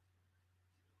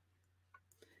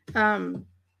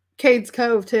Cades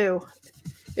Cove too.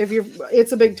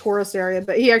 It's a big tourist area,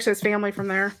 but he actually has family from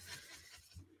there.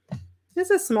 It's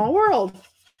a small world.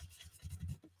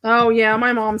 Oh yeah,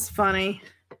 my mom's funny.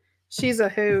 She's a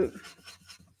hoot.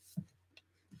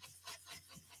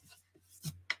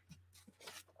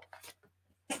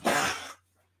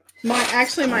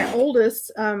 My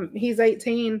oldest, he's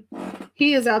 18.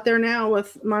 He is out there now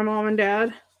with my mom and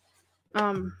dad.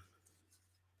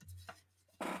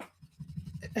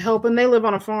 Helping. They live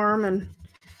on a farm, and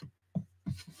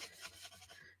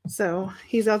so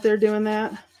he's out there doing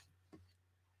that.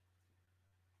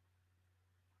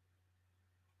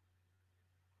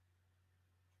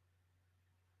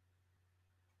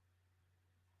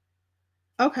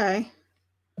 Okay.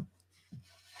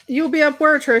 You'll be up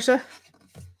where, Trisha?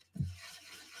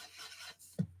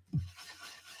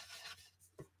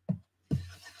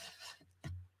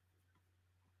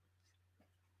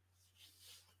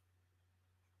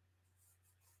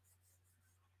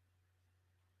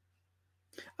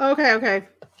 Okay.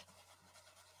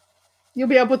 You'll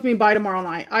be up with me by tomorrow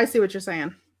night. I see what you're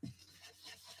saying.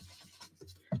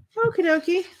 Okie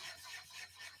dokie.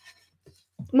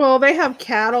 Well, they have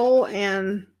cattle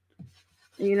and,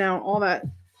 all that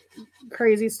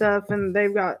crazy stuff. And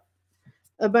they've got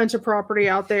a bunch of property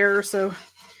out there. So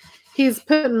he's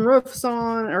putting roofs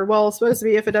on, or well, it's supposed to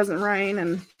be if it doesn't rain,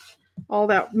 and all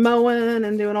that mowing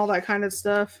and doing all that kind of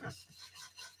stuff.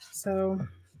 So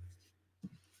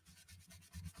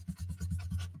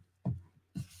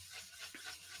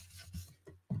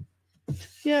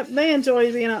yep, they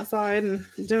enjoy being outside and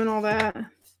doing all that.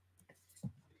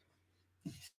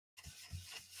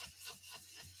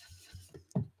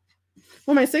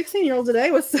 Well, my 16-year-old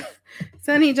today was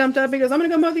saying he jumped up. He goes, I'm going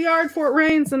to go mow the yard before it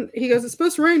rains. And he goes, it's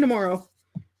supposed to rain tomorrow.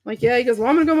 I'm like, yeah. He goes, well,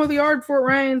 I'm going to go mow the yard before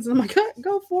it rains. And I'm like,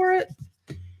 go for it.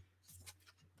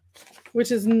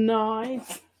 Which is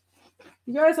nice.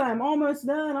 You guys, I am almost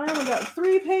done. I only got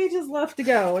 3 pages left to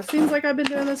go. It seems like I've been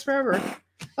doing this forever.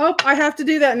 Oh, I have to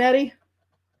do that, Nettie.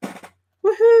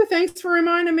 Woohoo! Thanks for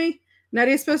reminding me.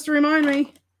 Nettie's supposed to remind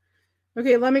me.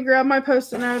 Okay, let me grab my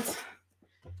Post-it notes.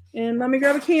 And let me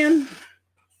grab a can.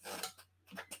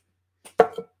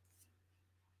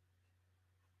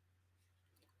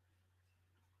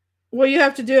 Well, you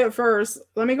have to do it first.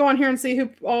 Let me go on here and see who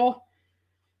all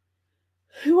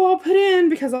put in,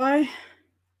 because I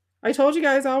told you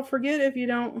guys I'll forget if you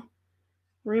don't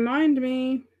remind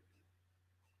me.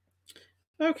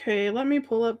 Okay, let me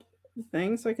pull up the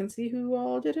thing so I can see who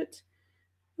all did it.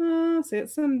 Say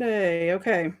it's Sunday.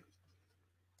 Okay.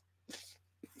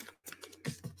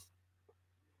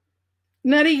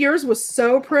 Nettie, yours was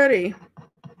so pretty.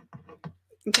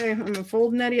 Okay, I'm going to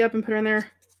fold Nettie up and put her in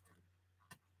there.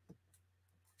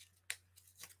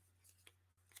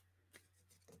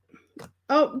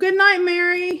 Oh, good night,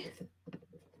 Mary.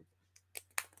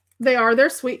 They're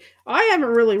sweet. I haven't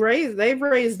really they've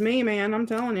raised me, man, I'm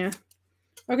telling you.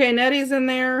 Okay, Nettie's in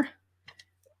there.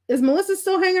 Is Melissa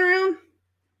still hanging around?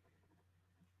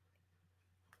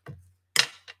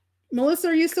 Melissa,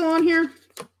 are you still on here?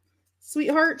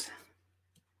 Sweetheart?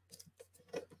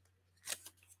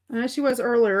 I know she was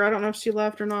earlier. I don't know if she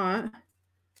left or not.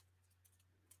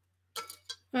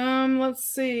 Let's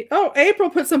see. Oh, April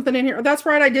put something in here. That's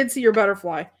right. I did see your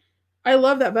butterfly. I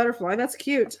love that butterfly. That's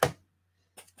cute.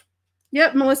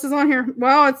 Yep, Melissa's on here.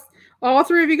 Wow, it's all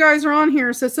 3 of you guys are on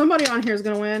here. So somebody on here is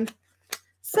going to win.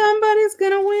 Somebody's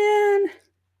going to win.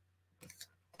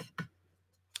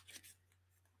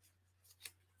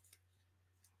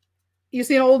 You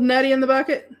see an old Nettie in the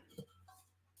bucket?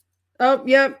 Oh,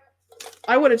 yep.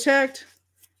 I would have checked.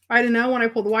 I didn't know when I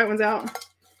pulled the white ones out.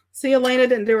 See, Elena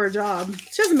didn't do her job.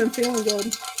 She hasn't been feeling good.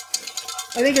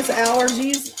 I think it's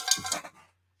allergies.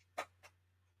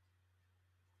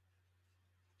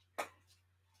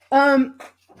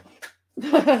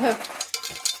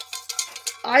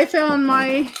 I found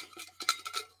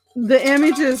the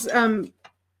images, are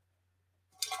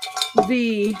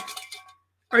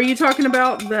you talking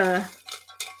about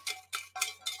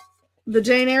the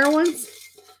Jane Eyre ones?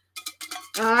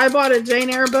 I bought a Jane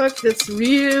Eyre book that's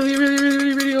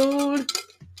really old.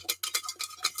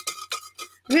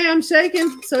 Okay, I'm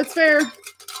shaking, so it's fair.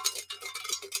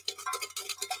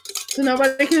 So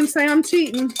nobody can say I'm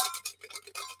cheating.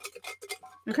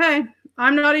 Okay,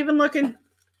 I'm not even looking.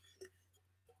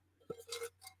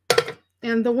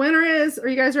 And the winner is, are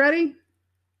you guys ready?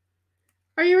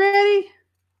 Are you ready?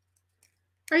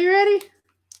 Are you ready?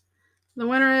 The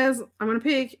winner is, I'm going to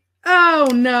peek. Oh,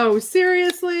 no,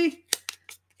 seriously?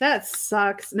 That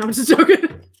sucks. No, I'm just joking.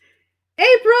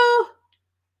 April!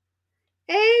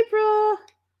 April!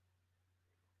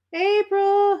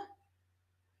 April!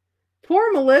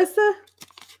 Poor Melissa.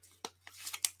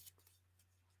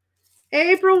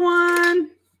 April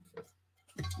won.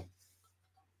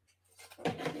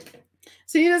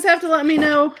 So you just have to let me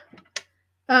know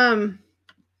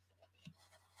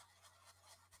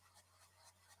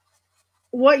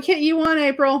what kit you want,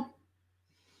 April.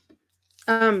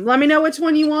 Let me know which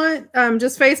one you want.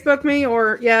 Just Facebook me,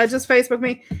 or just Facebook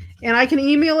me, and I can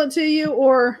email it to you,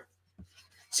 or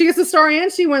she gets a star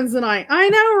and she wins the night. I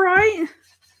know, right?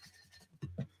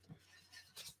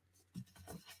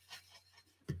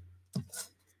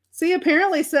 See,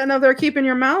 apparently sitting up there keeping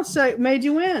your mouth shut made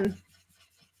you win.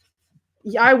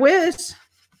 Yeah, I wish.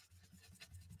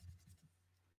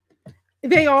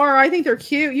 They are. I think they're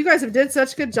cute. You guys have did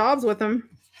such good jobs with them.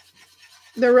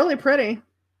 They're really pretty.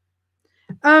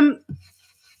 On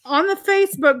the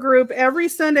Facebook group, every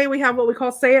Sunday we have what we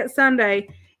call Say It Sunday,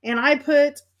 and I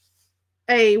put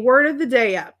a word of the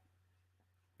day up.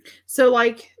 So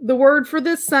like the word for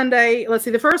this Sunday, let's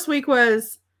see, the first week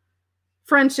was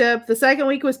friendship. The second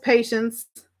week was patience.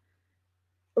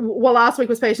 Well, last week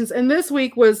was patience, and this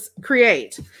week was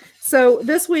create. So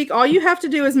this week, all you have to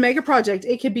do is make a project.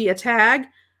 It could be a tag,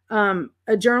 a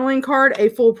journaling card, a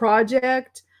full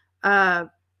project, like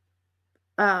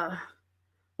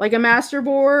a master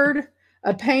board,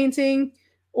 a painting,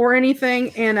 or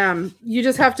anything. And you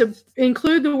just have to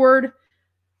include the word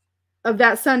of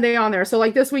that Sunday on there. So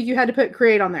like this week, you had to put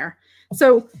create on there.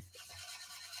 So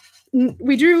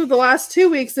we drew the last 2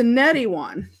 weeks, and Nettie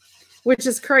won, which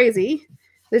is crazy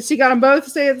that she got them both to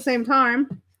say at the same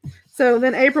time. So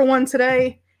then April won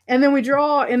today, and then we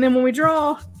draw. And then when we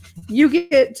draw, you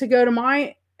get to go to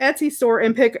my Etsy store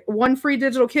and pick one free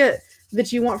digital kit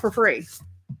that you want for free.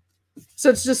 So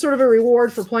it's just sort of a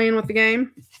reward for playing with the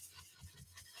game.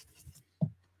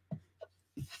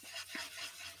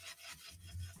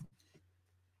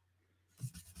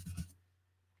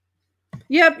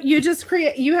 Yep, you just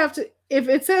create, you have to, if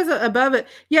it says above it,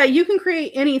 yeah, you can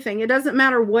create anything. It doesn't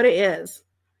matter what it is.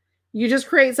 You just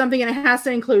create something and it has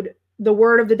to include the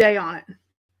word of the day on it.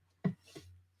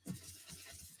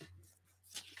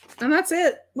 And that's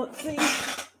it. Let's see.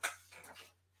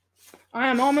 I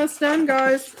am almost done,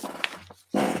 guys.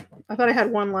 I thought I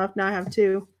had one left. Now I have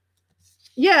two.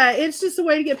 Yeah, it's just a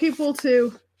way to get people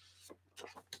to...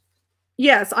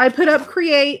 Yes, I put up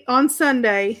Create on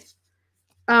Sunday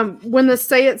when the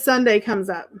Say It Sunday comes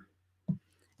up.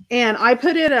 And I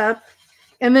put it up.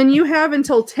 And then you have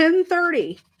until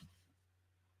 10:30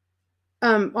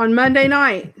 on Monday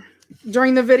night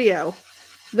during the video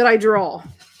that I draw.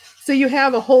 So you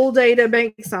have a whole day to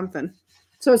make something.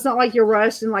 So it's not like you're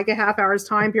rushed in like a half hour's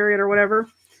time period or whatever.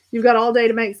 You've got all day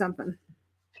to make something.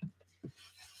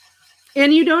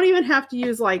 And you don't even have to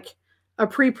use like a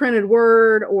pre-printed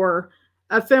word or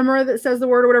ephemera that says the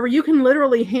word or whatever. You can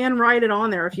literally handwrite it on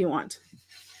there if you want.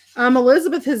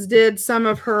 Elizabeth has did some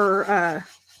of her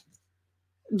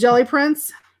jelly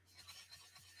prints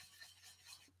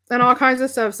and all kinds of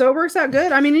stuff. So it works out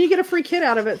good. I mean, you get a free kit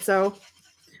out of it. So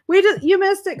you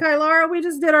missed it, Kylara. We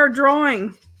just did our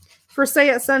drawing for Say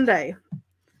It Sunday.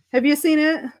 Have you seen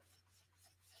it?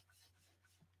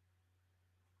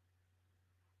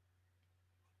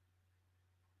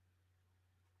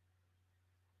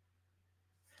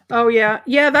 Oh, yeah.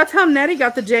 Yeah, that's how Nettie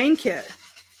got the Jane kit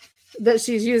that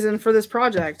she's using for this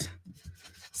project.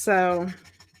 So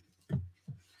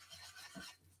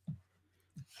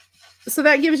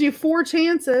that gives you 4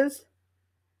 chances.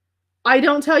 I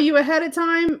don't tell you ahead of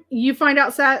time. You find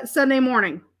out Sunday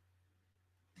morning.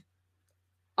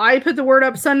 I put the word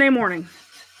up Sunday morning.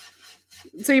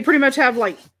 So you pretty much have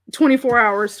like 24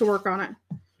 hours to work on it.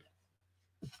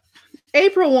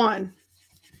 April 1.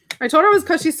 I told her it was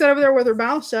because she sat over there with her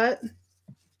mouth shut.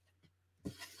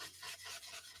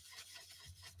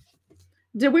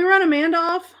 Did we run Amanda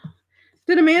off?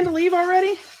 Did Amanda leave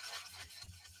already?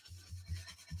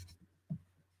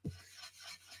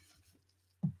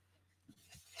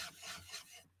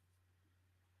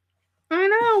 I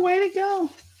know, way to go.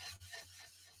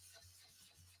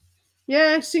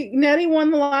 Yeah, Nettie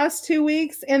won the last 2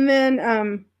 weeks, and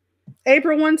then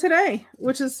April won today,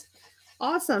 which is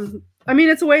awesome. I mean,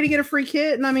 it's a way to get a free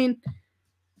kit, and I mean,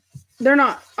 they're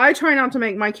not. I try not to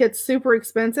make my kits super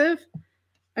expensive.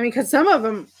 I mean, because some of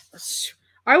them,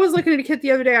 I was looking at a kit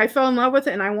the other day. I fell in love with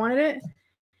it, and I wanted it,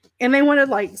 and they wanted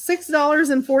like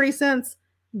 $6.40,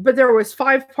 but there was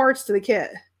 5 parts to the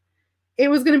kit. It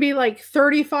was going to be like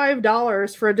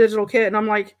 $35 for a digital kit. And I'm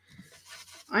like,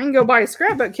 I can go buy a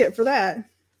scrapbook kit for that.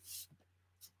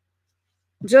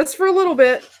 Just for a little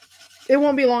bit. It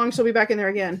won't be long. She'll be back in there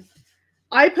again.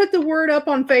 I put the word up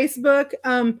on Facebook.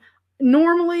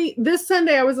 Normally, this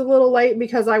Sunday I was a little late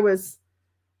because I was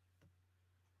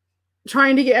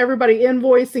trying to get everybody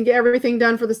invoiced and get everything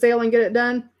done for the sale and get it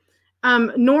done.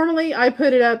 Normally, I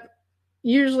put it up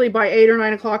usually by 8 or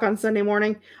 9 o'clock on Sunday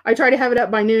morning. I try to have it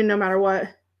up by noon no matter what.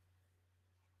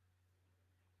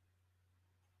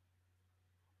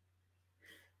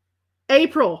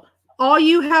 April, all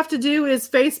you have to do is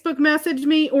Facebook message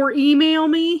me or email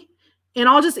me, and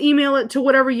I'll just email it to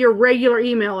whatever your regular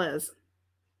email is.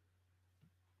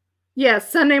 Yes,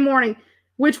 Sunday morning,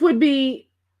 which would be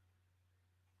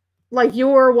like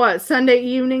your what, Sunday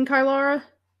evening, Kylara?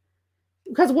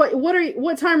 Because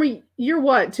what time are you're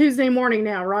what, Tuesday morning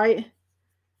now, right?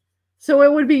 So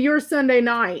it would be your Sunday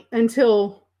night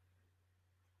until,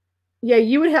 yeah,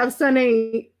 you would have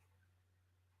Sunday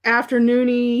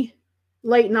afternoony,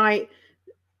 late night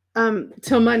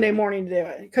till Monday morning to do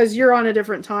it, because you're on a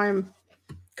different time,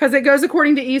 because it goes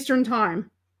according to Eastern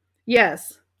time.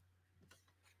 Yes.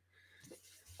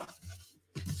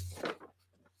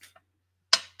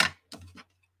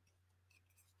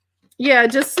 Yeah,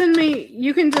 just send me,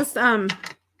 you can just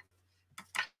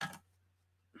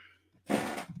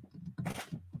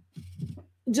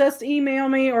email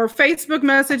me or Facebook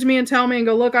message me and tell me and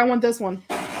go, look, I want this one,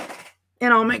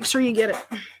 and I'll make sure you get it.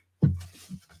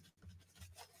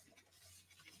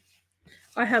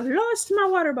 I have lost my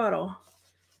water bottle.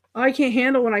 I can't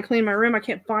handle when I clean my room. I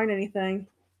can't find anything.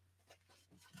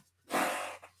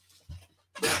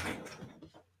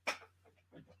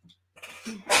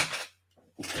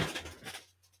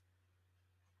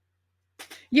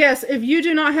 Yes, if you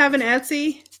do not have an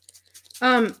Etsy,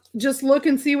 just look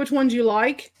and see which ones you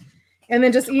like, and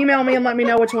then just email me and let me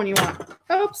know which one you want.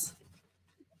 Oops.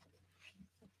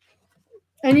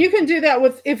 And you can do that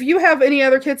with, if you have any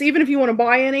other kits, even if you want to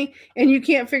buy any and you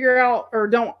can't figure out or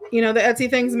don't, you know, the Etsy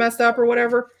thing's messed up or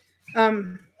whatever.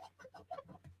 You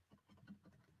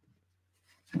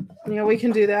know, we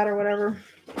can do that or whatever.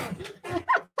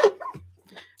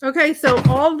 Okay, so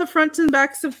all the fronts and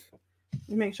backs of, let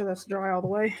me make sure that's dry all the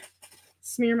way.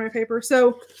 Smear my paper.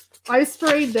 So I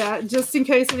sprayed that just in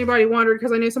case anybody wondered,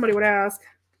 because I knew somebody would ask.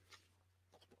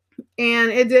 And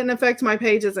it didn't affect my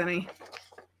pages any.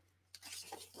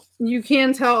 You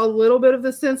can tell a little bit of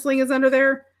the stenciling is under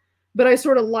there, but I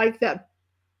sort of like that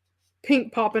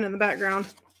pink popping in the background.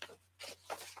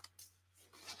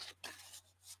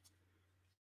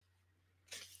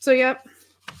 So, yep.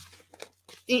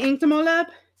 Inked them all up,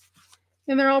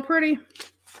 and they're all pretty.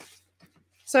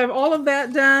 So I have all of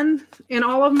that done and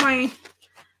all of my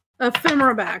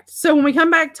ephemera backed. So when we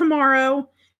come back tomorrow,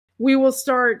 we will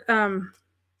start.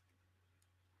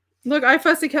 Look, I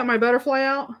fussy cut my butterfly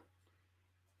out,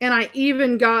 and I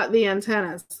even got the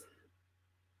antennas.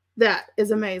 That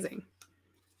is amazing.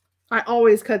 I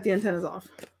always cut the antennas off.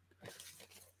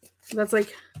 That's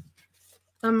like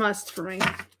a must for me.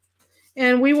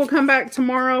 And we will come back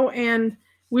tomorrow and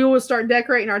we will start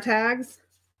decorating our tags.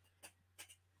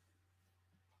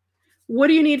 What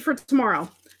do you need for tomorrow?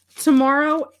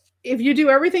 Tomorrow, if you do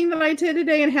everything that I did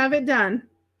today and have it done,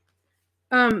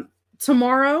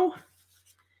 tomorrow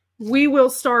we will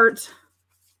start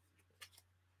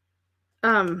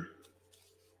we'll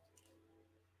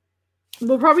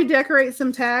probably decorate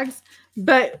some tags,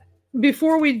 but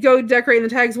before we go decorating the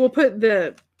tags, we'll put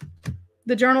the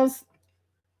journals,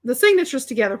 the signatures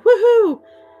together. Woohoo!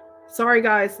 Sorry,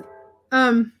 guys.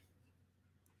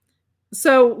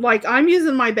 So like I'm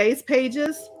using my base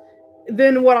pages.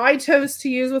 Then what I chose to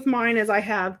use with mine is I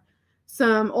have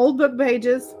some old book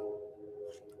pages.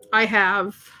 I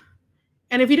have,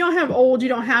 and if you don't have old, you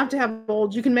don't have to have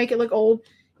old. You can make it look old.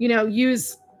 You know,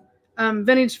 use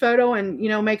vintage photo and, you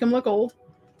know, make them look old.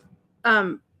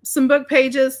 Some book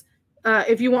pages.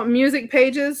 If you want music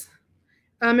pages.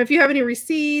 If you have any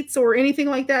receipts or anything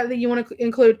like that that you want to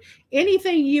include,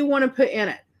 anything you want to put in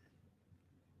it.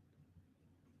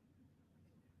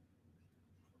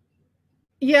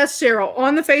 Yes, Cheryl,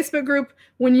 on the Facebook group,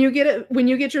 when you get it, when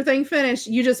you get your thing finished,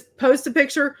 you just post a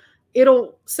picture.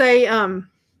 It'll say,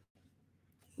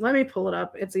 let me pull it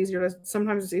up. It's easier to,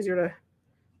 sometimes it's easier to,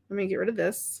 let me get rid of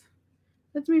this.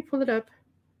 Let me pull it up.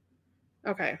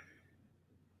 Okay.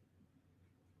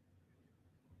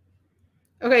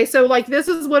 Okay, so like this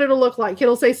is what it'll look like.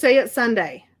 It'll say it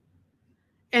Sunday.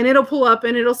 And it'll pull up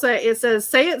and it'll say, it says,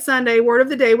 say it Sunday, word of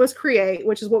the day was create,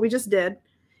 which is what we just did.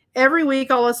 Every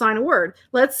week I'll assign a word.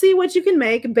 Let's see what you can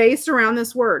make based around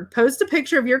this word. Post a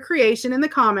picture of your creation in the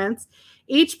comments.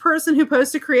 Each person who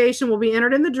posts a creation will be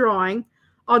entered in the drawing.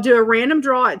 I'll do a random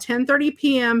draw at 10:30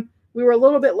 p.m. We were a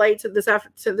little bit late to this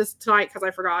tonight because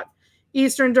I forgot.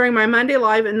 Eastern during my Monday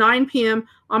live at 9 p.m.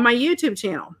 on my YouTube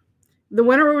channel. The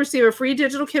winner will receive a free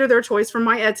digital kit of their choice from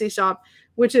my Etsy shop,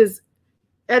 which is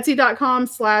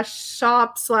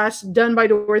etsy.com/shop/done by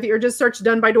Dorothy, or just search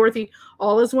done by Dorothy,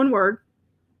 all is one word.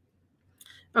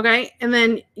 Okay, and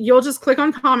then you'll just click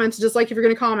on comments, just like if you're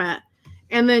going to comment,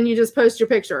 and then you just post your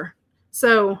picture.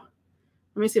 So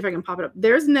let me see if I can pop it up.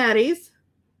 There's Nettie's.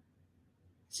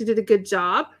 She did a good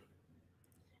job.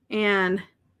 And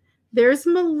there's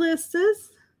Melissa's.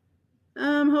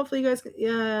 Hopefully you guys,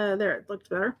 yeah, there, it looked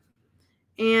better.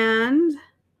 And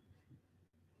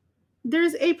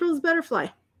there's April's butterfly.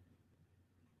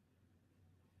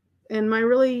 And my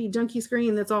really junky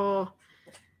screen that's all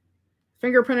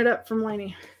fingerprinted up from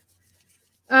Lainey.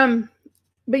 But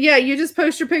yeah, you just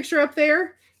post your picture up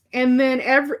there, and then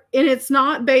and it's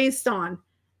not based on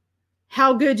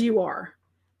how good you are,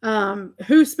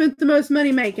 who spent the most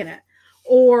money making it,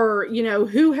 or, you know,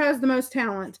 who has the most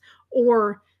talent,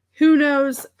 or who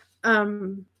knows,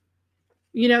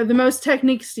 you know, the most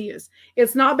techniques to use.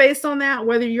 It's not based on that,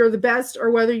 whether you're the best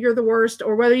or whether you're the worst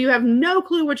or whether you have no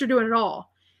clue what you're doing at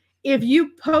all. If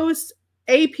you post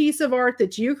a piece of art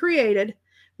that you created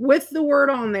with the word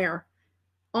on there,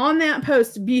 on that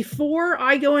post, before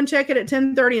I go and check it at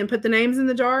 10:30 and put the names in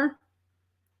the jar,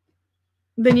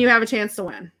 then you have a chance to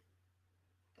win.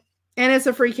 And it's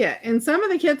a free kit. And some of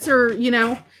the kits are, you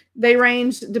know, they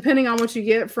range, depending on what you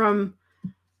get, from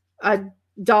 $1,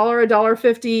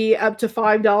 $1.50 up to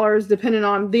 $5, depending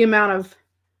on the amount of.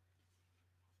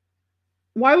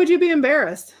 Why would you be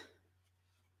embarrassed?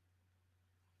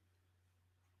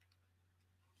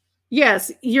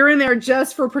 Yes, you're in there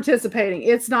just for participating.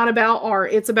 It's not about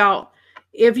art. It's about,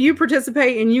 if you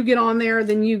participate and you get on there,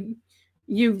 then you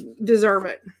deserve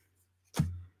it.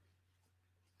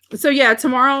 So yeah,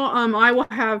 tomorrow I will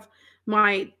have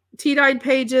my tea-dyed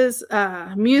pages,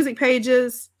 music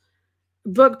pages,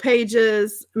 book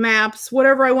pages, maps,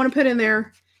 whatever I want to put in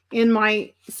there in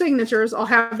my signatures. I'll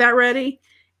have that ready.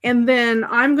 And then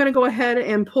I'm going to go ahead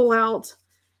and pull out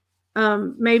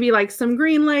maybe like some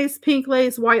green lace, pink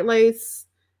lace, white lace,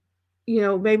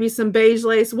 maybe some beige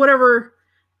lace, whatever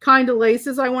kind of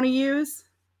laces I want to use,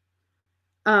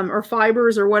 or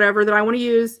fibers or whatever that I want to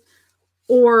use.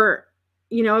 Or,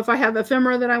 if I have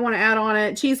ephemera that I want to add on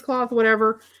it, cheesecloth,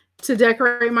 whatever, to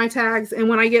decorate my tags. And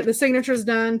when I get the signatures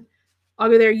done, I'll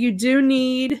go there. You do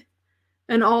need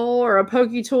an awl or a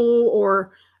pokey tool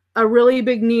or a really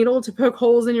big needle to poke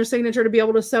holes in your signature to be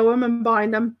able to sew them and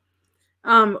bind them.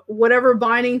 Whatever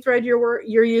binding thread you're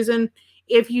using.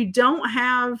 If you don't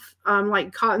have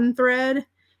like cotton thread,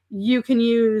 you can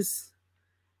use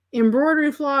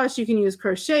embroidery floss, you can use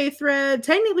crochet thread.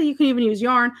 Technically, you can even use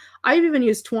yarn. I've even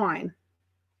used twine.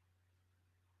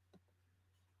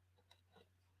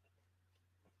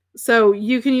 So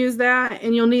you can use that,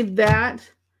 and you'll need that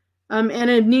and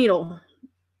a needle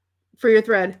for your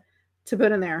thread to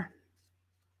put in there.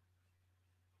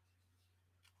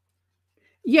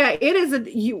 Yeah, it is.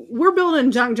 We're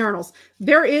building junk journals.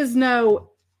 There is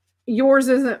no, yours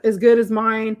isn't as good as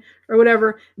mine or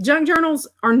whatever. Junk journals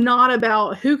are not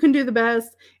about who can do the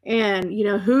best and,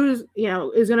 who's,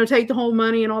 is going to take the whole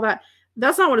money and all that.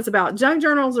 That's not what it's about. Junk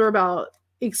journals are about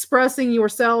expressing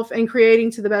yourself and creating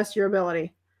to the best of your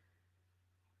ability.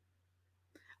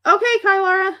 Okay,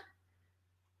 Kylara.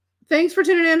 Thanks for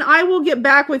tuning in. I will get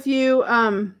back with you.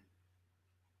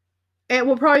 It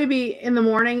will probably be in the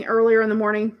morning, earlier in the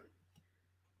morning.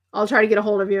 I'll try to get a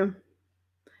hold of you.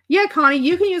 Yeah, Connie,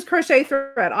 you can use crochet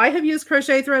thread. I have used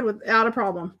crochet thread without a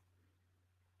problem.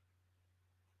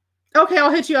 Okay,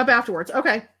 I'll hit you up afterwards.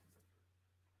 Okay.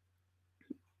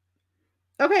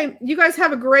 Okay, you guys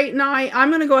have a great night. I'm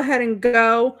going to go ahead and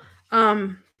go.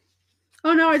 Oh,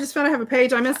 no, I just found I have a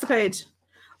page. I missed the page.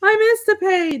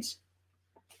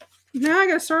 Now I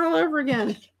got to start all over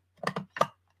again.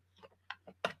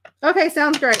 Okay,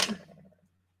 sounds great.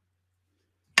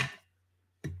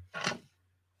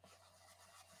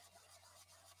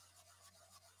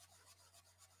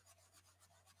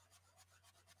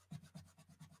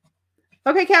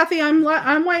 Okay, Kathy,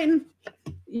 I'm waiting.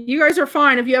 You guys are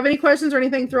fine. If you have any questions or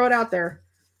anything, throw it out there.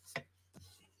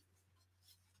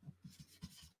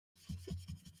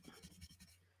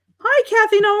 Hi,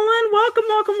 Kathy Nolan.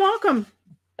 Welcome.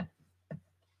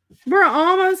 We're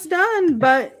almost done,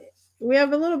 but we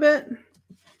have a little bit.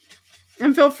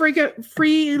 And feel free, can't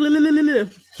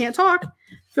talk.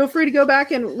 Feel free to go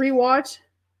back and rewatch.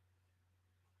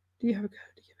 Do you have a code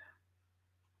to give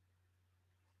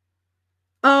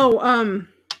out? Oh,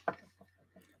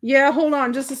 yeah, hold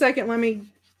on just a second. Let me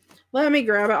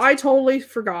grab it. I totally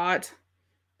forgot.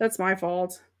 That's my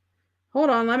fault.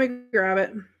 Hold on, let me grab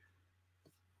it.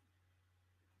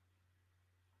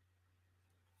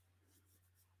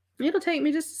 It'll take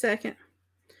me just a second.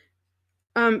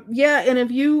 Yeah, and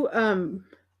if you oh,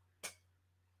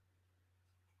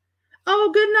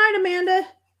 good night, Amanda.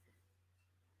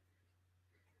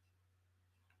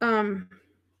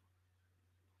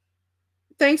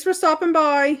 Thanks for stopping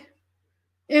by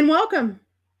and welcome.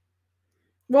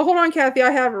 Well, hold on, Kathy.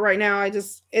 I have it right now. It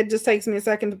just takes me a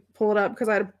second to pull it up because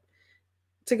I had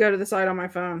to go to the site on my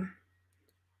phone.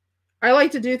 I like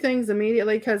to do things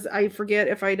immediately because I forget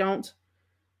if I don't.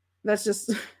 That's just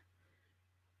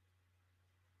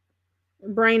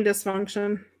brain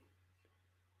dysfunction.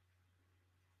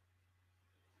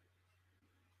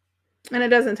 And it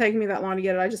doesn't take me that long to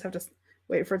get it. I just have to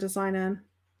wait for it to sign in.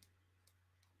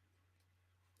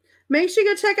 Make sure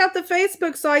you go check out the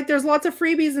Facebook site. There's lots of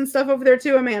freebies and stuff over there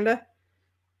too, Amanda.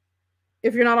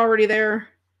 If you're not already there.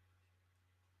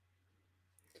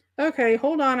 Okay,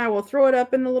 hold on. I will throw it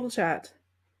up in the little chat.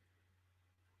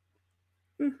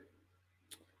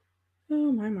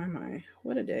 Oh, my.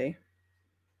 What a day.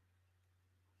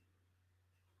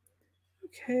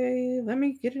 Okay, let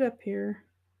me get it up here.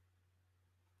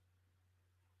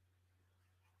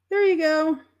 There you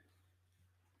go.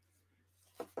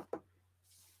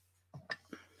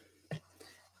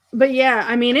 But yeah,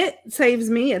 I mean, it saves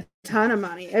me a ton of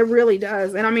money. It really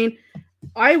does. And I mean,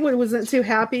 I wasn't too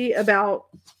happy about,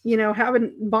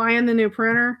 buying the new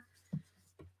printer.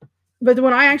 But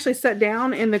when I actually sat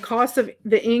down and the cost of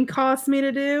the ink cost me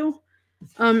to do,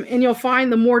 and you'll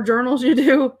find the more journals you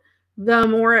do, the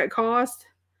more it costs.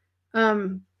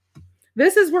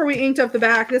 This is where we inked up the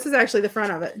back. This is actually the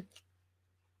front of it.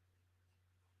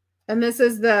 And this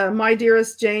is the My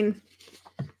Dearest Jane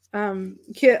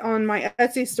kit on my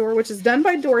Etsy store, which is done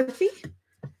by Dorothy.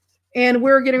 And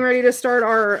we're getting ready to start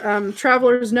our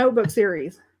Traveler's Notebook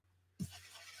series.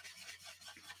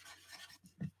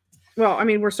 Well, I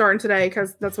mean, we're starting today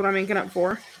because that's what I'm inking up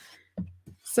for.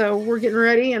 So we're getting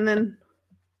ready and then...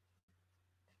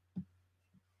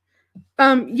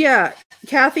 Yeah,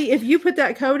 Kathy, if you put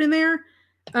that code in there,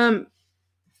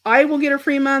 I will get a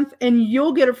free month and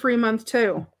you'll get a free month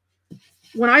too.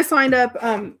 When I signed up,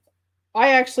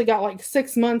 I actually got like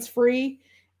 6 months free.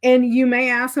 And you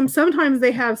may ask them, sometimes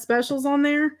they have specials on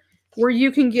there where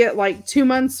you can get like 2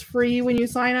 months free when you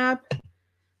sign up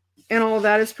and all of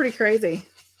that. It's pretty crazy.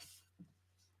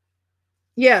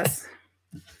 Yes.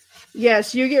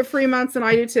 Yes, you get free months and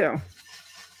I do too.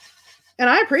 And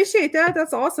I appreciate that.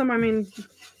 That's awesome. I mean,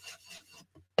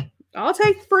 I'll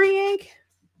take free ink.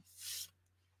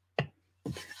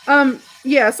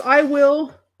 Yes, I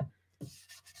will.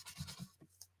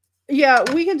 Yeah,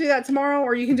 we can do that tomorrow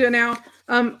or you can do it now.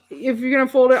 If you're going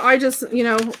to fold it, I just,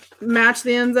 match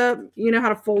the ends up. You know how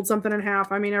to fold something in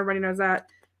half. I mean, everybody knows that.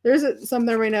 There's something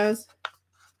everybody knows.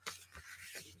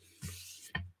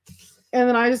 And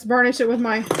then I just burnish it with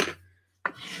my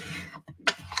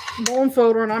bone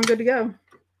folder and I'm good to go.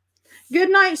 Good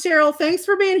night, Cheryl. Thanks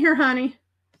for being here, honey.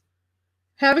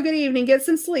 Have a good evening. Get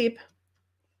some sleep.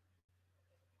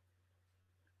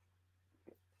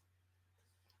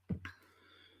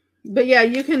 But yeah,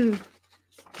 you can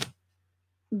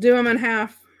do them in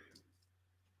half.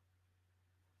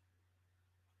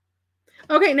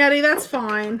 Okay, Nettie, that's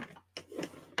fine.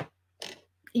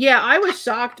 Yeah, I was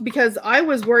shocked because I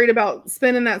was worried about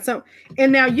spending that. So,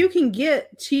 and now you can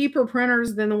get cheaper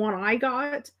printers than the one I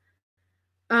got.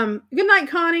 Good night,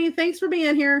 Connie. Thanks for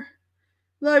being here.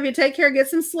 Love you. Take care. Get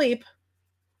some sleep.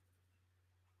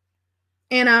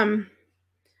 And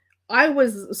I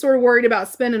was sort of worried about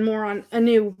spending more on a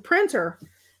new printer.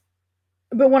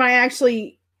 But when I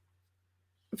actually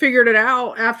figured it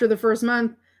out after the first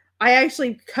month, I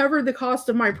actually covered the cost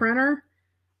of my printer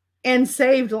and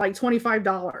saved like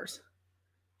 $25.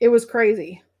 It was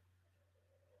crazy.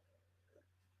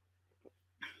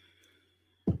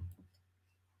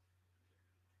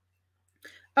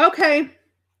 Okay.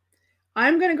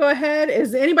 I'm going to go ahead.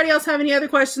 Does anybody else have any other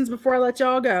questions before I let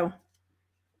y'all go?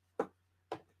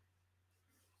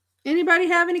 Anybody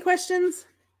have any questions?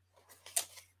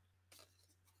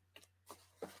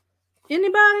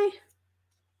 Anybody?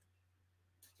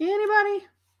 Anybody?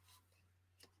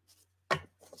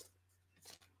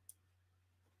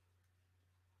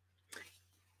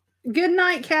 Good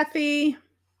night, Kathy.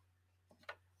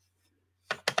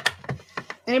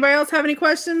 Anybody else have any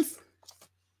questions?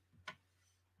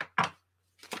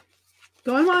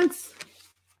 Going once.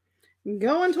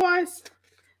 Going twice.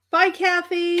 Bye,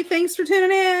 Kathy. Thanks for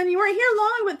tuning in. You weren't here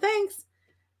long, but thanks.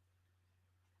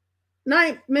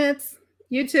 Night, Mitts.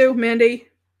 You too, Mindy.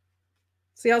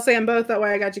 See, I'll say them both. That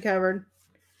way I got you covered.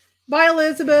 Bye,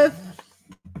 Elizabeth.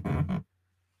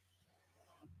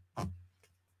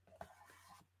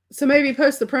 So maybe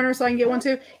post the printer so I can get one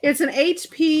too. It's an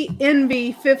HP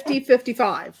Envy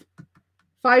 5055.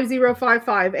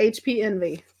 5055 HP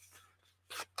Envy.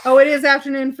 Oh, it is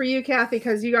afternoon for you, Kathy,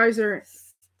 because you guys are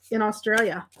in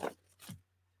Australia.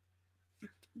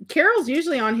 Carol's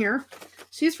usually on here.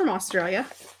 She's from Australia.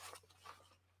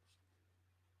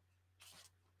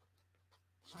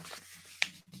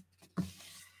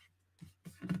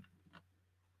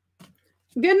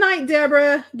 Good night,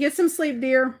 Deborah. Get some sleep,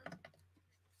 dear.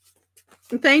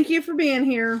 And thank you for being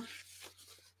here.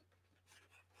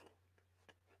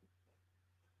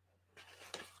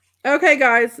 Okay,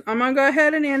 guys, I'm going to go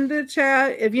ahead and end the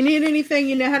chat. If you need anything,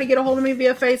 you know how to get a hold of me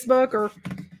via Facebook or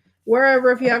wherever.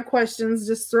 If you have questions,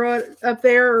 just throw it up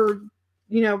there or,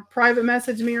 private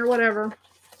message me or whatever.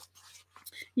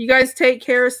 You guys take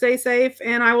care, stay safe,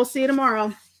 and I will see you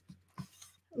tomorrow.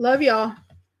 Love y'all.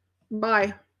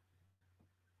 Bye.